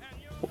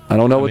 I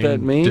don't know what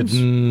that means.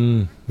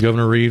 Didn't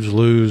Governor Reeves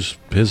lose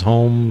his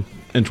home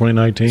in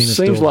 2019?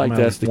 Seems like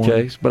that's the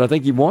case, but I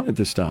think he won it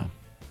this time,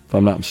 if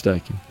I'm not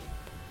mistaken.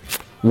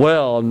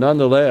 Well,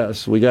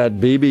 nonetheless, we got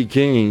B.B.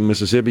 King,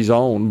 Mississippi's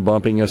own,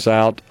 bumping us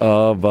out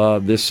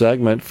of this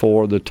segment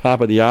for the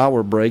top of the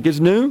hour break. It's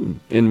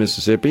noon in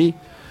Mississippi.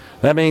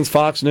 That means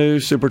Fox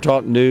News,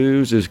 SuperTalk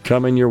News is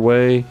coming your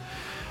way.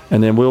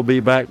 And then we'll be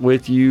back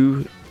with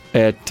you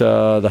at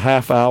the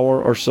half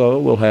hour or so.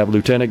 We'll have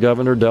Lieutenant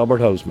Governor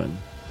Delbert Hosemann.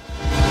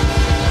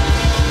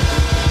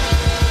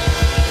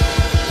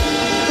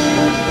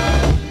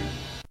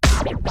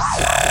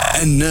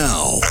 And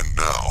now,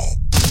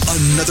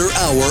 another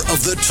hour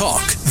of the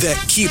talk that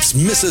keeps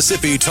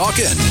Mississippi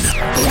talking.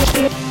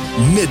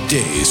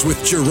 Middays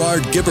with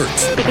Gerard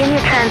Gibert. Begin your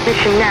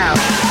transition now.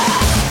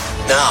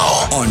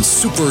 Now on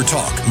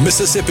SuperTalk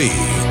Mississippi.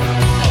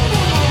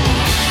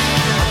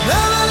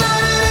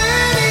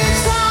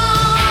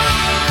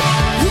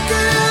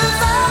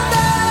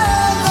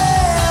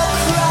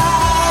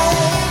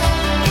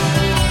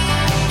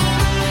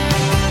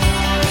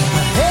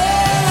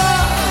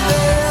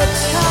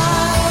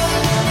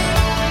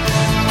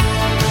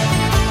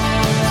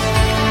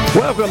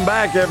 Welcome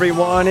back,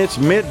 everyone. It's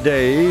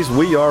Middays.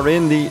 We are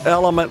in the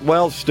Element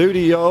Wealth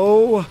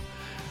studio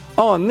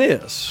on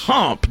this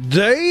Hump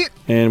Day.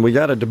 And we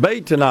got a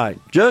debate tonight.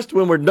 Just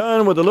when we're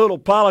done with a little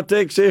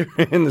politics here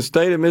in the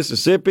state of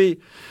Mississippi,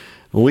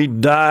 we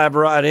dive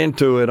right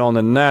into it on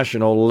the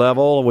national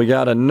level. We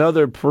got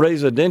another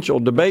presidential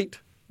debate.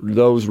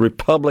 Those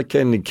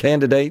Republican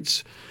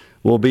candidates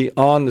will be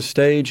on the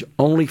stage.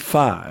 Only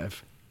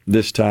 5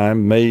 this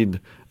time made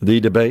the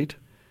debate.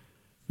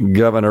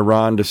 Governor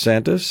Ron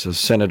DeSantis,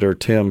 Senator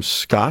Tim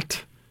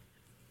Scott,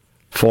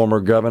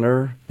 former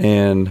governor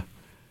and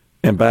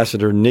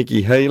Ambassador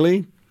Nikki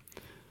Haley,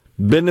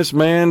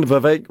 businessman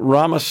Vivek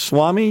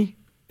Ramaswamy,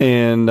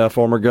 and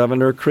former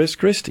Governor Chris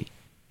Christie.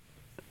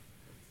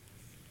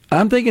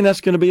 I'm thinking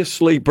that's going to be a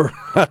sleeper.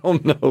 I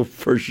don't know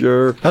for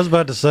sure. I was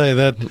about to say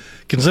that,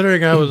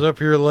 considering I was up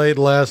here late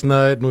last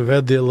night and we've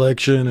had the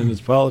election and it's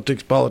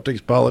politics,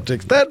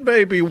 that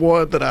may be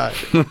one that I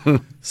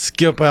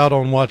skip out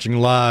on watching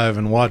live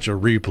and watch a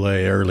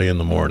replay early in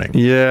the morning.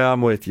 Yeah,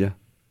 I'm with you.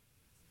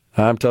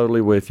 I'm totally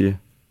with you.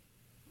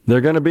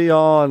 They're going to be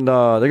on,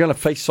 they're going to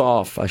face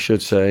off, I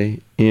should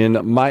say, in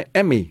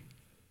Miami,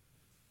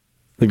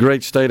 the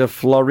great state of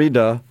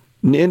Florida.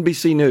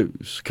 NBC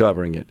News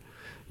covering it.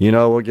 You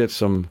know, we'll get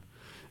some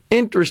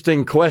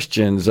interesting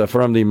questions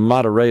from the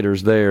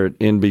moderators there at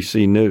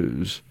NBC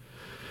News.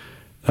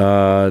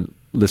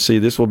 Let's see,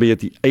 this will be at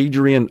the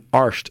Adrian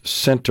Arsht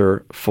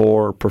Center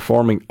for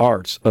Performing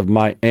Arts of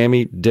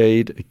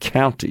Miami-Dade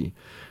County.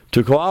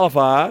 To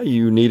qualify,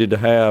 you needed to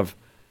have,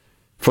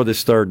 for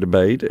this third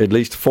debate, at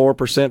least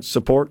 4%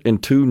 support in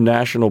 2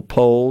 national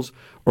polls,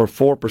 or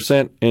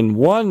 4% in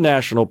one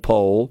national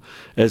poll,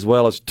 as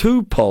well as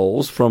 2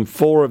 polls from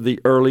 4 of the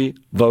early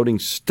voting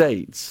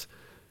states,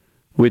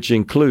 which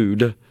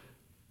include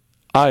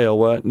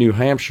Iowa, New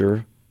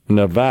Hampshire,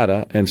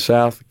 Nevada, and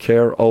South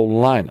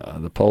Carolina.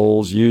 The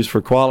polls used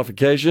for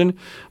qualification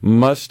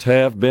must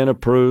have been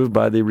approved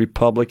by the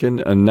Republican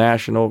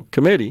National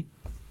Committee.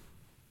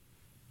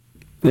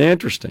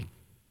 Interesting.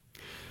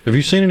 Have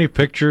you seen any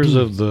pictures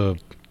of the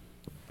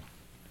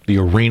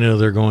arena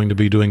they're going to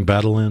be doing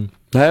battle in?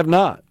 I have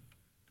not.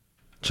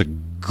 It's a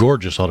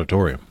gorgeous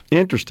auditorium.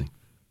 Interesting.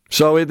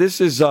 So this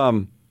is,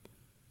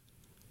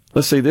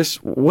 let's see,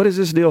 what is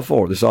this deal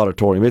for, this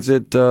auditorium? Is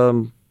it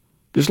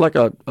just like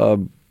a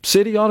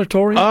city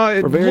auditorium?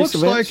 It looks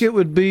like it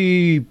would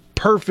be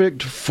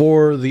perfect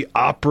for the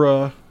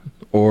opera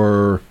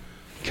or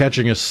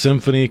catching a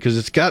symphony because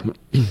it's got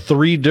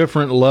 3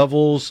 different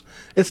levels.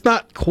 It's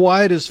not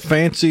quite as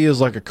fancy as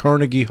like a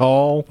Carnegie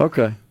Hall.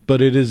 Okay.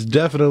 But it is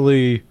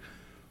definitely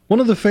one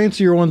of the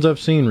fancier ones I've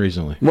seen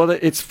recently. Well,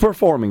 it's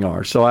performing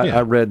arts, so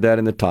I read that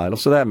in the title,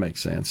 so that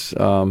makes sense.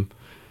 I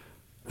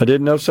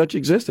didn't know such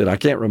existed. I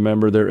can't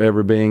remember there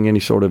ever being any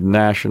sort of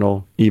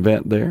national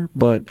event there,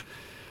 but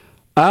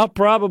I'll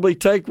probably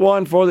take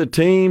one for the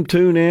team.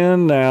 Tune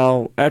in.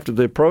 Now, after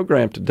the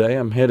program today,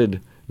 I'm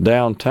headed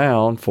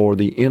downtown for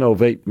the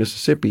Innovate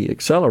Mississippi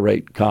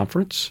Accelerate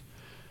Conference.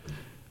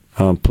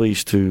 I'm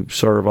pleased to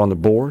serve on the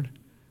board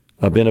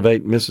of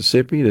Innovate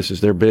Mississippi. This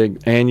is their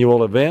big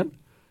annual event.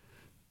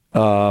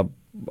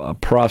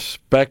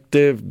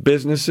 Prospective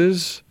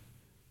businesses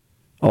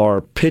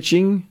are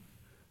pitching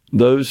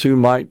those who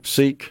might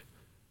seek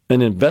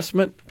an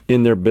investment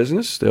in their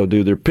business. They'll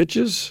do their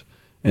pitches,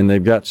 and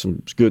they've got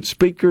some good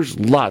speakers,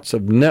 lots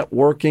of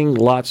networking,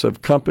 lots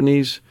of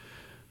companies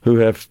who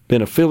have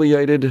been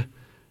affiliated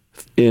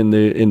in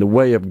the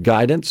way of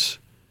guidance,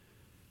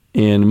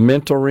 in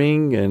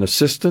mentoring and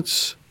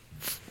assistance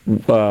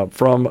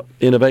from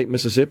Innovate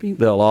Mississippi.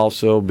 They'll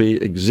also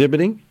be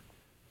exhibiting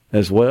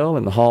as well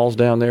in the halls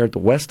down there at the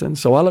Westin.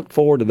 So I look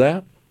forward to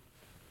that.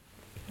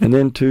 And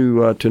then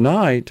to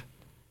tonight,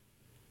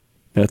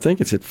 I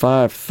think it's at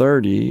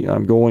 5:30,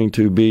 I'm going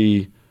to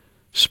be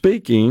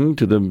speaking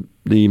to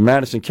the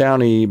Madison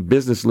County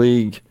Business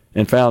League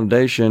and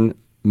Foundation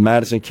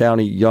Madison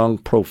County Young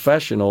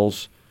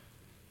Professionals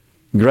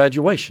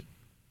graduation.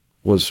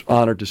 Was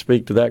honored to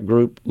speak to that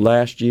group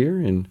last year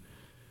and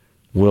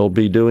will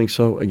be doing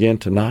so again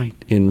tonight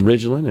in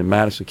Ridgeland and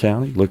Madison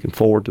County. Looking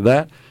forward to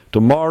that.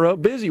 Tomorrow,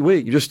 busy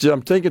week.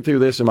 I'm thinking through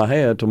this in my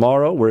head.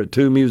 Tomorrow, we're at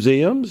 2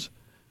 museums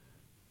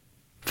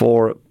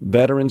for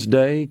Veterans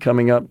Day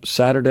coming up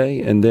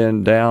Saturday, and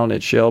then down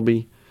at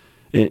Shelby,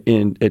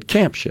 at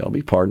Camp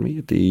Shelby,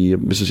 at the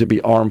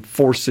Mississippi Armed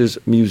Forces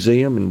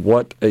Museum, and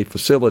what a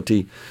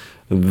facility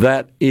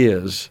that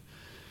is.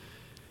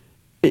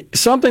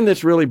 Something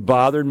that's really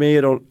bothered me,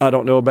 I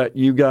don't know about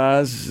you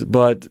guys,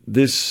 but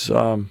this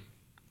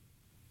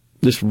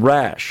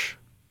rash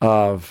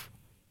of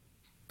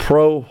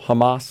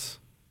pro-Hamas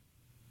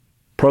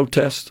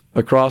protests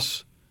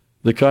across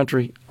the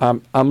country.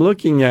 I'm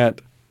looking at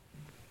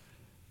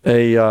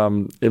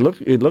it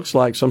looks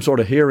like some sort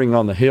of hearing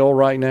on the Hill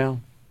right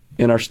now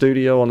in our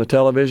studio on the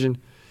television.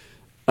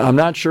 I'm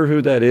not sure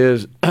who that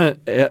is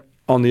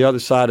on the other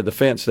side of the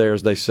fence there,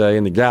 as they say,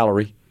 in the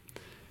gallery.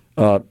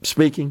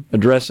 Speaking,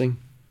 addressing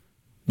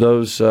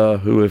those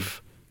who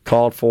have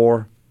called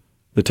for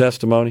the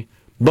testimony.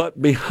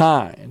 But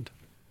behind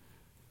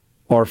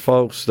are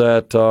folks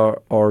that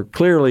are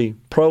clearly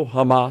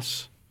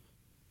pro-Hamas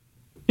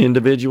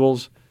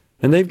individuals,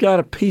 and they've got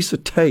a piece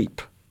of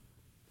tape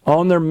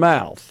on their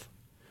mouth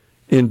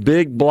in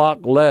big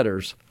block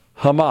letters,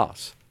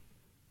 Hamas.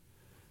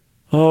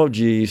 Oh,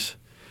 geez.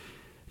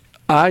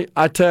 I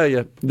tell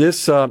you,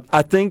 this.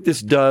 I think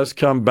this does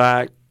come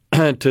back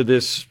to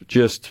this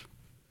just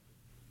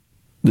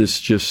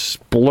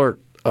splurt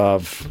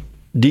of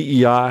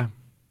DEI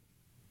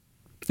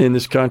in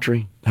this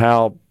country,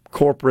 how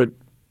corporate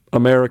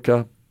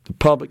America, the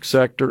public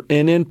sector,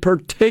 and in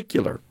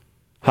particular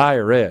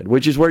higher ed,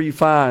 which is where you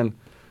find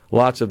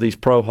lots of these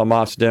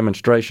pro-Hamas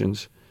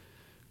demonstrations,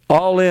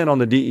 all in on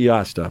the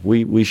DEI stuff.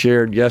 We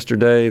shared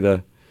yesterday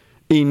the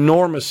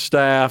enormous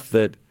staff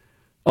that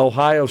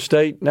Ohio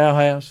State now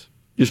has,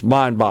 just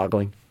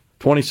mind-boggling,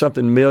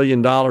 $20-something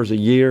million a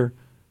year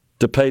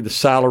to pay the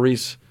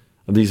salaries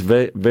of these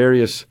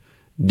various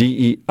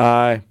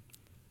DEI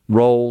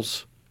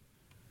roles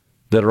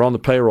that are on the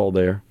payroll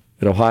there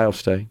at Ohio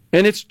State.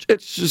 And it's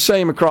the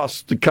same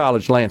across the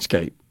college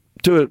landscape.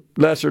 To a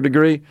lesser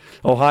degree,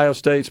 Ohio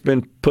State's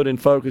been put in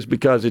focus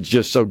because it's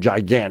just so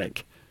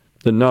gigantic,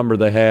 the number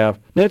they have.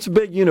 Now, it's a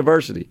big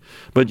university.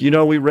 But,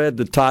 we read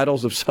the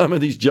titles of some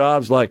of these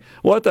jobs like,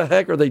 what the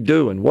heck are they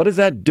doing? What does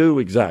that do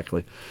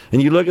exactly?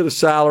 And you look at the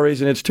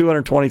salaries, and it's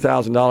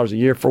 $220,000 a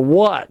year. For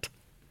what?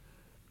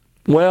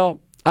 Well,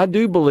 I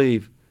do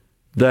believe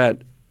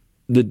that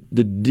the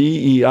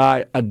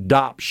DEI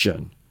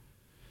adoption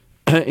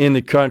in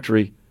the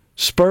country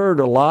spurred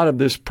a lot of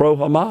this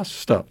pro-Hamas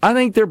stuff. I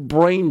think they're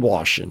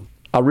brainwashing.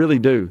 I really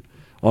do.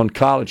 on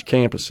college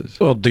campuses.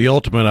 Well, the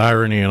ultimate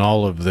irony in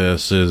all of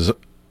this is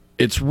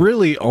it's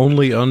really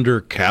only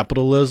under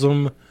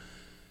capitalism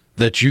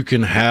that you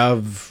can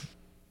have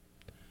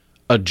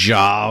a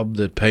job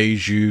that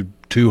pays you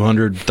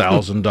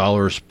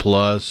 $200,000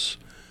 plus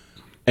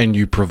and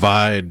you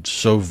provide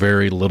so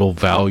very little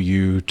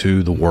value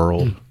to the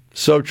world.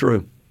 So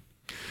true.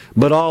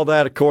 But all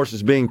that, of course,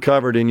 is being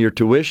covered in your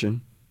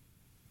tuition.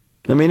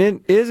 I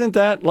mean, isn't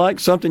that like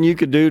something you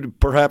could do to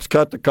perhaps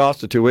cut the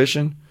cost of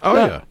tuition? Oh,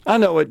 yeah. I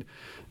know it.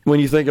 When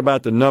you think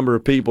about the number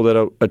of people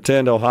that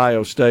attend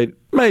Ohio State,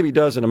 maybe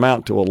doesn't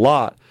amount to a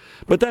lot,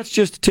 but that's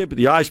just the tip of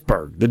the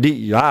iceberg, the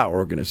DEI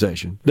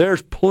organization.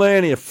 There's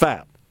plenty of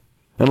fat,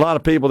 and a lot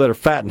of people that are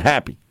fat and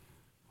happy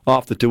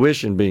off the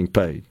tuition being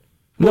paid.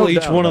 Well,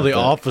 each one of the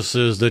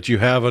offices that you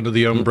have under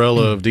the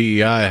umbrella of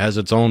DEI has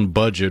its own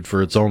budget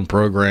for its own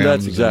programs.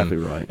 That's exactly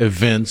right.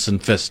 Events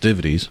and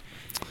festivities.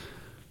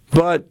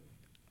 But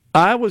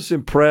I was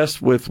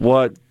impressed with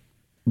what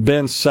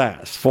Ben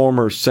Sasse,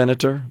 former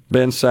Senator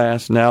Ben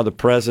Sasse, now the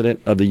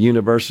president of the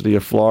University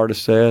of Florida,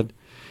 said.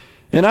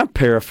 And I'm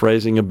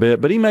paraphrasing a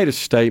bit, but he made a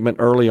statement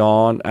early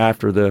on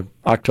after the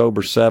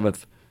October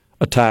 7th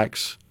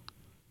attacks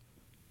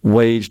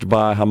waged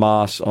by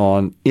Hamas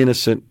on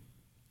innocent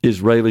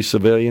Israeli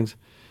civilians.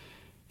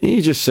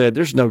 He just said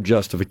there's no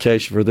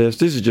justification for this.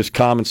 This is just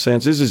common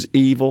sense. This is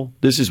evil.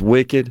 This is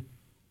wicked.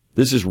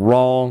 This is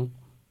wrong.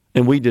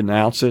 And we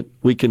denounce it.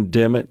 We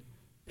condemn it.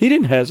 He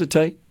didn't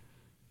hesitate.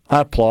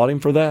 I applaud him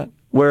for that.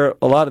 Where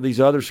a lot of these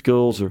other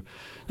schools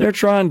they're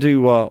trying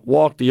to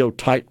walk the old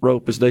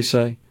tightrope, as they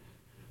say.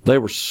 They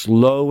were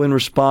slow in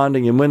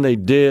responding, and when they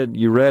did,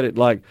 you read it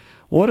like,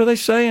 what are they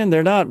saying?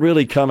 They're not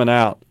really coming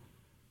out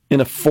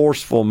in a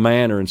forceful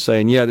manner and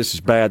saying, yeah, this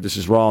is bad, this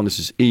is wrong, this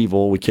is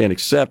evil, we can't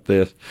accept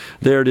this.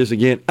 There it is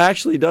again.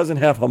 Actually, it doesn't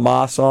have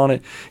Hamas on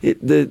it.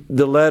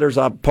 The letters,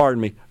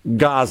 pardon me,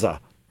 Gaza.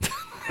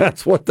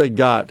 That's what they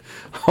got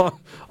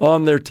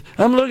on their...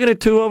 I'm looking at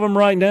two of them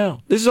right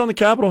now. This is on the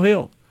Capitol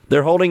Hill.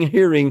 They're holding a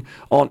hearing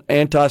on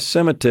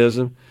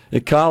anti-Semitism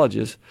at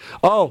colleges.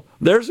 Oh,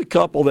 there's a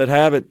couple that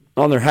have it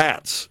on their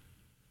hats.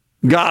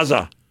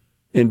 Gaza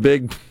in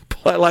big,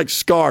 like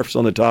scarves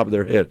on the top of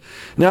their head.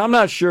 Now, I'm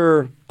not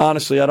sure,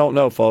 honestly, I don't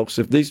know, folks,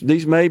 if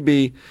these may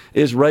be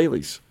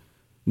Israelis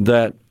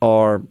that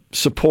are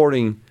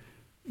supporting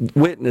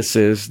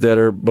witnesses that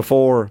are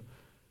before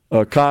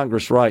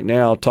Congress right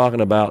now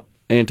talking about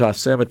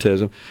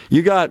anti-Semitism.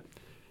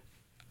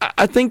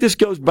 I think this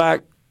goes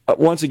back,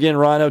 once again,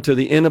 Rhino, to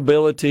the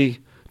inability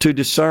to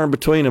discern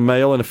between a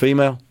male and a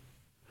female.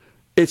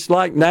 It's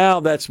like now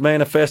that's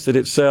manifested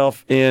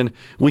itself in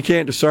we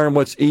can't discern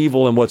what's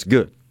evil and what's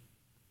good.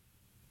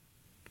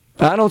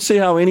 I don't see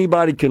how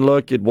anybody can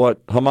look at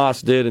what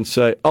Hamas did and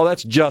say, oh,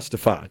 that's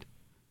justified.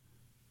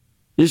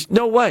 There's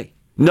no way.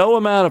 No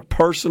amount of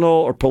personal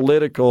or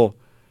political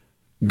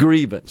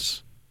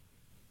grievance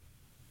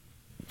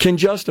can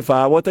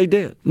justify what they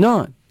did.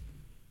 None.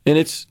 And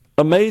it's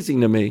amazing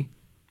to me.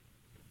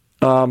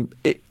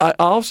 I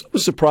also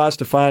was surprised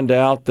to find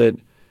out that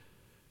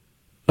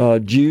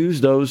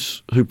Jews,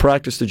 those who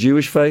practice the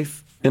Jewish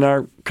faith in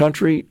our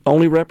country,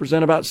 only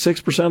represent about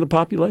 6% of the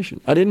population.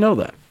 I didn't know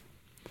that.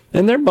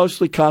 And they're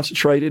mostly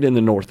concentrated in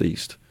the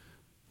Northeast,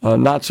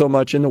 not so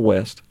much in the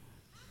West.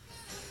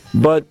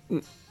 But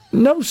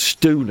no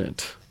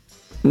student,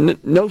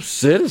 no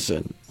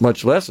citizen,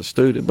 much less a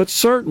student, but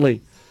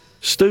certainly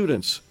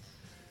students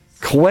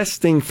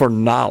questing for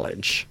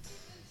knowledge,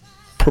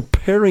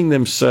 preparing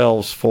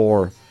themselves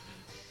for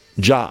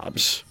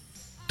jobs,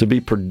 to be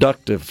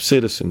productive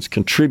citizens,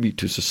 contribute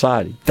to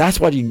society. That's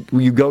why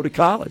you go to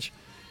college.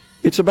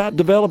 It's about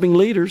developing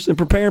leaders and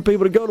preparing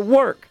people to go to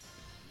work,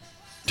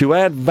 to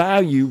add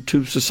value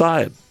to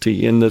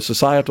society in the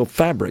societal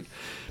fabric.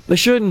 They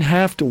shouldn't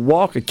have to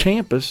walk a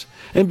campus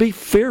and be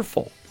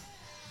fearful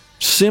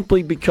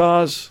simply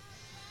because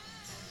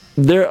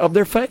they're of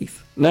their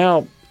faith.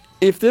 Now,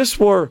 if this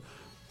were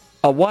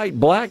a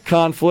white-black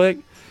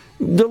conflict,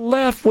 the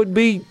left would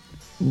be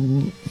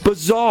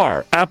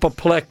bizarre,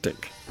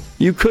 apoplectic.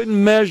 You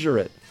couldn't measure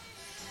it.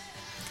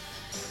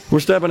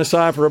 We're stepping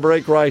aside for a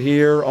break right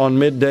here on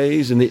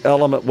Middays in the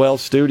Element Wealth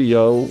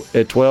studio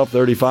at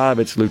 12:35.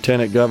 It's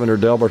Lieutenant Governor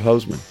Delbert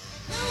Hosemann.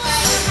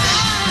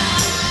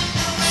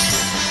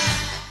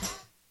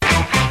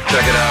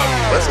 Check it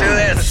out. Let's do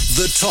this.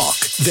 The talk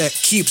that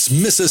keeps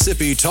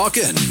Mississippi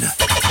talking.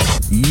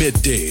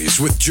 Middays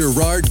with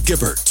Gerard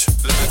Gibert.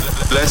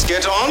 Let's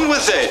get on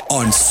with it.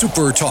 On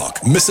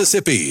SuperTalk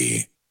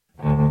Mississippi.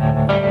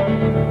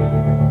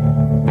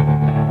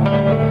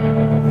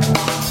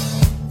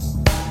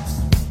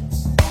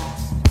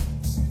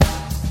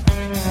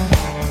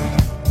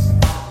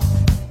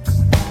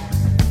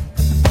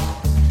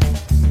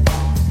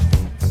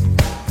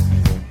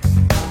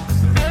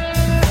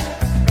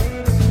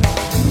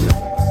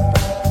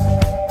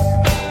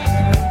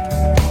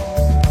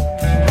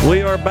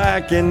 We are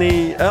back in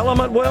the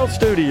Element Wealth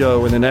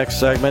studio. In the next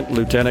segment,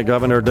 Lieutenant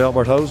Governor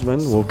Delbert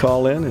Hosemann will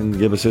call in and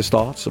give us his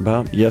thoughts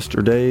about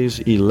yesterday's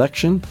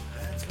election.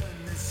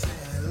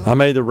 I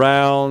made the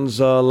rounds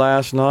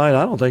last night.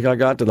 I don't think I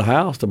got to the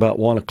house till about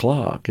 1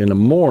 o'clock in the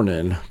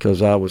morning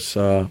because I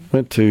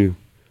went to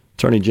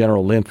Attorney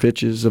General Lynn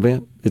Fitch's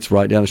event. It's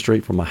right down the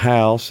street from my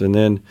house. And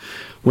then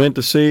went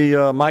to see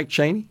Mike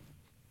Cheney,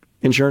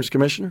 Insurance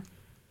Commissioner.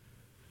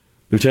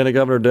 Lieutenant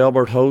Governor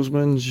Delbert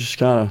Hoseman's just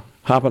kind of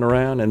hopping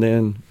around, and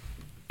then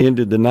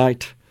ended the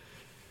night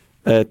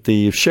at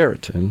the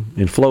Sheraton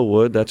in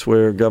Flowood. That's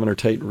where Governor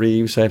Tate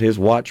Reeves had his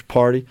watch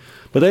party.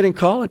 But they didn't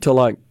call it till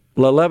like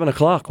 11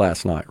 o'clock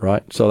last night,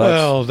 right? So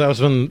that was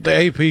when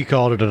the AP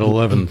called it at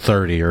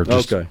 11:30 or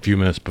just a few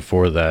minutes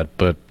before that.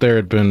 But there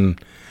had been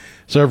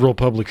several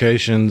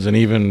publications, and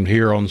even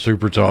here on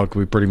SuperTalk,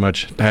 we pretty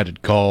much had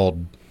it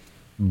called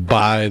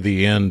by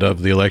the end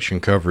of the election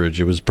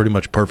coverage. It was pretty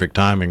much perfect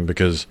timing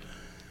because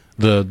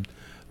the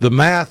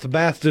math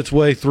bathed its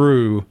way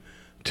through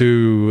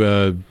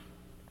to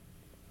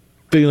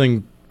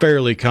feeling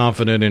fairly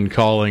confident in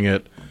calling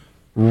it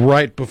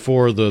right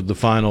before the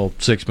final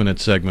 6-minute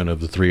segment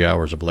of the 3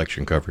 hours of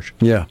election coverage.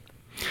 Yeah.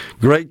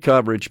 Great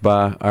coverage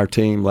by our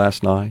team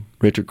last night.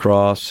 Richard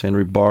Cross,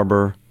 Henry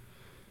Barber,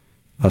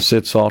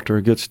 Sid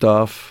Salter, good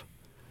stuff.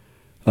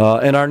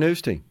 And our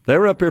news team. They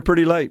were up here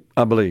pretty late,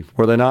 I believe,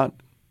 were they not?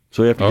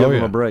 So we have to give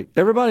them a break.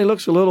 Everybody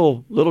looks a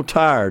little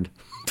tired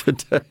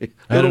today.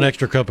 I had an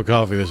extra cup of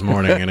coffee this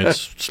morning, and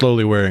it's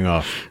slowly wearing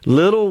off.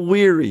 Little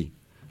weary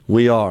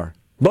we are.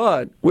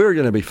 But we're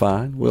going to be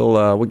fine.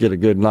 We'll get a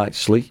good night's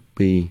sleep.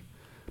 Be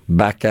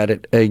back at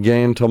it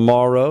again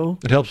tomorrow.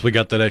 It helps we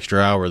got that extra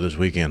hour this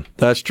weekend.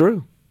 That's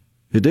true.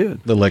 It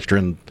did. The little extra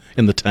in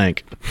the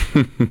tank.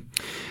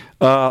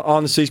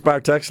 On the C Spire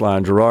text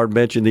line, Gerard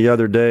mentioned the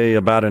other day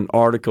about an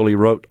article he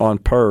wrote on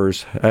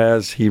PERS.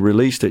 Has he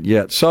released it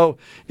yet? So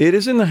it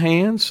is in the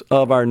hands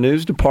of our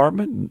news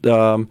department,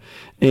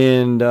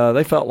 and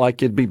they felt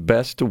like it'd be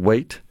best to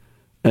wait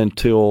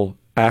until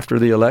after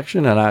the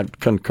election, and I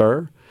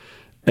concur.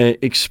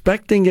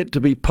 Expecting it to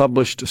be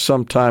published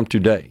sometime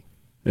today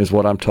is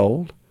what I'm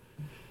told.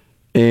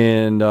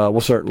 And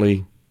we'll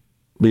certainly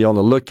be on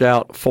the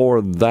lookout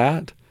for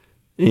that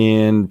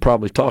and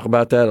probably talk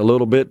about that a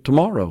little bit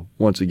tomorrow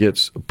once it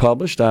gets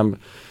published. I'm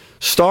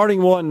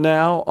starting one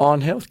now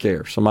on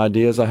healthcare, some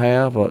ideas I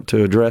have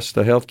to address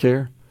the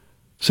healthcare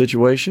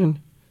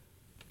situation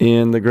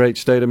in the great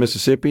state of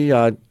Mississippi.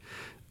 I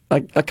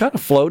kind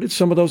of floated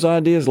some of those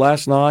ideas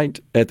last night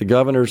at the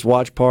governor's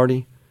watch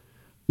party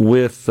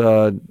with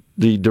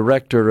the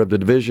director of the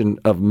Division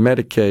of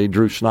Medicaid,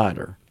 Drew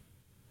Snyder.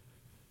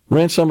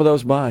 Ran some of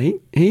those by.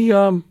 He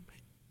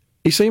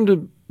seemed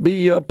to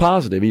be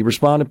positive. He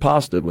responded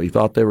positively. He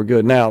thought they were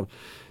good. Now,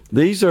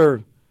 these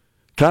are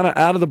kind of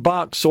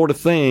out-of-the-box sort of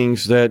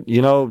things that,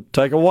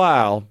 take a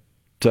while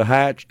to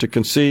hatch, to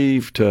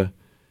conceive, to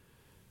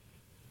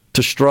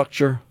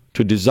structure,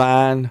 to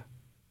design,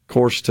 of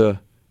course, to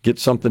get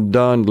something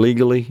done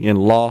legally in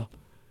law.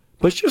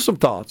 But it's just some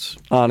thoughts,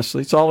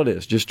 honestly. It's all it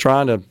is. Just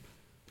trying to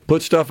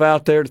put stuff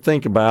out there to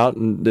think about,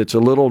 and it's a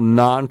little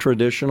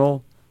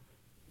non-traditional,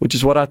 which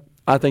is what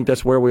I think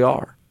that's where we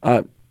are,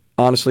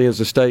 honestly, as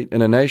a state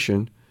and a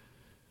nation,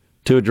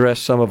 to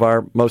address some of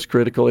our most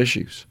critical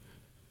issues.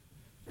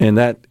 And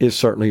that is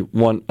certainly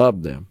one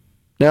of them.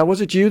 Now,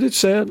 was it you that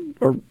said,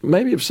 or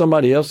maybe it was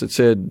somebody else that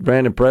said,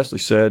 Brandon Presley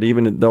said,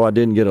 even though I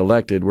didn't get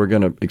elected, we're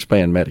going to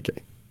expand Medicaid?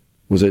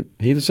 Was it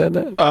he that said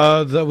that?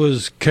 That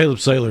was Caleb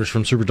Sailors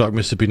from SuperTalk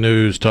Mississippi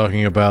News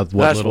talking about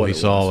what little he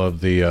saw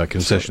of the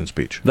concession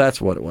speech. That's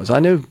what it was.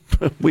 I knew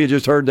we had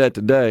just heard that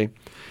today.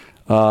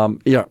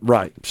 Yeah,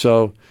 right.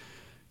 So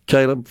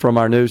Caleb from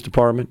our news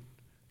department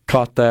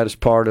caught that as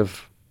part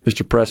of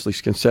Mr. Presley's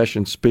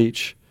concession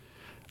speech.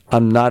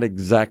 I'm not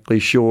exactly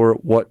sure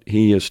what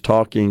he is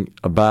talking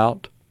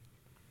about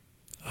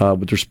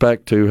with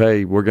respect to,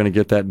 hey, we're going to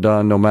get that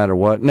done no matter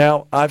what.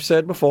 Now, I've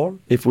said before,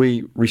 if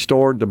we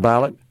restored the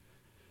ballot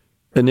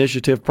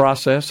initiative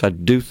process, I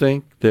do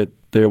think that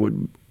there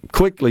would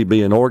quickly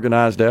be an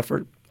organized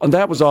effort. And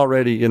that was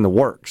already in the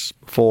works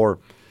before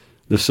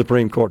the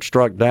Supreme Court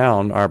struck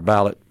down our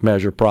ballot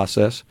measure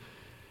process.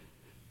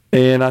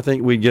 And I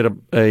think we'd get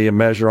a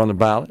measure on the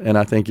ballot, and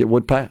I think it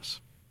would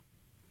pass.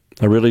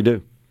 I really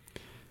do.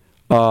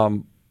 There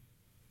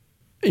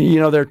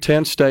are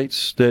 10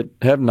 states that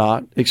have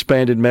not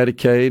expanded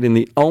Medicaid, and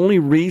the only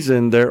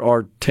reason there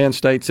are 10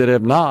 states that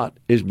have not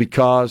is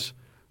because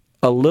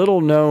a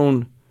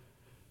little-known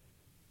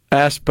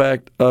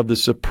aspect of the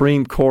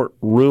Supreme Court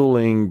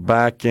ruling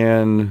back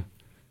in,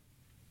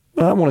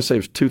 I want to say it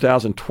was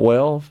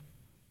 2012,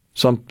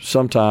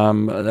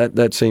 sometime,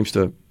 that seems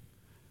to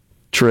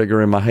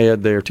trigger in my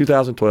head there,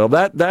 2012.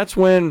 That's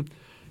when,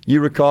 you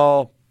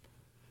recall,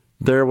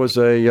 there was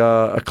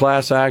a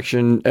class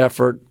action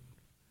effort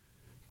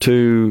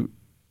to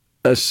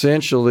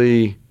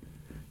essentially,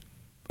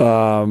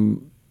 at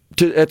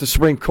the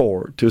Supreme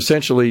Court, to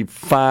essentially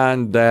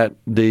find that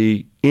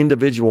the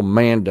individual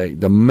mandate,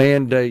 the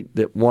mandate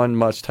that one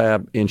must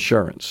have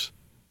insurance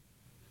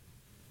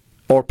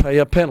or pay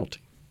a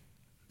penalty,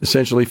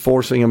 essentially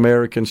forcing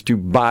Americans to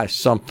buy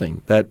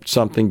something, that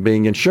something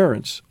being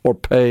insurance, or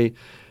pay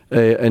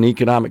an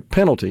economic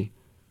penalty,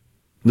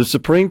 The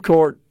Supreme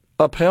Court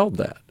upheld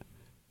that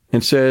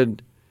and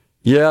said,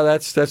 yeah,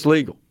 that's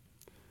legal.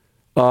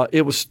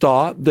 It was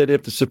thought that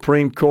if the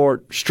Supreme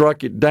Court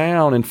struck it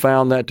down and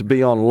found that to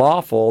be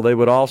unlawful, they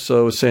would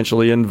also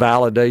essentially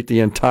invalidate the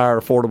entire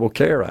Affordable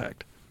Care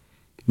Act.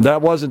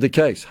 That wasn't the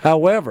case.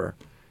 However,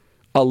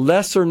 a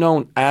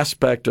lesser-known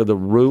aspect of the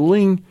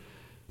ruling,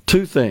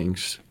 two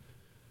things.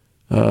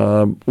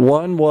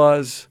 One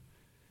was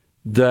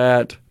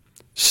that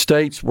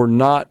states were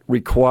not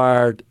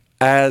required,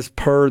 as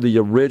per the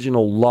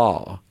original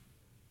law,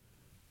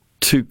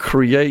 to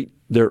create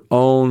their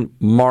own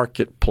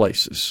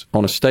marketplaces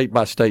on a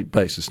state-by-state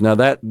basis. Now,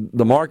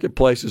 the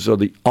marketplaces are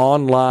the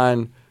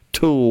online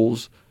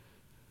tools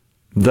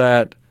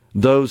that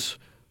those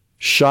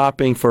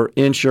shopping for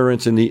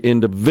insurance in the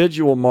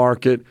individual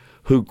market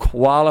who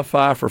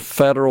qualify for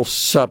federal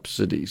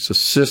subsidies,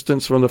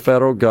 assistance from the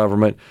federal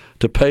government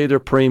to pay their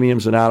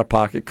premiums and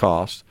out-of-pocket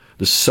costs.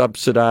 The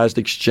subsidized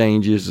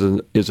exchanges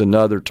is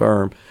another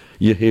term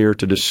you hear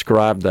to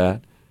describe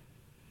that.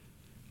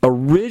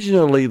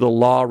 Originally, the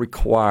law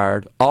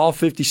required all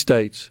 50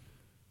 states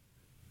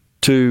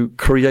to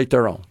create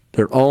their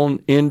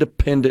own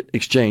independent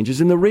exchanges.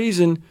 And the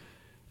reason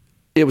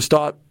it was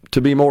thought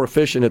to be more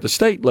efficient at the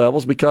state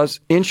levels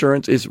because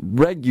insurance is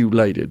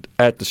regulated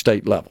at the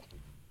state level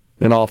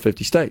in all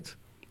 50 states.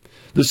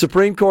 The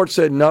Supreme Court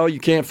said, no, you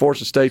can't force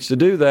the states to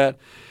do that.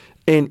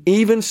 And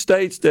even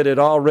states that had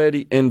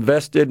already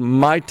invested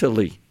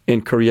mightily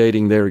in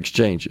creating their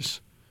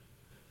exchanges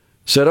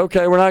said,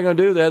 okay, we're not going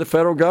to do that. The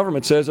federal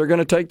government says they're going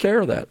to take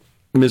care of that.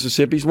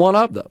 Mississippi's one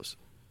of those.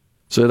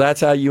 So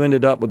that's how you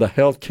ended up with the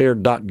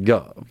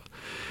healthcare.gov.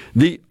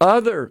 The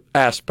other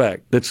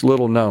aspect that's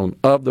little known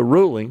of the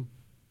ruling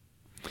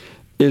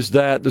is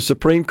that the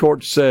Supreme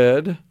Court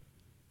said,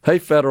 hey,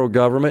 federal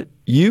government,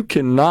 you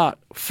cannot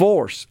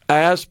force,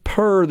 as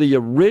per the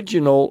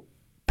original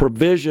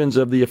provisions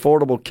of the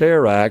Affordable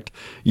Care Act,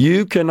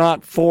 you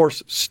cannot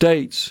force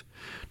states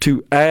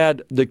to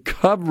add the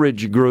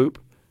coverage group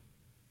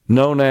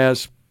known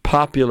as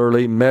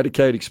popularly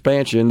Medicaid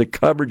expansion, the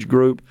coverage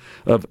group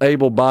of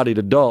able-bodied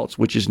adults,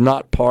 which is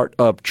not part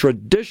of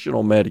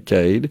traditional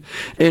Medicaid,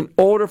 in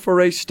order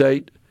for a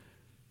state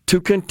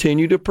to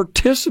continue to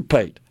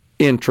participate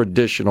in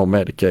traditional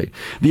Medicaid.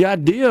 The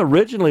idea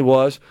originally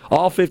was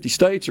all 50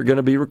 states are going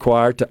to be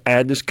required to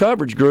add this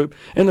coverage group,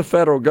 and the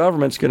federal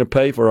government's going to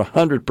pay for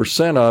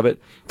 100% of it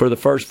for the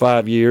first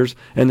 5 years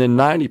and then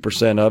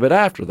 90% of it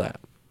after that.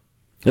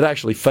 It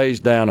actually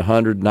phased down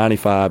 100,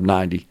 95,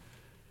 90.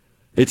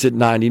 It's at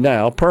 90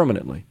 now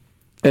permanently.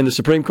 And the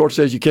Supreme Court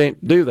says you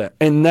can't do that.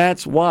 And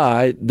that's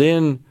why it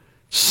then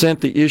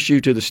sent the issue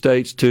to the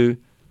states to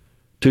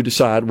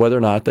decide whether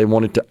or not they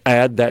wanted to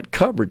add that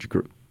coverage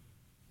group.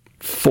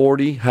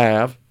 40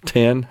 have,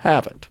 10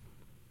 haven't.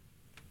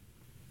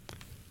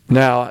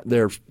 Now,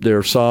 there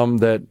are some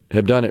that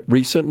have done it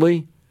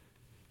recently,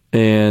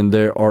 and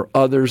there are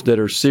others that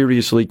are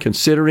seriously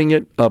considering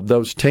it. Of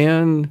those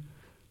 10,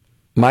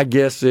 my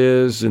guess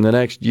is in the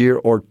next year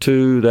or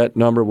two, that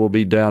number will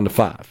be down to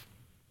 5.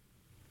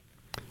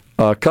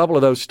 A couple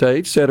of those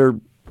states that are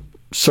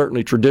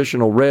certainly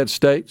traditional red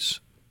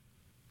states,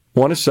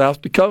 one is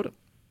South Dakota.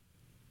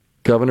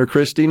 Governor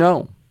Christie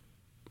Nome,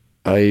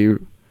 a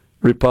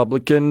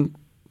Republican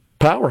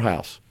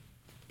powerhouse,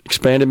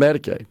 expanded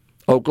Medicaid.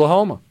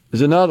 Oklahoma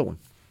is another one.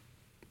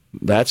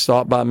 That's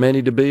thought by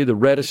many to be the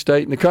reddest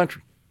state in the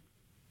country.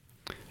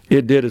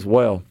 It did as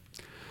well.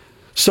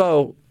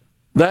 So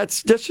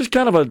that's just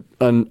kind of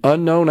an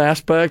unknown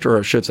aspect, or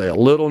I should say a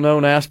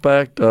little-known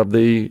aspect of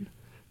the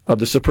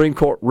Supreme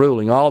Court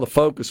ruling. All the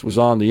focus was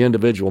on the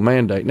individual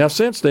mandate. Now,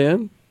 since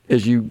then,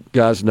 as you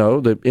guys know,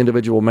 the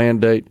individual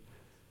mandate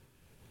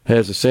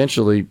has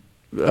essentially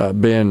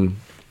been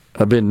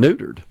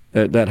neutered.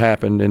 That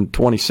happened in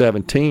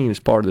 2017 as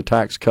part of the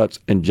Tax Cuts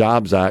and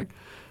Jobs Act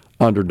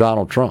under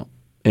Donald Trump.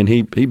 And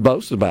he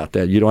boasts about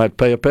that. You don't have to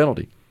pay a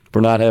penalty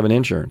for not having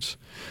insurance.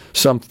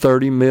 Some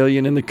 30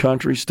 million in the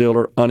country still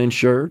are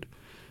uninsured.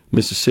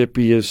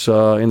 Mississippi is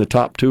in the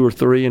top 2 or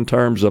 3 in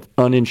terms of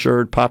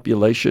uninsured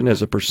population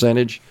as a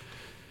percentage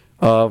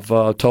of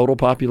total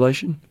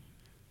population.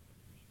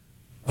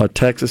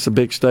 Texas, a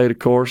big state, of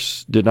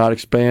course, did not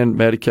expand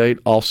Medicaid,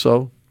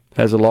 also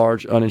has a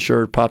large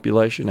uninsured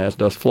population, as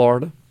does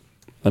Florida,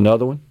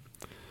 another one.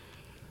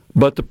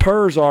 But the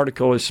PERS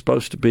article is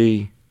supposed to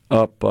be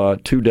up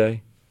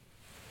today.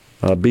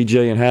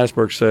 BJ in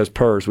Hasburg says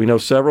PERS. We know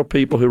several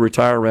people who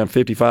retire around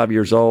 55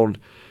 years old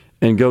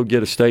and go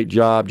get a state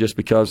job just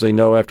because they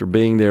know after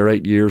being there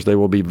 8 years they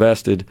will be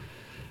vested.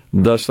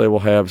 Thus, they will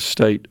have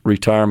state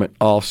retirement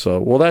also.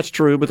 Well, that's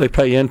true, but they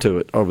pay into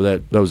it over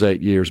those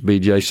 8 years,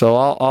 BJ. So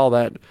all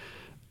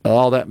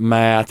that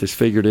math is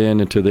figured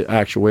into the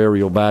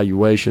actuarial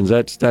valuations.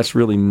 That's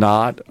really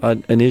not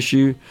an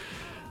issue.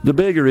 The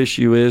bigger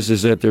issue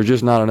is that there's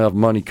just not enough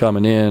money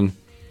coming in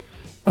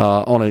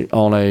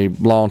on a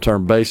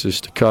long-term basis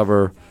to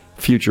cover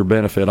future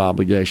benefit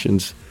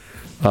obligations.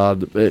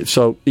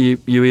 So you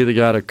either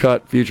got to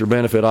cut future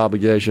benefit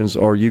obligations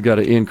or you got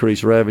to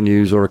increase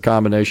revenues or a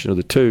combination of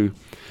the two.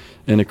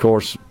 And, of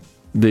course,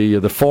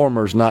 the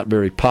former is not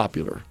very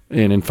popular,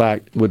 and in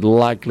fact would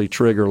likely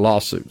trigger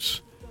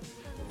lawsuits.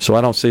 So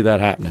I don't see that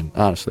happening,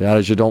 honestly.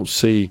 I just don't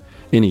see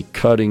any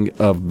cutting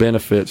of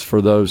benefits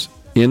for those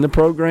in the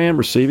program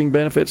receiving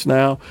benefits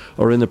now,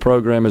 or in the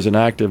program as an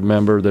active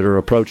member that are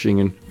approaching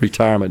in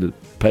retirement and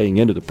paying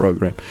into the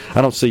program.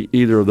 I don't see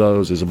either of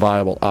those as a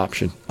viable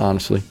option,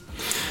 honestly.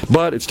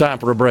 But it's time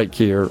for a break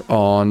here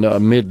on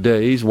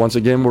Middays. Once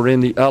again, we're in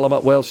the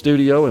Element Well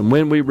studio, and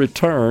when we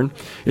return,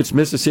 it's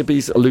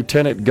Mississippi's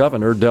Lieutenant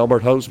Governor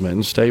Delbert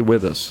Hosemann. Stay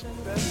with us.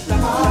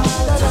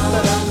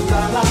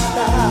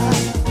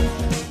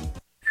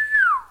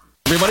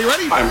 Everybody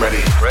ready? I'm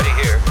ready. Ready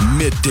here.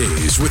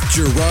 Middays with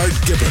Gerard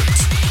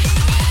Gibert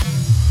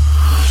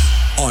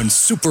on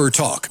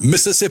SuperTalk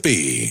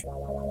Mississippi.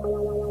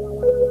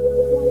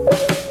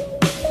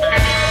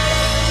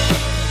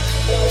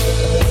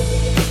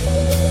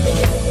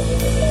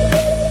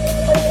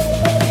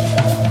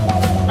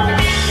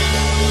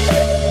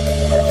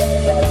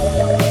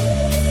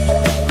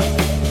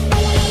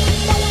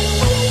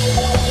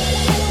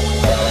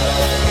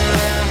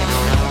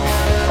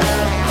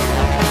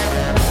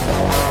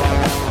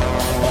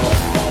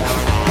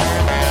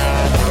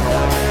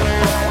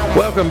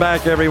 Welcome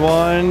back,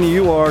 everyone.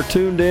 You are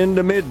tuned in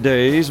to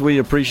Middays. We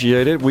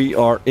appreciate it. We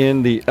are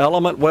in the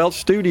Element Wealth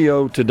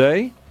studio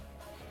today,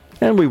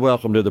 and we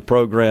welcome to the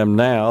program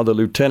now the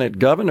Lieutenant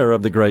Governor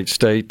of the great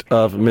state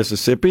of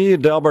Mississippi,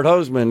 Delbert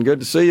Hosemann. Good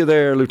to see you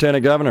there,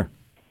 Lieutenant Governor.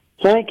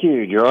 Thank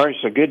you, George.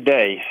 It's a good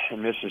day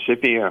in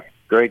Mississippi, a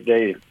great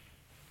day,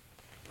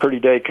 pretty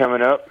day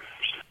coming up.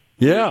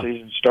 Yeah.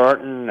 Season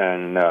starting,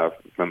 and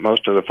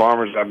most of the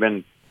farmers I've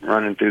been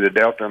running through the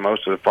Delta,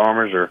 most of the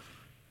farmers are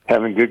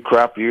having good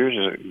crop years.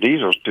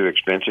 Diesel's too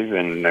expensive,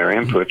 and their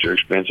inputs are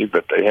expensive,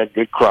 but they had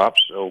good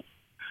crops, so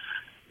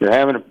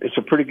it's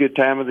a pretty good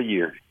time of the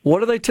year.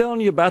 What are they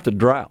telling you about the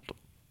drought?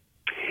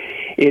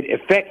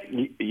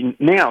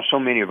 Now so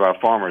many of our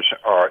farmers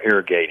are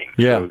irrigating.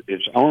 Yeah. So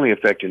it's only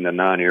affecting the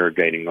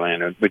non-irrigating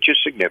land, which is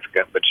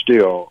significant, but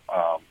still,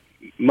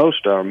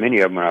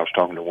 many of them, I was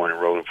talking to one in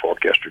Rolling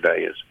Fork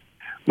yesterday, is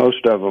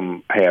most of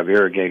them have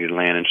irrigated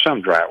land and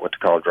some what they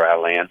call dry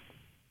land.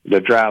 The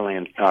dry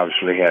land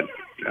obviously had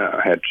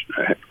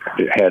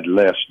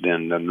less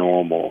than the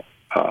normal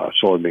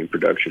soybean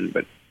production,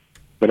 but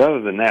other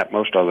than that,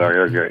 most of our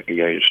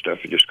irrigated stuff,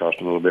 it just costs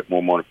a little bit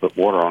more money to put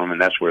water on them, and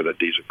that's where the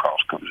diesel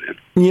cost comes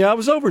in. Yeah, I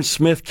was over in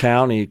Smith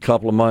County a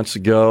couple of months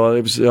ago.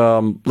 It was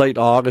late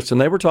August, and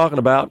they were talking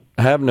about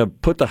having to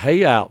put the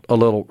hay out a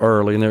little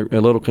early, and they're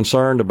a little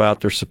concerned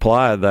about their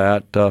supply of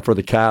that for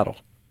the cattle.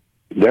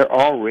 They're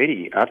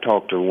already, I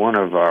talked to one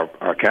of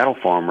our cattle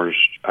farmers,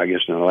 I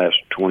guess in the last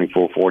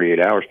 24, 48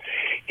 hours,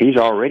 he's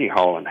already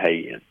hauling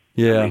hay in.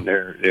 Yeah. I mean,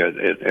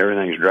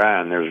 everything's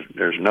dry, and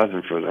there's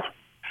nothing for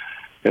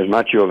as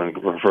my children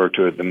refer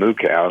to it, the moo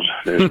cows.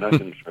 There's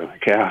nothing for the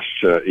cows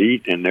to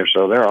eat, and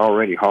so they're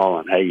already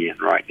hauling hay in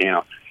right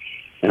now.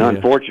 And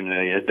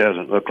unfortunately, it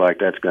doesn't look like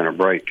that's going to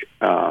break.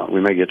 We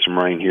may get some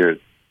rain here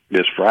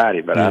this Friday,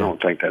 but I don't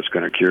think that's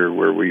going to cure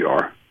where we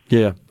are.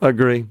 Yeah,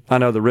 agree. I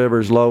know the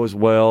river's low as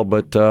well,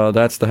 but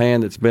that's the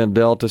hand that's been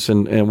dealt us,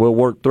 and we'll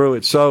work through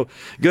it. So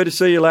good to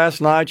see you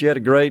last night. You had a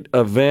great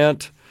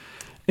event,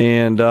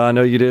 and I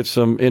know you did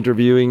some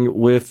interviewing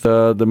with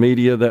the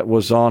media that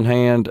was on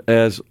hand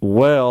as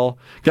well.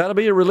 Got to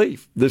be a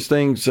relief. This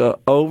thing's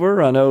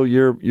over. I know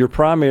your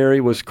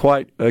primary was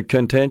quite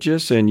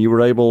contentious, and you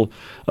were able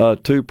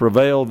to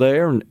prevail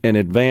there and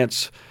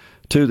advance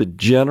to the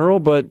general,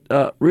 but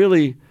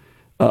really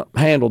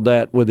handled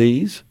that with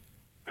ease.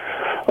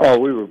 Oh,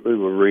 we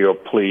were real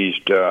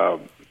pleased. I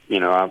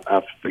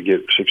forget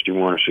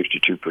 61 or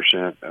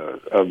 62%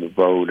 of the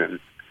vote, and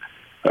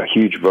a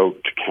huge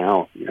vote to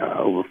count.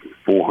 Over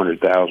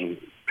 400,000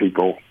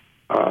 people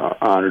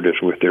honored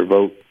us with their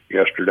vote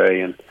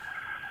yesterday, and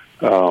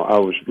I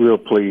was real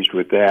pleased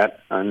with that.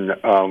 And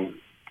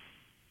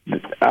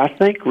I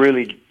think,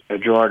 really,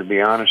 Gerard, to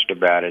be honest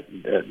about it,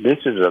 this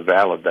is a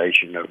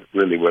validation of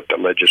really what the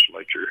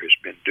legislature has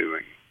been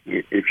doing.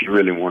 If you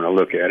really want to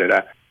look at it,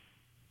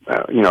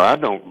 I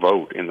don't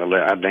vote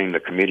I name the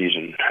committees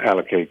and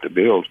allocate the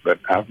bills, but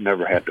I've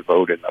never had to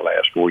vote in the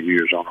last 4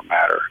 years on a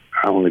matter.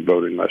 I only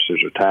vote unless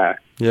there's a tie.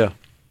 Yeah.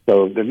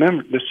 So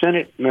the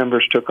Senate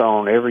members took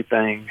on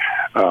everything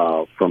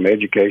from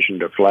education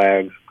to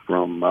flags,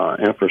 from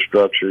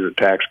infrastructure to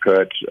tax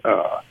cuts.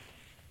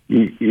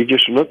 You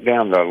just look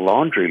down the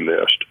laundry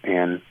list,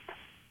 and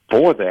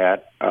for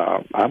that,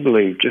 I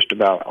believe just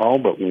about all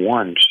but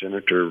one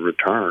senator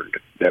returned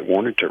that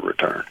wanted to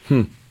return.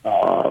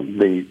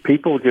 The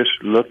people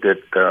just looked at,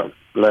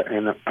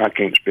 and I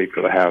can't speak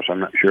for the House. I'm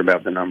not sure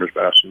about the numbers,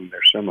 but I assume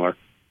they're similar.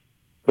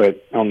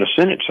 But on the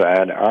Senate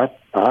side,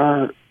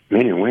 our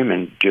men and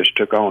women just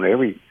took on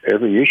every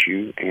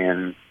issue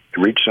and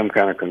reached some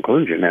kind of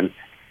conclusion. And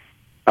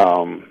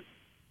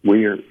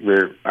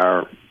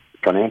our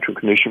financial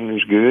condition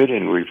is good,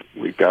 and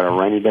we've got a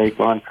rainy day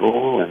fund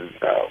full, and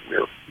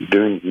we're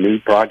doing new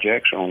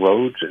projects on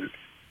roads, and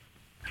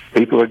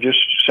people are just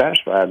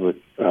satisfied with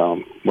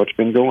what's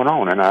been going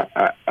on. And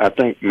I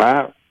think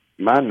my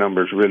my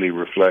numbers really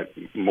reflect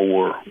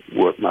more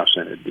what my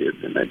Senate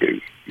did than they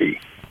do me.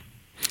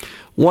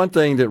 One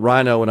thing that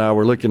Rhino and I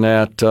were looking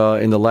at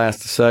in the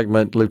last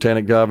segment,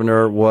 Lieutenant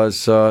Governor,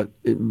 was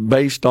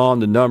based on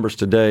the numbers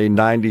today,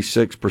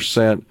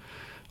 96%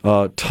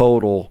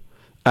 total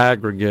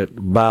aggregate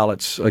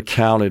ballots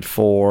accounted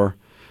for,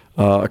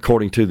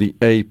 according to the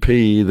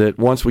AP, that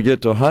once we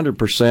get to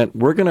 100%,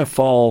 we're going to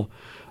fall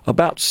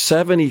about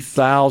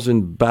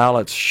 70,000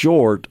 ballots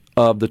short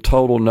of the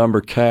total number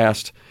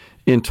cast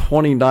in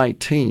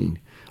 2019.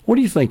 What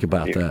do you think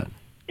about that?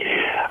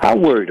 I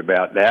worried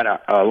about that.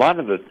 A lot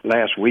of the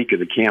last week of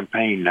the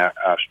campaign,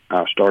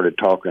 I started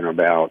talking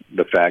about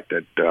the fact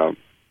that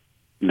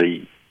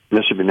the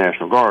Mississippi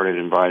National Guard had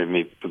invited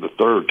me for the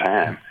third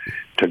time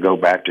to go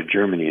back to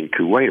Germany and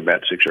Kuwait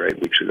about 6 or 8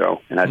 weeks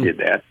ago, and I did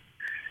that.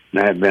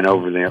 And I had been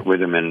over there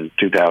with them in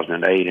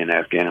 2008 in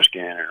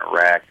Afghanistan and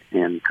Iraq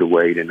and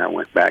Kuwait, and I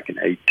went back in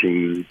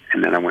 2018,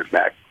 and then I went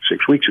back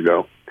 6 weeks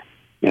ago.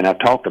 And I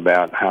talked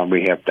about how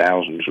we have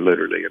thousands,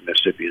 literally, of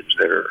Mississippians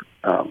that are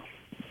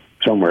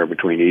somewhere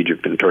between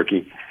Egypt and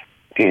Turkey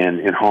and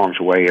in harm's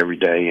way every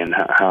day, and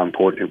how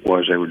important it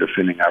was they were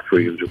defending our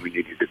freedoms and we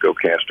needed to go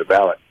cast a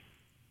ballot.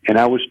 And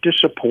I was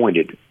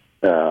disappointed.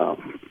 I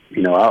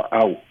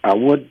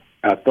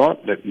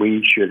thought that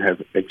we should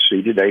have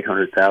exceeded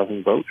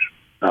 800,000 votes.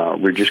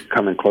 We're just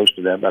coming close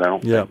to that, but I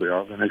don't think we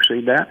are going to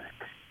exceed that.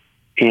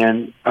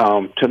 And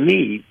to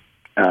me,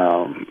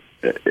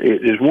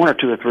 there's one or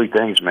two or three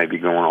things maybe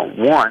going on.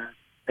 One,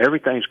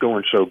 everything's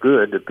going so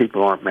good that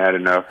people aren't mad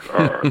enough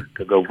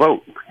to go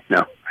vote.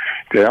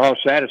 They're all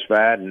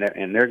satisfied,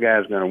 and their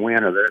guy's going to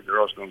win, or their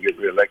girl's going to get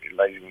reelected,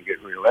 lady's going to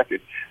get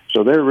reelected.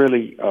 So they're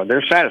really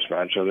they're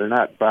satisfied, so they're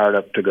not fired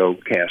up to go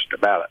cast a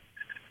ballot.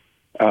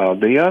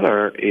 The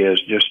other is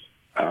just,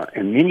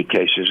 in many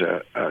cases,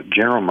 a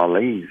general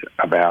malaise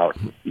about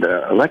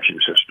the election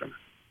system.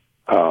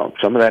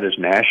 Some of that is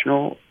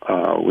national,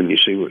 when you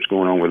see what's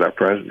going on with our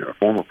president, our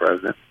former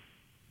president,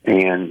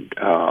 and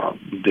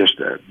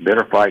just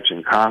bitter fights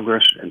in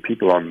Congress, and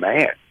people are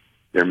mad.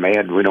 They're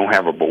mad we don't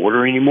have a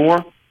border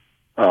anymore.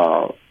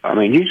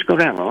 You just go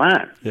down the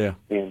line. Yeah.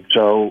 And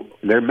so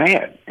they're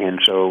mad. And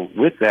so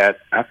with that,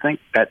 I think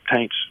that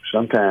taints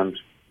sometimes,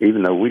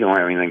 even though we don't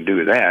have anything to do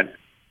with that,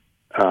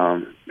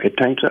 it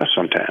taints us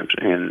sometimes.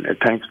 And it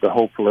taints the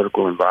whole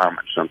political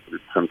environment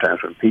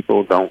sometimes when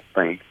people don't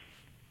think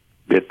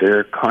that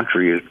their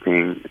country is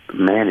being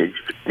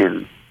managed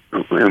in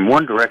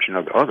one direction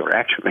or the other,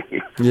 actually.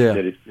 Yeah.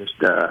 That it's just,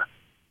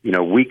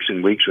 weeks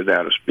and weeks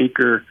without a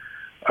speaker.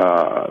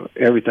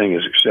 Everything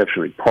is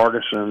exceptionally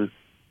partisan.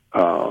 We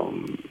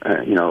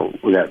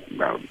got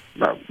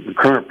the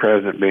current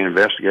president being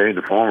investigated,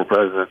 the former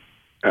president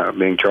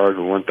being charged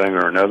with one thing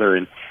or another,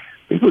 and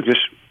people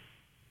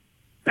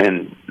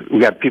and we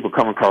got people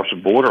coming across the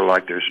border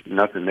like there's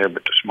nothing there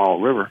but the small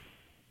river.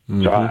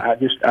 Mm-hmm. So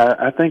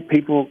I think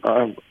people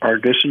are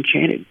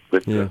disenchanted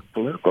with the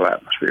political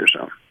atmosphere.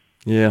 So.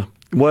 Yeah.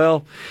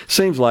 Well,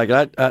 seems like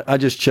I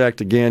just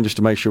checked again just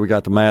to make sure we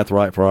got the math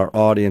right for our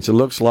audience. It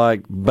looks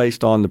like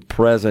based on the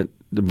present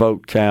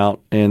vote count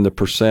and the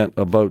percent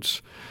of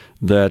votes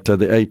that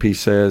the AP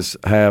says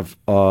have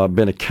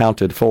been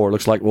accounted for, it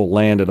looks like we'll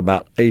land at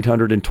about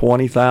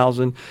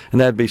 820,000,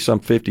 and that'd be some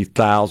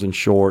 50,000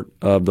 short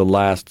of the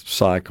last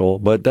cycle.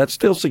 But that's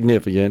still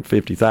significant.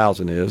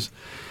 50,000 is.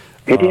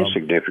 It is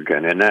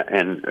significant, and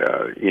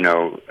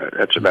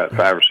that's about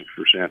 5 or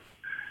 6%.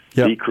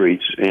 Yep.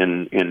 Decrease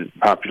in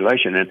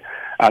population, and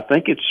I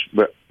think it's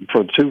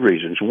for two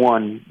reasons.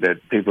 One,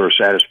 that people are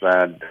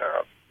satisfied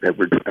that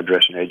we're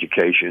addressing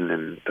education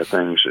and the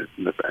things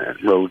that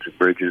roads and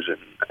bridges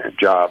and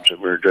jobs, that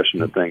we're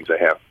addressing the things they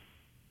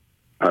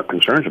have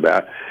concerns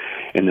about.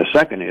 And the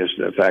second is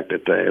the fact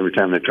that every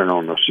time they turn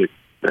on the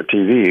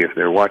TV, if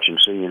they're watching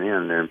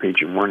CNN, they're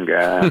impeaching one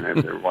guy, and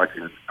if they're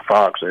watching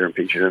Fox, they're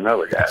impeaching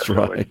another guy. That's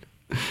right.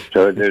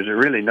 So there's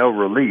really no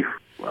relief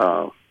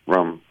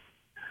from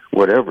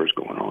whatever's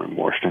going on in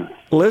Washington.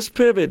 Let's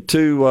pivot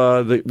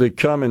to the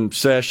coming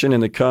session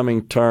and the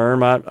coming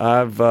term.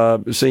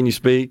 I've seen you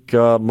speak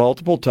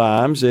multiple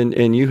times,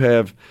 and you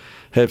have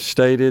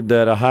stated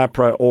that a high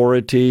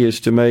priority is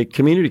to make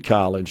community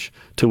college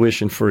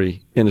tuition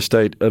free in the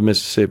state of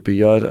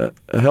Mississippi.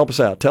 Help us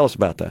out. Tell us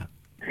about that.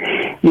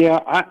 Yeah,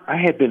 I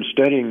had been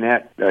studying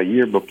that a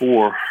year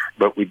before,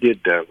 but we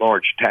did a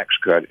large tax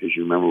cut, as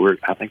you remember.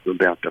 I think we're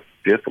about the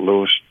fifth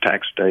lowest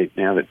tax state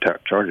now that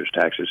charges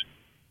taxes.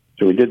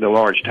 So we did the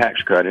large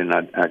tax cut, and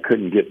I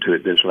couldn't get to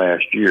it this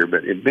last year,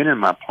 but it had been in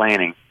my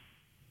planning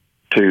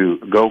to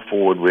go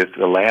forward with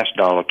the last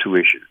dollar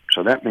tuition.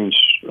 So that means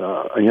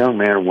a young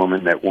man or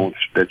woman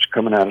that's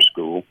coming out of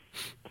school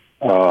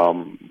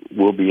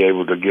will be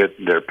able to get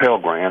their Pell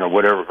Grant or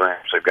whatever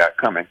grants they've got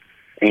coming,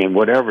 and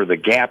whatever the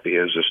gap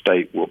is, the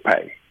state will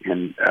pay.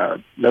 And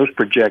those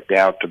project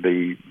out to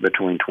be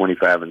between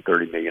 $25 and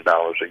 $30 million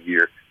a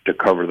year to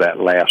cover that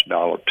last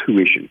dollar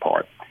tuition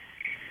part.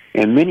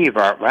 And many of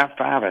about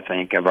 5, I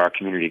think, of our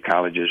community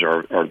colleges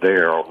are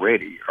there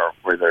already, or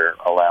where they're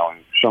allowing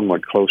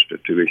somewhat close to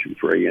tuition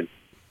free. And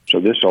So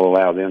this will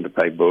allow them to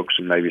pay books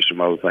and maybe some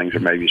other things, or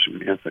maybe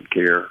some infant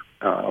care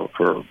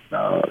for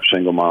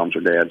single moms or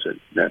dads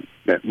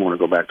that want to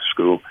go back to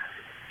school.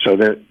 So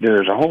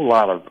there's a whole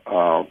lot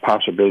of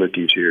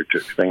possibilities here to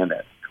expand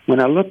that. When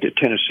I looked at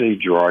Tennessee,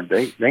 Gerard,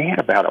 they had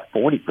about a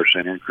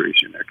 40% increase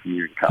in their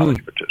community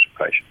college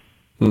participation.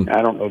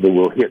 I don't know that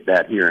we'll hit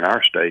that here in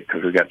our state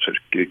because we've got such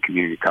good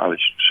community college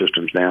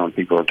systems now, and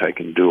people are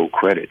taking dual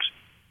credits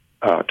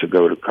to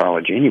go to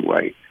college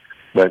anyway.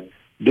 But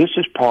this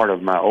is part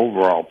of my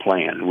overall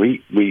plan.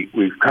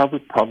 We've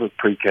covered public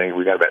pre-K.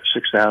 We've got about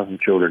 6,000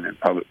 children in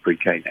public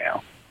pre-K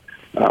now,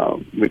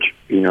 which,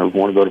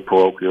 want to go to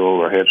parochial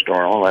or Head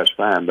Start, all that's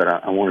fine, but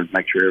I wanted to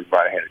make sure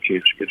everybody had a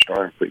chance to get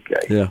started in pre-K.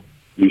 Yeah.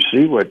 You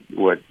see what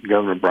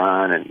Governor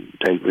Bryan and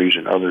Tate Reeves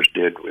and others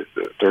did with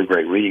the third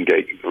grade reading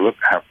gate. Look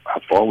how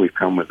far we've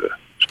come with the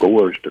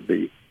scores to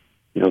be,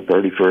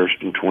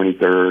 31st and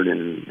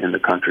 23rd in the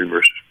country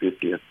versus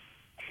 50th.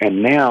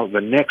 And now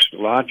the next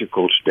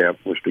logical step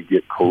was to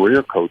get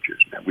career coaches.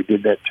 Now, we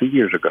did that 2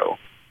 years ago.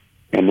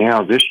 And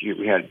now this year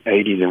we had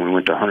 80, then we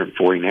went to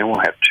 140. Now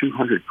we'll have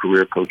 200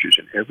 career coaches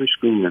in every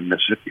school in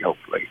Mississippi,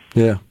 hopefully.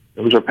 Yeah.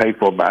 Those are paid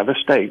for by the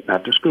state,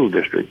 not the school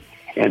district.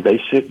 And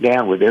they sit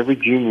down with every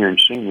junior and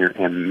senior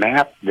and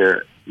map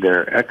their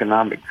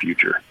economic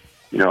future.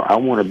 I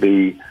want to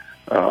be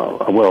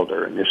a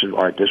welder, and this is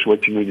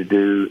what you need to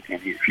do.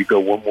 And if you go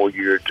one more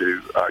year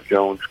to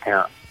Jones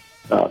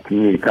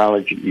Community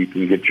College, you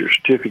can get your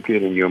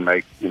certificate, and you'll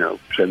make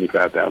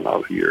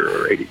 $75,000 a year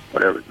or 80,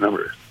 whatever the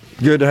number is.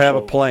 Good to have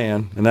a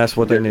plan, and that's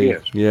what they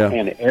need. Yeah.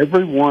 And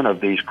every one of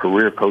these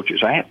career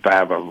coaches, I had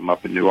 5 of them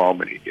up in New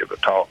Albany give a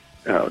talk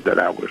that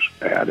I was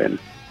at, and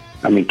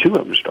 2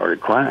 of them started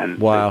crying.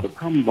 Wow. They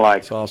become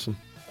like that's awesome.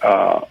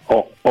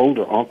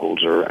 Older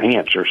uncles or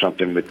aunts or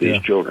something with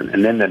these children.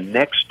 And then the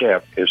next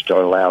step is to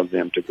allow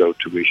them to go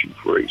tuition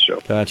free.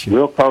 So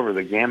we'll cover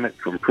the gamut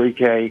from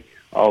pre-K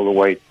all the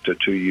way to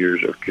 2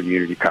 years of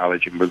community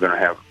college, and we're going to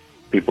have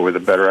people with a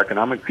better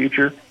economic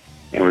future,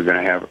 and we're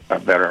going to have a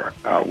better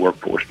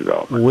workforce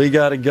development. We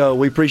got to go.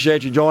 We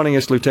appreciate you joining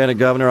us, Lieutenant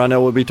Governor. I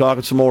know we'll be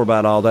talking some more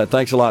about all that.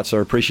 Thanks a lot, sir.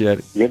 Appreciate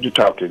it. Good to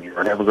talk to you,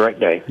 and have a great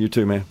day. You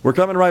too, man. We're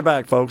coming right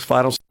back, folks.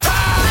 Final.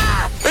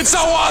 It's so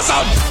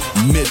awesome!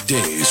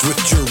 Middays with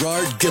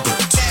Gerard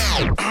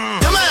Gibert.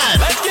 Come on,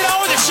 let's get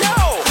on with the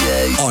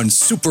show! On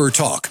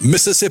SuperTalk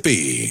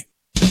Mississippi.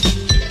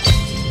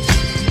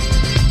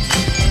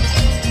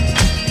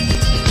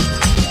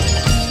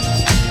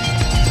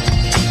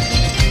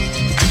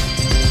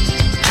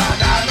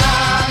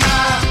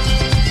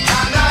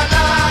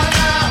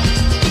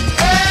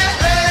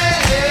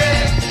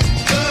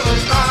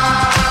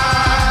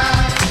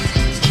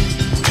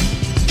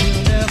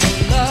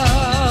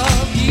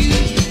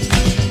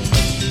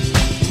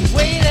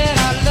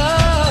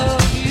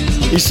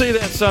 You see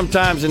that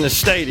sometimes in the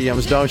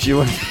stadiums, don't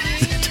you,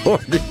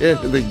 toward the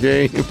end of the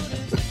game?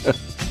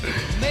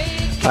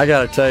 I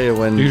got to tell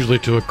you, usually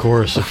to a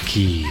chorus of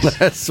keys.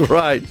 That's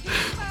right.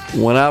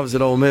 When I was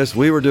at Ole Miss,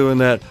 we were doing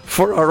that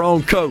for our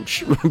own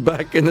coach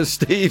back in the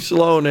Steve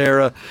Sloan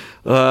era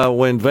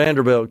when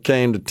Vanderbilt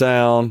came to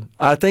town.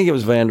 I think it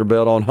was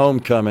Vanderbilt on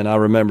homecoming. I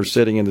remember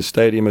sitting in the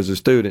stadium as a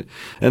student,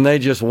 and they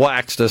just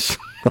waxed us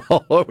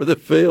all over the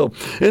field.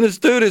 And the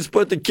students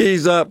put the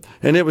keys up,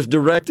 and it was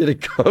directed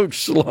at Coach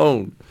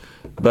Sloan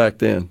back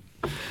then.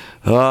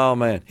 Oh,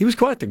 man. He was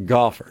quite the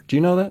golfer. Do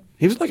you know that?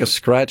 He was like a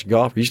scratch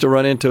golfer. You used to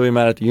run into him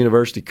out at the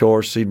university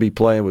course. He'd be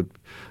playing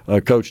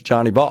with Coach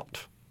Johnny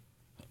Balt.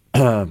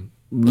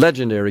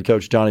 Legendary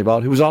Coach Johnny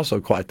Balt, who was also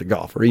quite the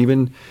golfer,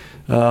 even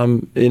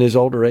in his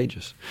older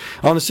ages.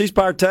 On the C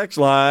Spire text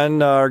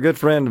line, our good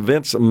friend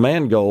Vince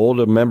Mangold,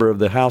 a member of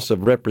the House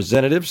of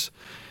Representatives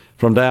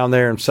from down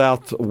there in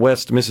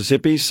southwest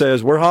Mississippi,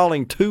 says, we're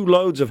hauling 2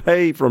 loads of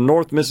hay from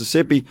North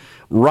Mississippi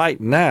right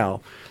now.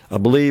 I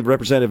believe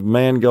Representative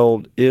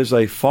Mangold is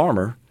a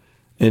farmer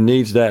and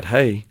needs that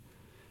hay.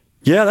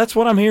 Yeah, that's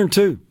what I'm hearing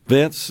too,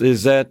 Vince,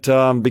 is that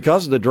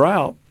because of the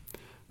drought,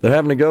 they're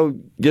having to go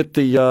get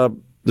the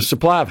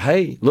supply of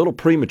hay a little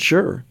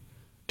premature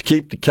to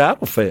keep the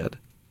cattle fed.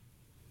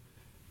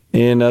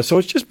 And so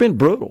it's just been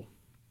brutal.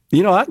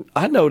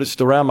 I noticed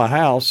around my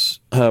house,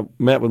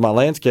 met with my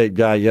landscape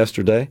guy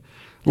yesterday,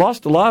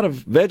 lost a lot of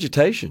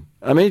vegetation.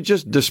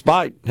 Just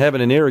despite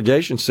having an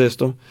irrigation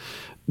system,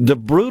 the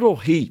brutal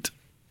heat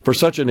for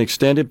such an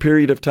extended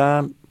period of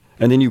time,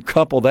 and then you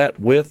couple that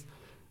with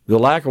the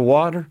lack of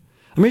water,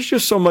 it's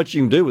just so much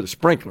you can do with a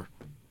sprinkler.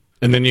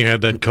 And then you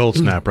had that cold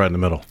snap right in the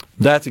middle.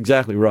 That's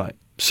exactly right.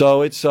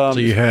 So it's so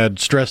you had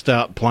stressed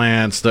out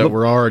plants that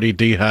were already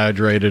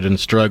dehydrated and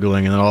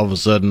struggling, and then all of a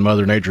sudden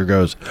Mother Nature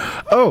goes,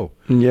 "Oh,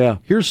 yeah,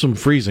 here's some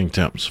freezing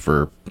temps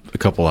for a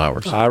couple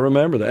hours." I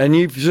remember that. And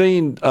you've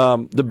seen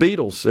the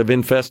beetles have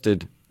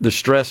infested the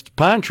stressed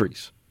pine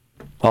trees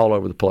all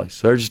over the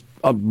place. They're just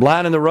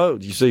lining the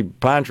roads. You see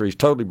pine trees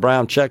totally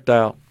brown, checked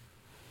out.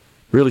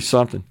 Really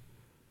something.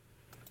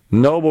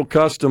 Noble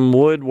Custom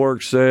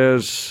Woodwork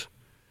says,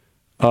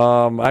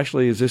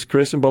 Actually, is this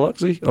Chris in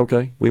Biloxi?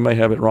 Okay, we may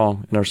have it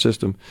wrong in our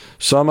system.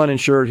 Some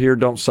uninsured here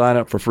don't sign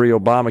up for free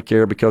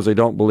Obamacare because they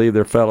don't believe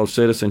their fellow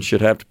citizens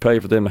should have to pay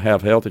for them to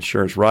have health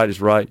insurance. Right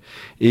is right,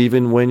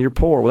 even when you're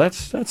poor. Well,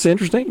 that's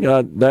interesting.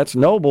 That's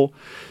noble.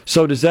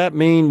 So does that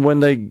mean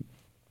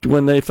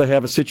if they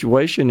have a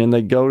situation and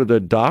they go to the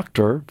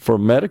doctor for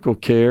medical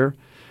care,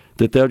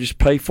 that they'll just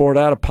pay for it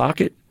out of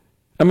pocket?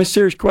 I mean,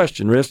 serious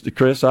question,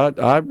 Chris.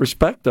 I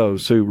respect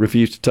those who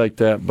refuse to take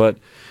that, but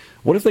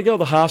what if they go to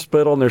the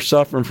hospital and they're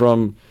suffering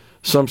from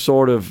some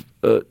sort of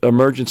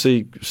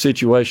emergency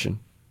situation?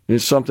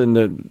 It's something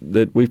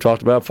that we've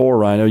talked about before,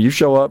 Rhino. You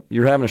show up,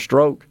 you're having a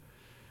stroke.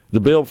 The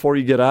bill before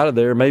you get out of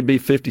there may be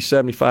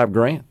 $50,000,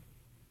 $75,000.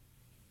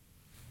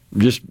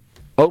 Just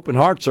open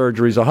heart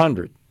surgery is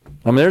 $100,000.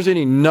 I mean, there's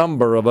any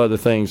number of other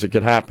things that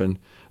could happen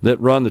that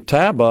run the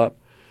tab up.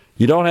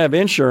 You don't have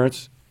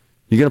insurance,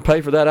 you're going to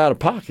pay for that out of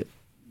pocket.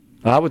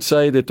 I would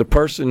say that the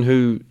person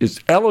who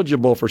is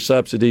eligible for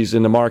subsidies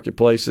in the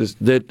marketplaces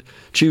that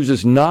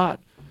chooses not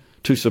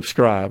to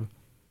subscribe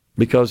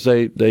because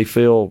they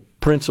feel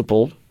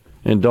principled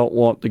and don't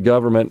want the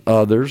government,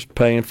 others,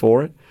 paying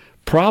for it,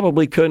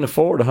 probably couldn't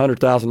afford a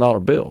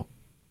 $100,000 bill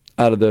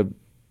out of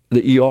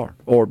the ER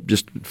or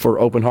just for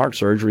open heart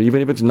surgery,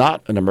 even if it's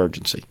not an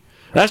emergency.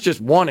 That's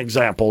just one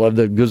example of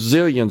the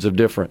gazillions of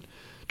different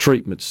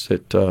treatments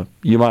that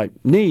you might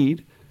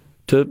need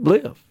to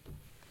live.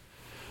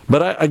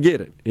 But I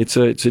get it. It's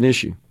an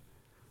issue.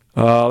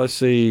 Let's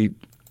see.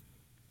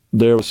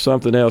 There was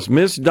something else.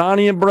 Miss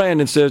Donnie and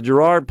Brandon says,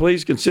 Gerard,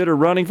 please consider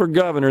running for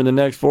governor in the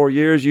next 4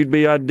 years. You'd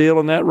be ideal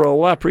in that role.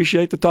 Well, I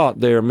appreciate the thought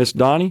there, Miss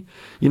Donnie.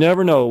 You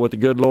never know what the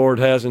good Lord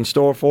has in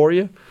store for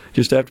you.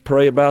 Just have to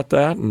pray about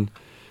that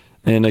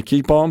and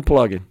keep on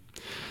plugging.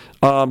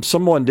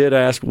 Someone did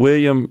ask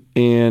William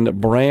and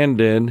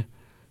Brandon,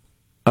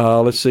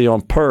 let's see,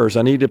 on PERS.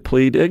 I need to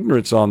plead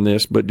ignorance on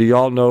this, but do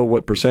y'all know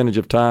what percentage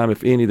of time,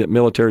 if any, that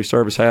military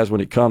service has when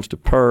it comes to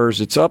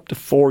PERS? It's up to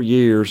 4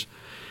 years.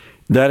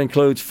 That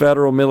includes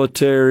federal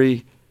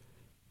military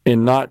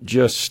and not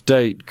just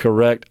state,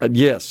 correct?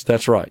 Yes,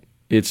 that's right.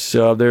 It's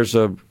there's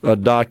a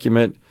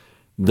document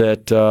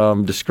that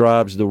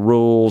describes the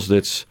rules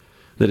that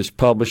is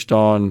published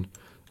on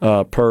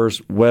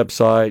PERS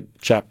website,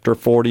 Chapter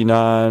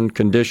 49,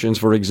 conditions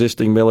for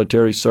existing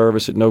military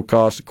service at no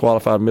cost to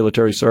qualified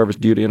military service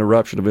due to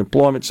interruption of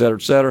employment, et cetera,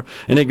 et cetera.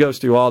 And it goes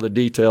through all the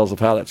details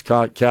of how that's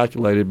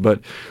calculated.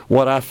 But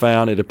what I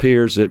found, it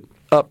appears that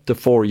up to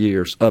 4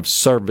 years of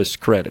service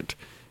credit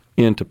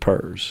into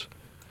PERS.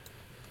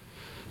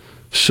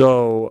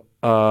 So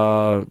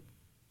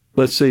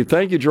let's see.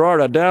 Thank you, Gerard.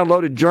 I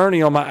downloaded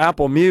Journey on my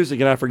Apple Music,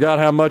 and I forgot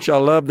how much I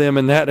loved them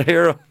in that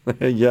era.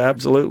 Yeah,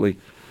 absolutely.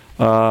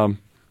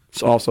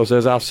 It also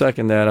says, I'll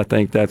second that. I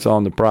think that's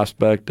on the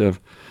prospect of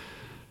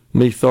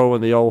me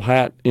throwing the old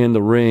hat in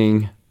the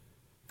ring.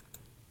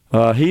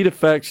 Heat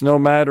effects, no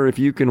matter if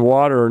you can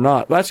water or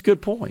not. That's a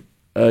good point.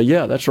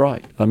 Yeah, that's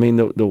right. I mean,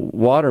 the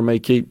water may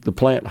keep the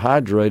plant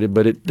hydrated,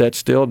 but that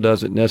still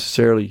doesn't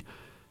necessarily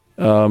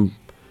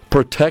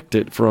protect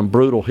it from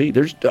brutal heat.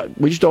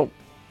 We just don't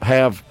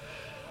have,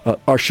 or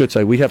I should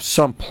say, we have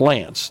some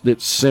plants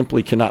that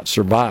simply cannot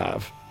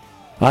survive.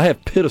 I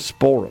have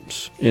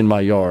pittosporums in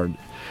my yard,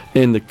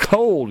 and the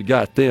cold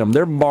got them.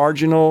 They're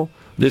marginal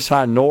this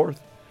high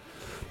north,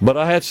 but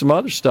I had some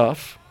other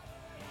stuff.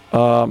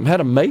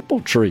 Had a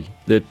maple tree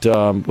that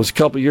was a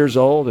couple years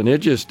old, and it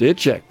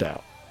checked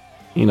out.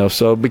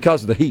 So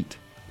because of the heat,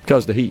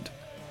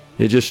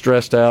 it just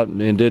stressed out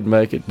and didn't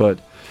make it. But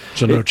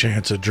so no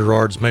chance at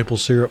Gerard's maple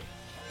syrup.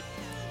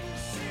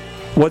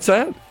 What's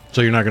that?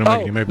 So you're not going to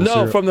make any maple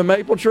syrup? No, from the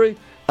maple tree.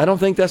 I don't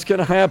think that's going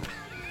to happen.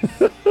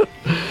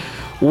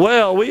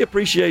 Well, we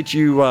appreciate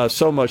you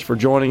so much for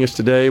joining us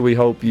today. We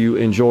hope you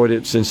enjoyed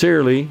it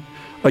sincerely.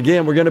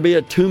 Again, we're going to be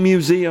at 2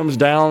 museums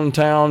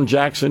downtown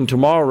Jackson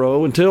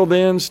tomorrow. Until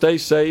then, stay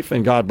safe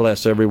and God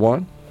bless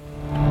everyone.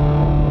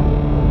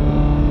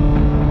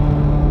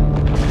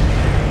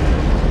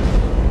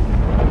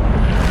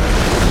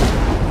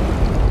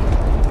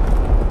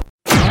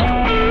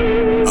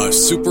 A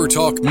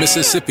SuperTalk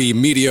Mississippi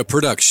Media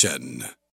production.